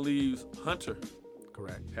then that leaves Hunter.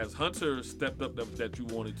 Correct. Has Hunter stepped up that you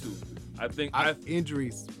wanted to? I think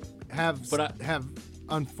injuries have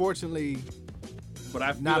unfortunately, but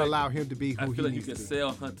I not allow him to be who he needs to be. I feel like you can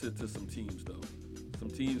sell Hunter to some teams though. Some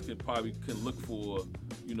teams can look for,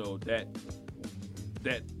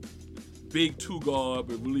 that big 2 guard,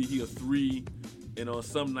 but really he a 3. And on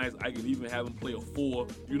some nights I can even have him play a 4.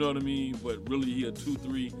 You know what I mean? But really he a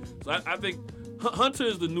 2-3. So I think Hunter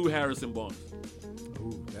is the new Harrison Barnes.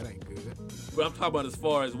 Ooh, that ain't good. But I'm talking about as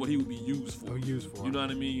far as what he would be used for. You know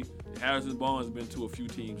what I mean? Harrison Barnes has been to a few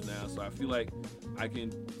teams now, so I feel like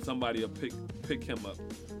somebody will pick him up.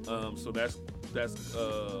 So that's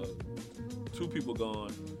 2 people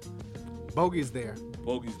gone. Bogey's there.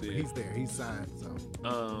 He's there. He's signed. So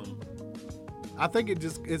I think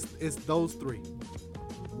it's those 3.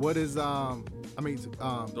 What is those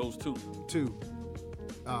 2. 2.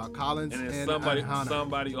 Collins and then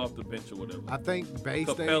somebody off the bench or whatever. I think Bay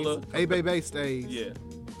stays. Yeah.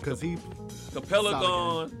 Because Capella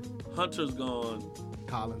gone, Hunter's gone.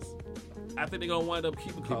 Collins. I think they're gonna wind up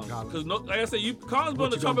keeping Collins. Because like I said, Collins been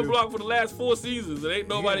on the chopping block for the last 4 seasons. There ain't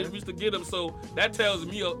nobody reached to get him. So that tells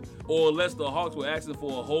me, or unless the Hawks were asking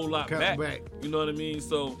for a whole lot back. You know what I mean?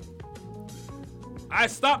 So I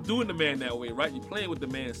stopped doing the man that way, right? You're playing with the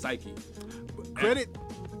man's psyche.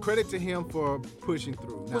 Credit to him for pushing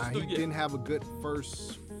through. Now he didn't have a good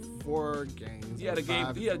first 4 games. He had a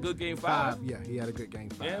game. He had a good game 5. Yeah, he had a good game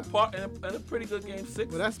 5. And a pretty good game 6.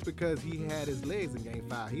 Well, that's because he had his legs in game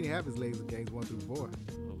 5. He didn't have his legs in games 1 through 4. Oh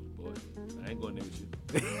boy, I ain't going there with you.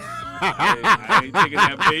 I ain't taking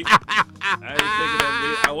that bait.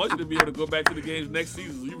 I want you to be able to go back to the games next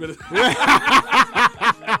season. So you better.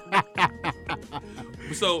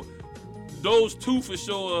 So those 2 for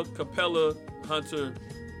sure: Capella, Hunter,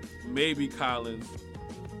 maybe Collins.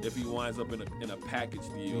 If he winds up in a package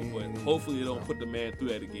deal, but hopefully they don't put the man through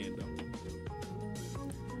that again, though.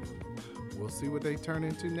 We'll see what they turn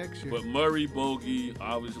into next year. But Murray, Bogey,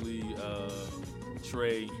 obviously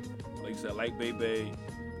Trey, like you said, like Bebe.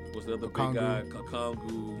 What's the other big guy?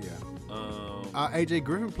 Okongwu. Yeah. AJ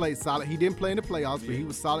Griffin played solid. He didn't play in the playoffs, but he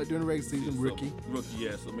was solid during the regular season. Rookie,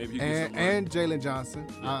 yeah. So maybe he and Jalen Johnson.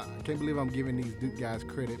 Yeah. I can't believe I'm giving these Duke guys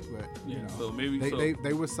credit, but so maybe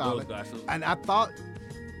they were solid. And I thought.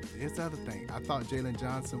 Here's the other thing. I thought Jalen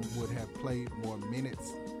Johnson would have played more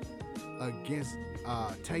minutes against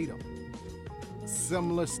Tatum.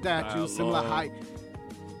 Similar stature, similar height.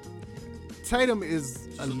 Tatum is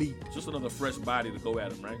elite. Just another fresh body to go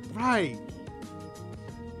at him, right? Right.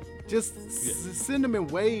 Just send him in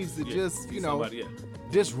waves to just,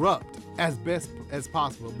 disrupt as best as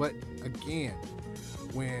possible. But again,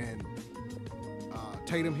 when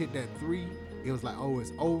Tatum hit that 3, it was like, oh,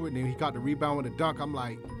 it's over. And then he got the rebound with a dunk. I'm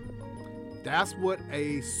like, that's what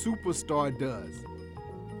a superstar does.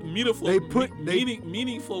 Meaningful points.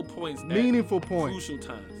 Meaningful points. Crucial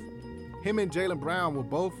times. Him and Jaylen Brown were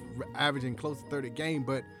both averaging close to 30 a game,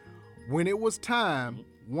 but when it was time,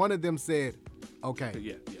 one of them said, okay,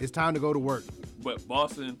 it's time to go to work. But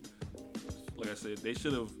Boston, like I said,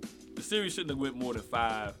 the series shouldn't have went more than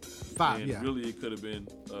 5. Really, it could have been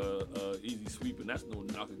easy sweep, and that's no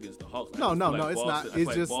knock against the Hawks. No, it's not.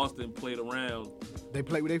 It's just Boston played around. They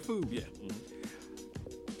played with their food. Yeah.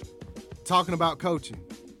 Talking about coaching,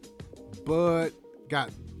 Bud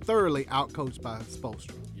got thoroughly outcoached by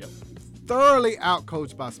Spoelstra. Yep. Thoroughly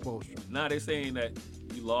outcoached by Spoelstra. Now they're saying that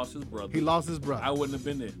he lost his brother. He lost his brother. I wouldn't have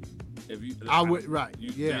been there. If you, I would, right.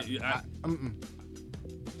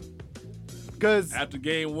 Because after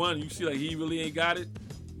game 1, you see like he really ain't got it.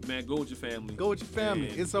 Man, go with your family. Go with your family.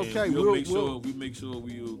 And, it's okay. We'll make sure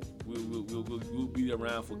we'll be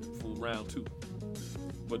around for round 2.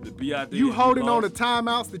 But to be out there, you holding on to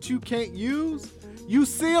timeouts that you can't use. You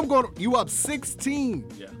see them going. You up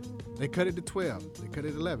 16. Yeah. They cut it to 12. They cut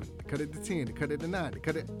it to 11. They cut it to 10. They cut it to 9. They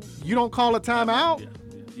cut it. You don't call a timeout.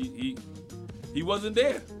 Yeah. He wasn't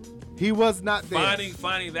there. He was not there.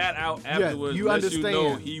 Finding that out afterwards, you understand. You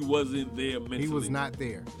know he wasn't there mentally. He was not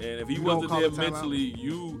there. And if he wasn't there mentally,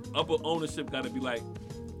 you upper ownership got to be like,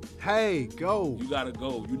 hey, go. You got to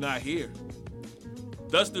go. You're not here.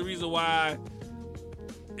 That's the reason why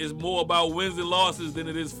it's more about wins and losses than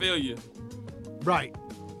it is failure. Right.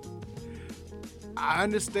 I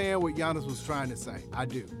understand what Giannis was trying to say. I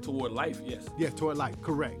do. Toward life, yes. Yeah, toward life,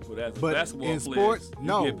 correct. But as a but basketball in player, sports,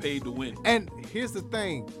 you get paid to win. And here's the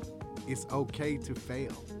thing. It's okay to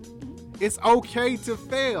fail. It's okay to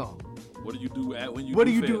fail. What do you do when you What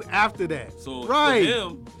do do you fail? do after that? So right. for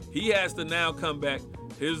him, he has to now come back.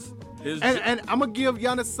 And I'm going to give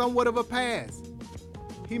Giannis somewhat of a pass.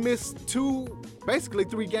 He missed basically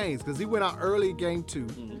 3 games because he went out early in game 2.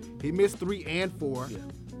 Mm-hmm. He missed 3 and 4. Yeah.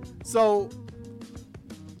 So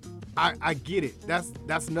I get it.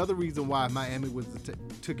 That's another reason why Miami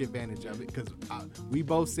took advantage of it because we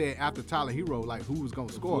both said after Tyler Hero, like, who was going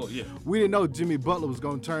to score. Yeah. We didn't know Jimmy Butler was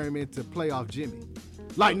going to turn him into playoff Jimmy.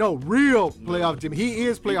 Like, no, real playoff Jimmy. He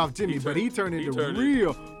is playoff Jimmy, but he turned into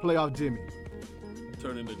real playoff Jimmy.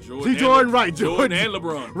 Turned into Jordan. Jordan and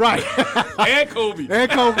LeBron. Right. And Kobe. And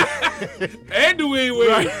Kobe. And Dwayne Wade.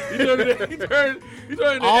 Right. He turned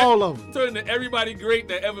into all of them. Turned into everybody great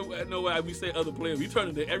that ever. No, we say other players. He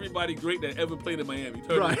turned into everybody great that ever played in Miami. He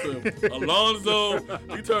turned into Alonzo.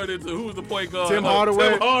 He turned into who was the point guard? Tim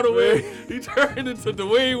Hardaway. He turned into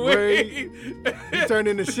Dwayne Wade. He turned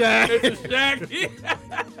into Shaq. Shaq.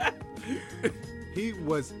 He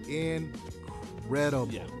was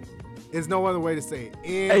incredible. Yeah. There's no other way to say it.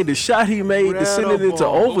 Hey, the shot he made to send it into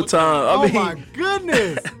overtime. I mean, my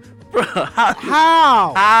goodness. Bro,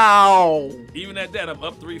 how? Even at that, I'm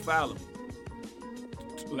up 3 fouling.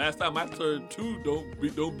 Last time I turned 2, don't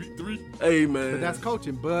beat 3. Hey, man. But that's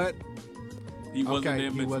coaching, but he wasn't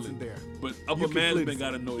there mentally. He wasn't there. But upper management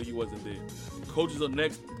got to know that he wasn't there. Coaches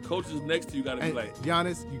next to you got to be like,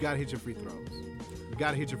 Giannis, you got to hit your free throws. You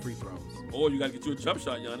got to hit your free throws. Or you got to get you a jump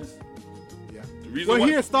shot, Giannis. Well,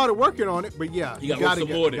 he had started working on it, but yeah, you got to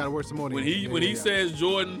work some more. When he says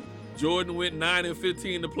Jordan went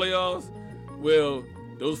 9-15 in the playoffs, well,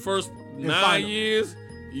 those first 9 years,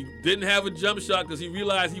 he didn't have a jump shot because he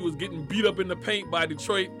realized he was getting beat up in the paint by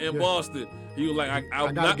Detroit and Boston. He was like,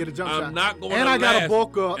 I gotta get a jump shot. I'm not going to last. And I got to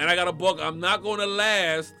bulk up. And I got to bulk. I'm not going to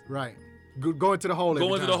last. Right. Go into the hole.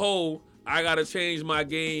 Go into the hole. I got to change my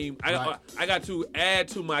game. I got to add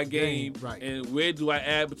to my game. Right. And where do I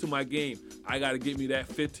add to my game? I got to get me that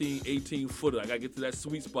 15, 18-footer. I got to get to that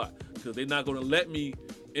sweet spot because they're not going to let me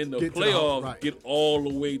in the playoffs get all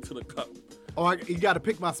the way to the cup. Oh, you got to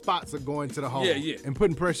pick my spots of going to the hole. Yeah. And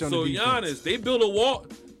putting pressure on the defense. So, Giannis, they built a wall.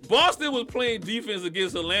 Boston was playing defense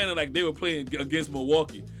against Atlanta like they were playing against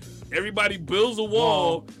Milwaukee. Everybody builds a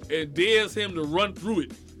wall and dares him to run through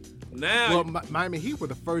it. Now, well, Miami Heat were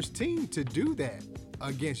the first team to do that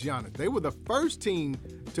against Giannis. They were the first team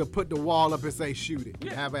to put the wall up and say, shoot it,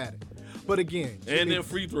 have at it. But again, and then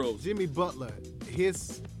free throws. Jimmy Butler,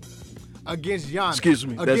 against Giannis. Excuse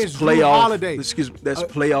me, that's playoff. Holiday. Excuse me, that's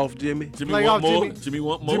playoff Jimmy. Jimmy want more. Jimmy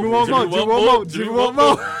want more. Jimmy want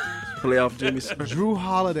more. Playoff Jimmy. Drew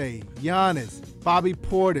Holiday, Giannis, Bobby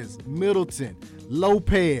Portis, Middleton,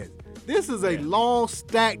 Lopez. This is a long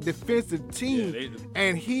stacked defensive team,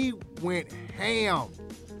 and he went ham.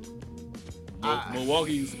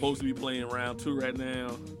 Milwaukee's supposed to be playing round 2 right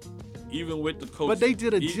now, even with the coach. But they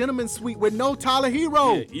did a gentleman's sweep with no Tyler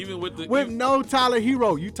Hero. Yeah, even with no Tyler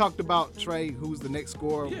Hero. You talked about Trey, who's the next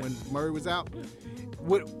scorer when Murray was out.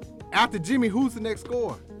 After Jimmy, who's the next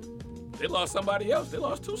scorer? They lost somebody else. They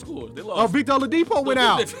lost 2 scores. They lost. Victor Oladipo went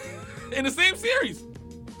out in the same series.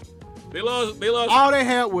 They lost. All they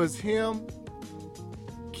had was him,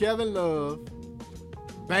 Kevin Love,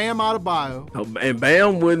 Bam Adebayo. And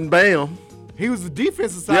Bam wasn't Bam. He was the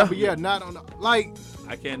defensive side, but not on the, like.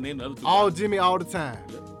 I can't name the other 2 all guys. Jimmy all the time.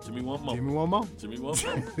 Yeah. Jimmy want more. Jimmy want more. Jimmy want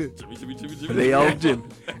more. Jimmy. They all Jimmy.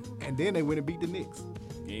 And then they went and beat the Knicks.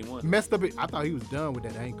 Game 1. Messed up. I thought he was done with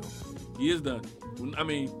that ankle. He is done. I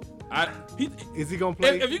mean, is he gonna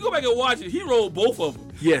play? If you go back and watch it, he rolled both of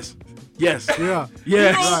them. Yes. Yes. Yeah.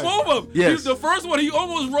 Yes. He rolled both of them. Yes. The first one, he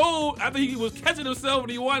almost rolled after he was catching himself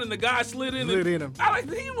and he won, and the guy slid in. Slid in him. I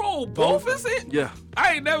like, he rolled both. Is it? Yeah.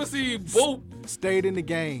 I ain't never seen both. Stayed in the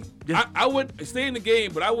game. Yeah. I would stay in the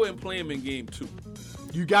game, but I wouldn't play him in game 2.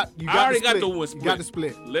 You got I already the got split. the one split. You got the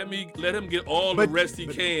split. Let him get all the But- rest he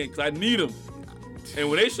can, because I need him. And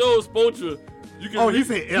when they showed Spoelstra, you can Oh, read, he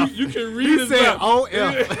said F. You can read He his said mouth. O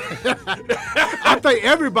F. I think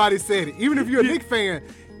everybody said it, even if you're a Knicks fan,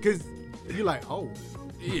 because you're like, oh,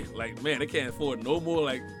 Yeah, like, man, they can't afford no more,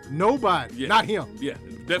 like, nobody, yeah. not him, Yeah,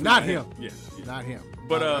 definitely not him, Yeah. not him.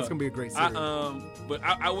 But that's gonna be a great series. But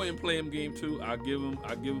I wouldn't play him game 2. I give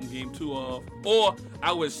him game 2 off, or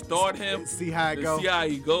I would start him, See how it and go. see how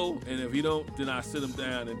he go, and if he don't, then I sit him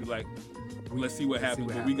down and be like, let's see what happens.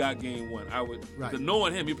 what But we got game 1. I would, Right.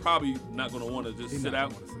 knowing him, he probably not gonna want to just He sit not out.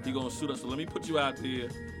 gonna wanna sit He out. gonna shoot us. So let me put you out there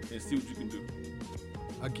and see what you can do.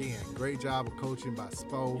 Again, great job of coaching by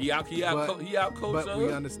Spo. He out coached. But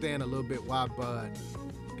we understand a little bit why Bud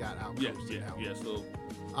got out coached. Yeah. So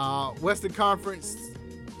Western Conference,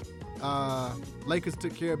 Lakers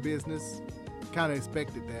took care of business. Kind of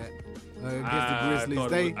expected that against the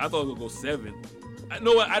Grizzlies. I thought it would go 7. I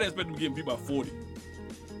know what? I didn't expect them getting beat by 40.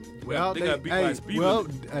 Well, they got beat by speed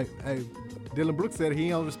limit. hey, Dylan Brooks said he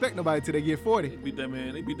don't respect nobody till they get 40. They beat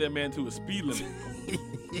that man to a speed limit.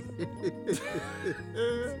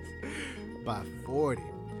 By 40.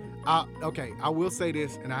 Okay, I will say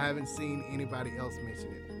this, and I haven't seen anybody else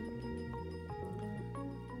mention it.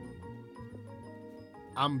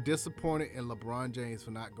 I'm disappointed in LeBron James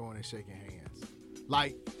for not going and shaking hands.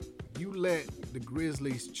 Like, you let the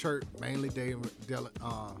Grizzlies chirp, mainly Dylan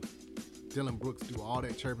Brooks do all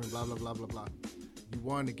that chirping, blah, blah, blah, blah, blah. You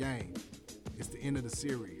won the game. It's the end of the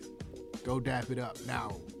series. Go dap it up.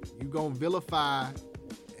 Now, you gonna vilify,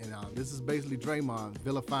 and this is basically Draymond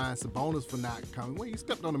vilifying Sabonis for not coming. Well, you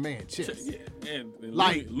stepped on the man's chest. Yeah, and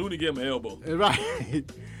Like- Looney gave him an elbow. Right.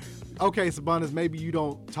 Okay, Sabonis, maybe you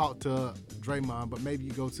don't talk to Draymond, but maybe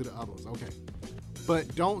you go to the others. Okay.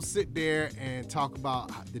 But don't sit there and talk about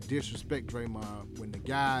the disrespect Draymond when the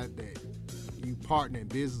guy that you partner in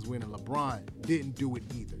business with, and LeBron, didn't do it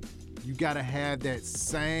either. You got to have that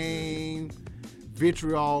same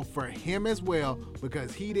vitriol for him as well,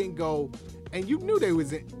 because he didn't go, and you knew they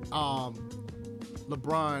was in,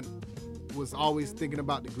 LeBron was always thinking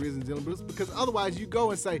about the Grizzlies and Dylan Brooks, because otherwise you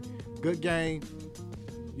go and say, good game,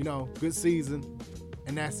 good season,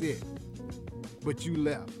 and that's it. But you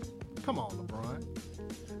left. Come on, LeBron.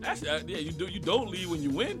 Actually, you do. You don't leave when you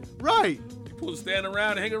win. Right. You're supposed to stand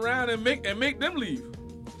around and hang around and make them leave.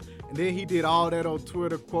 And then he did all that on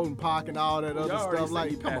Twitter, quoting Pac and all that other stuff.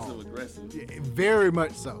 Like, come passive on. aggressive. Yeah, very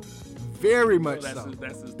much so. Very much so.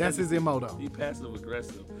 That's his MO, though. He passive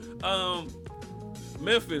aggressive.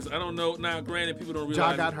 Memphis, I don't know. Now, granted, people don't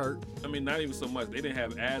realize. Ja got hurt. I mean, not even so much. They didn't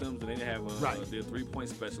have Adams, and they didn't have their 3-point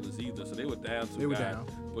specialist either, so they were down 2 guys. Down.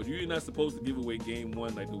 But you're not supposed to give away game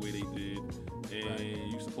 1 like the way they did,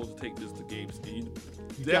 and you're supposed to take this to games. And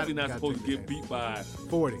you definitely not supposed to get beat by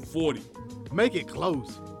 40. Make it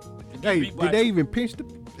close. Hey, did they even pinch the?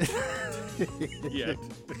 Yeah.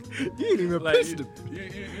 You didn't even pinch the.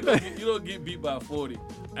 You don't get beat by 40.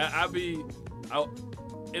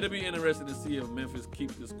 It'll be interesting to see if Memphis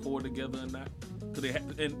keeps this core together or not. Cause they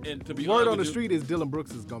and to be word honest on the with you, street is Dylan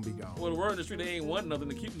Brooks is gonna be gone. Well, the word on the street, they ain't won nothing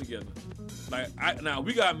to keep them together. Now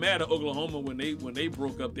we got mad at Oklahoma when they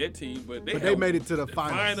broke up their team, but they made it to the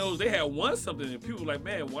finals. They had won something, and people were like,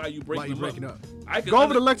 man, why are you breaking them up? I Go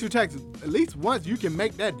over to Lecture, Texas. At least once you can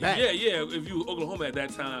make that back. Yeah. If you Oklahoma at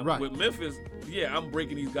that time, right. With Memphis, I'm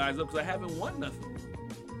breaking these guys up because I haven't won nothing.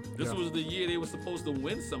 This was the year they were supposed to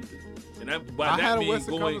win something. And I had a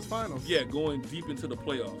Western Conference Finals. Yeah, going deep into the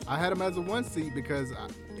playoffs. I had them as a 1 seed because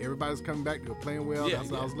everybody's coming back. They were playing well.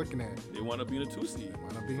 That's what I was looking at. They want to be in a 2 seed.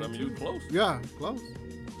 You were close. Yeah, close.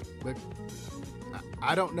 But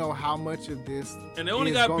I don't know how much of this. And they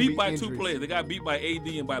only got beat by 2 players. They got beat by AD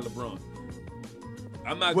and by LeBron.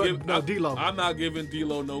 I'm not D'Lo. I'm not giving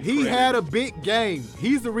D'Lo no credit. He had a big game.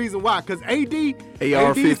 He's the reason why. Because AD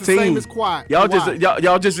AR-15. is the same as Kawhi.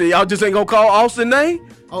 Y'all just ain't gonna call Austin name?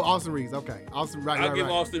 Oh, Austin Reeves. Okay, Austin. Right. I'll give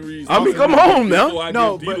Austin Reeves. Come on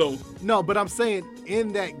now. But I'm saying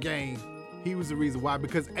in that game, he was the reason why,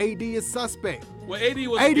 because AD is suspect. Well,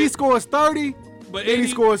 AD scores 30, but then he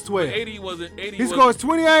scores 12. He scores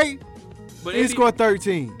 28. But he scored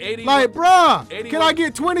 13. Bruh, can I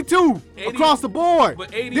get 22 across the board?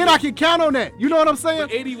 Then I can count on that. You know what I'm saying?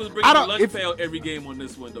 But AD was bringing the lunch pail every game on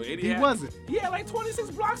this one, though. He wasn't. He had like 26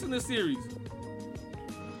 blocks in this series.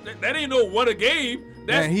 That ain't no one a game.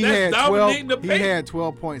 That's dominating the paint. He had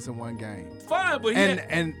 12 points in one game. Fine, but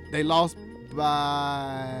and they lost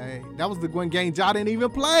that was the one game Ja didn't even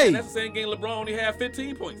play. And that's the same game LeBron only had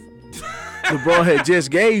 15 points. LeBron had just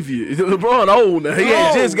gave you. LeBron old now. He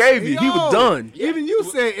had just gave you. He was done. Even you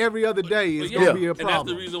said every other day is going to be a problem. And that's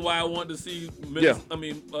the reason why I wanted to see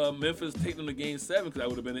Memphis take them to Game 7, because I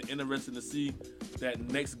would have been interested to see that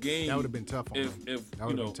next game. That would have been tough on if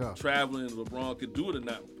traveling LeBron could do it or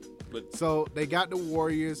not. But so they got the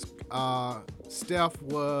Warriors. Steph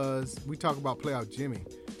we talk about playoff Jimmy.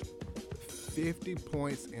 50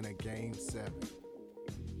 points in a Game 7.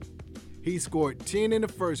 He scored 10 in the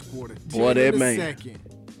first quarter, 10 in the second,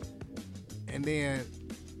 and then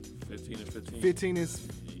 15 and 15.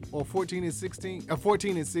 14 and 16.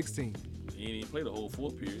 14 and 16. He didn't even play the whole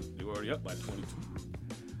fourth period. They were already up by 22.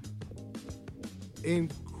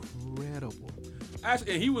 Incredible.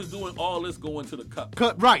 Actually, and he was doing all this going to the cup.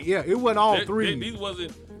 Right, yeah. It wasn't all three. These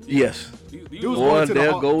wasn't. Yes. He was going to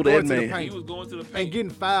the go that man. He was going to the paint. And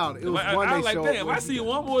getting fouled. It was I one was they like, showed. damn, if I see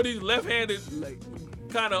one more of these left-handed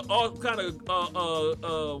kind of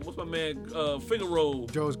what's my man finger roll?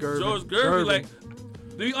 George Gervin. Like,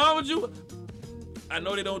 to be honest with you, I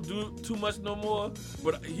know they don't do too much no more,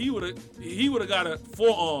 but he would have got a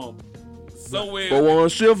forearm somewhere. Forearm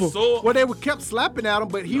shiver. Well, they kept slapping at him,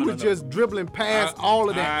 but he was just dribbling past all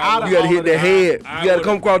of that. You got to hit the head. You got to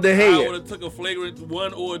come across the head. I would have took a flagrant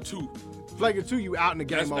 1 or 2. Flagrant 2, you out in the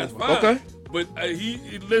game over. That's fine. Okay. But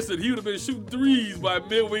he would have been shooting threes by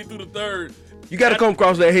midway through the third. You got to come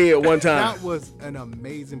across that head one time. That was an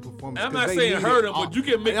amazing performance. I'm not saying hurt him, but you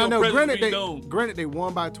can make your presence be known. Granted, they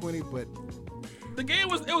won by 20, but the game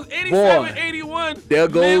was 87-81. There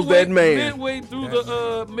goes that man. Midway through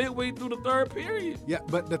the third period. Yeah,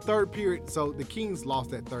 but the third period. So the Kings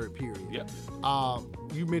lost that third period. Yeah.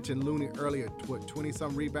 You mentioned Looney earlier.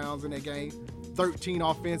 20-some rebounds in that game. 13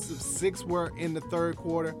 offensive. 6 were in the third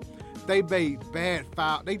quarter. They made bad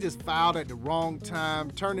foul. They just fouled at the wrong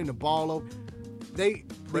time, turning the ball over. The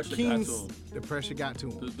Kings, the pressure got to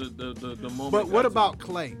him. The moment. But what about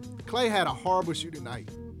Clay? Clay had a horrible shooting night.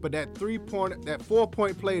 But that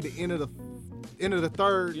 4-point play at the end of the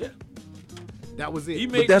third, that was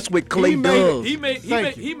it. But that's what Clay does. He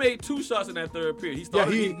made 2 shots in that third period. He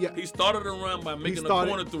started a run by making a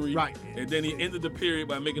corner 3, right, and then he ended the period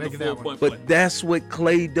by making a 4-point play. But that's what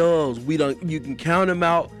Clay does. You can count him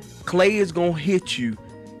out. Clay is gonna hit you.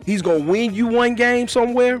 He's gonna win you one game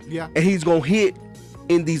somewhere, and he's gonna hit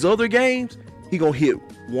in these other games. He gonna hit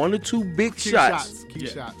 1 or 2 big shots. Key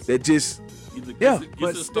shots. That just either gets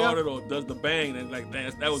it started or does the bang, and like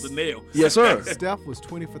that was a nail. Yes, sir. Steph was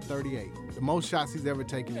 20 for 38, the most shots he's ever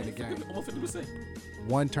taken in the game. Almost 50%.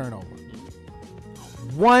 1 turnover.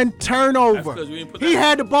 1 turnover. He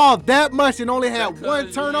had the ball that much and only had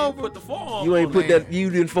 1 turnover. Put the forearm. You ain't put that. You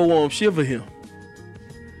didn't forearm shiver him.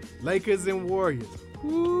 Lakers and Warriors.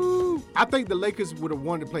 Woo. I think the Lakers would have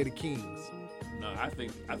wanted to play the Kings. No, I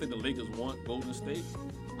think the Lakers want Golden State.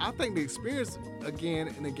 I think the experience again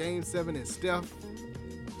in the Game 7 is Steph.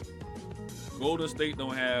 Golden State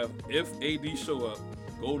don't have, if AD show up,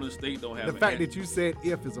 Golden State don't have the fact that you said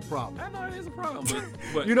if is a problem. I know it is a problem,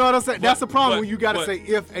 but you know what I'm saying? That's the problem when you got to say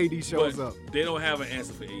if AD shows up. They don't have an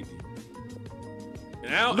answer for AD.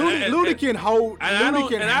 Looney can hold. I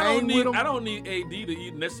don't need AD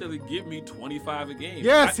to necessarily give me 25 a game.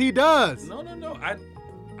 Yes, he does. No.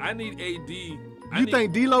 I need AD. You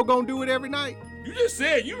think D'Lo gonna do it every night? You just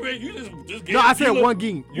said you just gave. No, I said one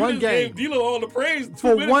game. One game. Gave D'Lo all the praise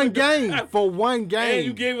for one game. For one game. And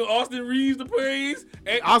you gave Austin Reeves the praise.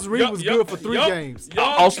 And Austin Reeves was good for 3 games.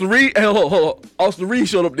 Austin Reeves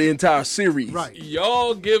showed up the entire series. Right.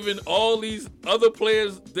 Y'all giving all these other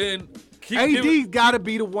players then. AD got to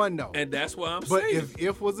be the one though, and that's what I'm saying. But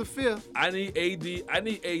if was a 5th, I need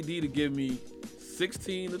AD to give me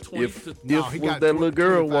 16 to 20. If was that little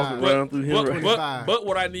girl walking around through him, but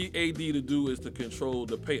what I need AD to do is to control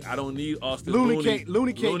the pace. I don't need Austin Looney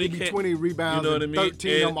can't give me 20 rebounds, you know what I mean?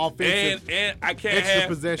 13 on offensive, and I can't extra have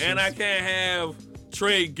possessions. And I can't have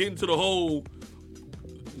Trey getting to the hole.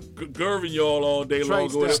 Gervin y'all all day long.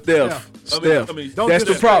 Steph. I mean, that's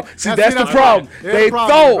the problem. See, that's the problem. They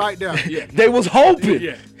thought right they was hoping.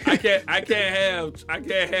 Yeah, I can't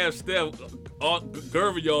have Steph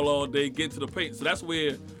Gervin y'all all day get to the paint. So that's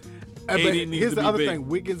where AD needs to be. Here's the other big. thing.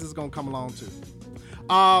 Wiggins is gonna come along too.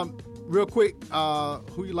 Real quick,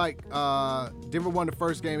 who you like? Denver won the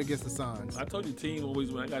first game against the Suns. I told you, team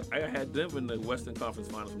always win. I had Denver in the Western Conference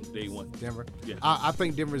Finals from day one. Denver. Yeah. I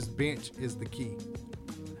think Denver's bench is the key.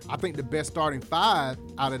 I think the best starting 5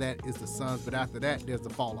 out of that is the Suns, but after that, there's the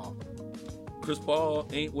fall off. Chris Paul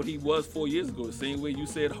ain't what he was 4 years ago. The same way you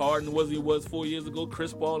said Harden wasn't what he was 4 years ago,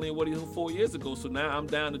 Chris Paul ain't what he was 4 years ago. So now I'm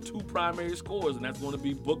down to 2 primary scorers, and that's going to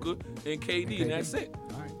be Booker and KD, and that's it.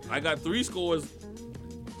 All right. I got 3 scores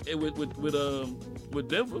with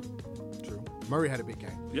Denver. True. Murray had a big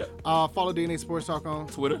game. Yeah. Follow DNA Sports Talk on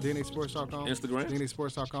Twitter. DNA Sports Talk on Instagram. DNA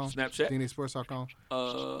Sports Talk on Snapchat. DNA Sports Talk on.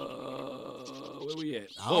 Where we at?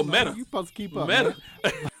 Oh, Meta. You supposed to keep up. Meta.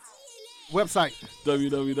 Website.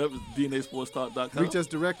 www.dnasportstalk.com. Reach us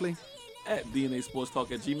directly at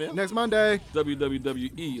dnasportstalk@gmail. next Monday.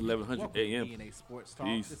 WWE 1100 AM. DNA Sports Talk.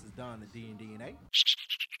 Peace. This is Don the DNA.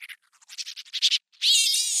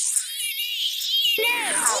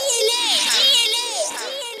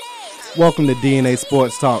 Welcome to DNA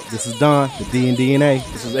Sports Talk. This is Don, the D and DNA.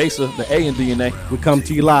 This is Asa, the A in DNA. We come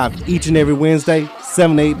to you live each and every Wednesday,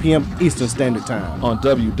 7 to 8 p.m. Eastern Standard Time. On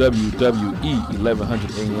WWE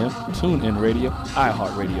 1100 AM, TuneIn Radio,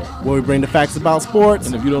 iHeartRadio. Where we bring the facts about sports.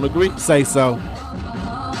 And if you don't agree, say so.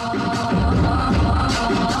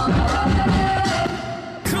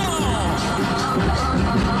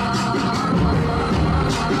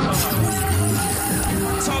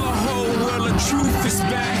 Truth is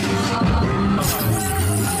back.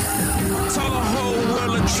 Tell the whole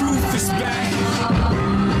world the truth is back.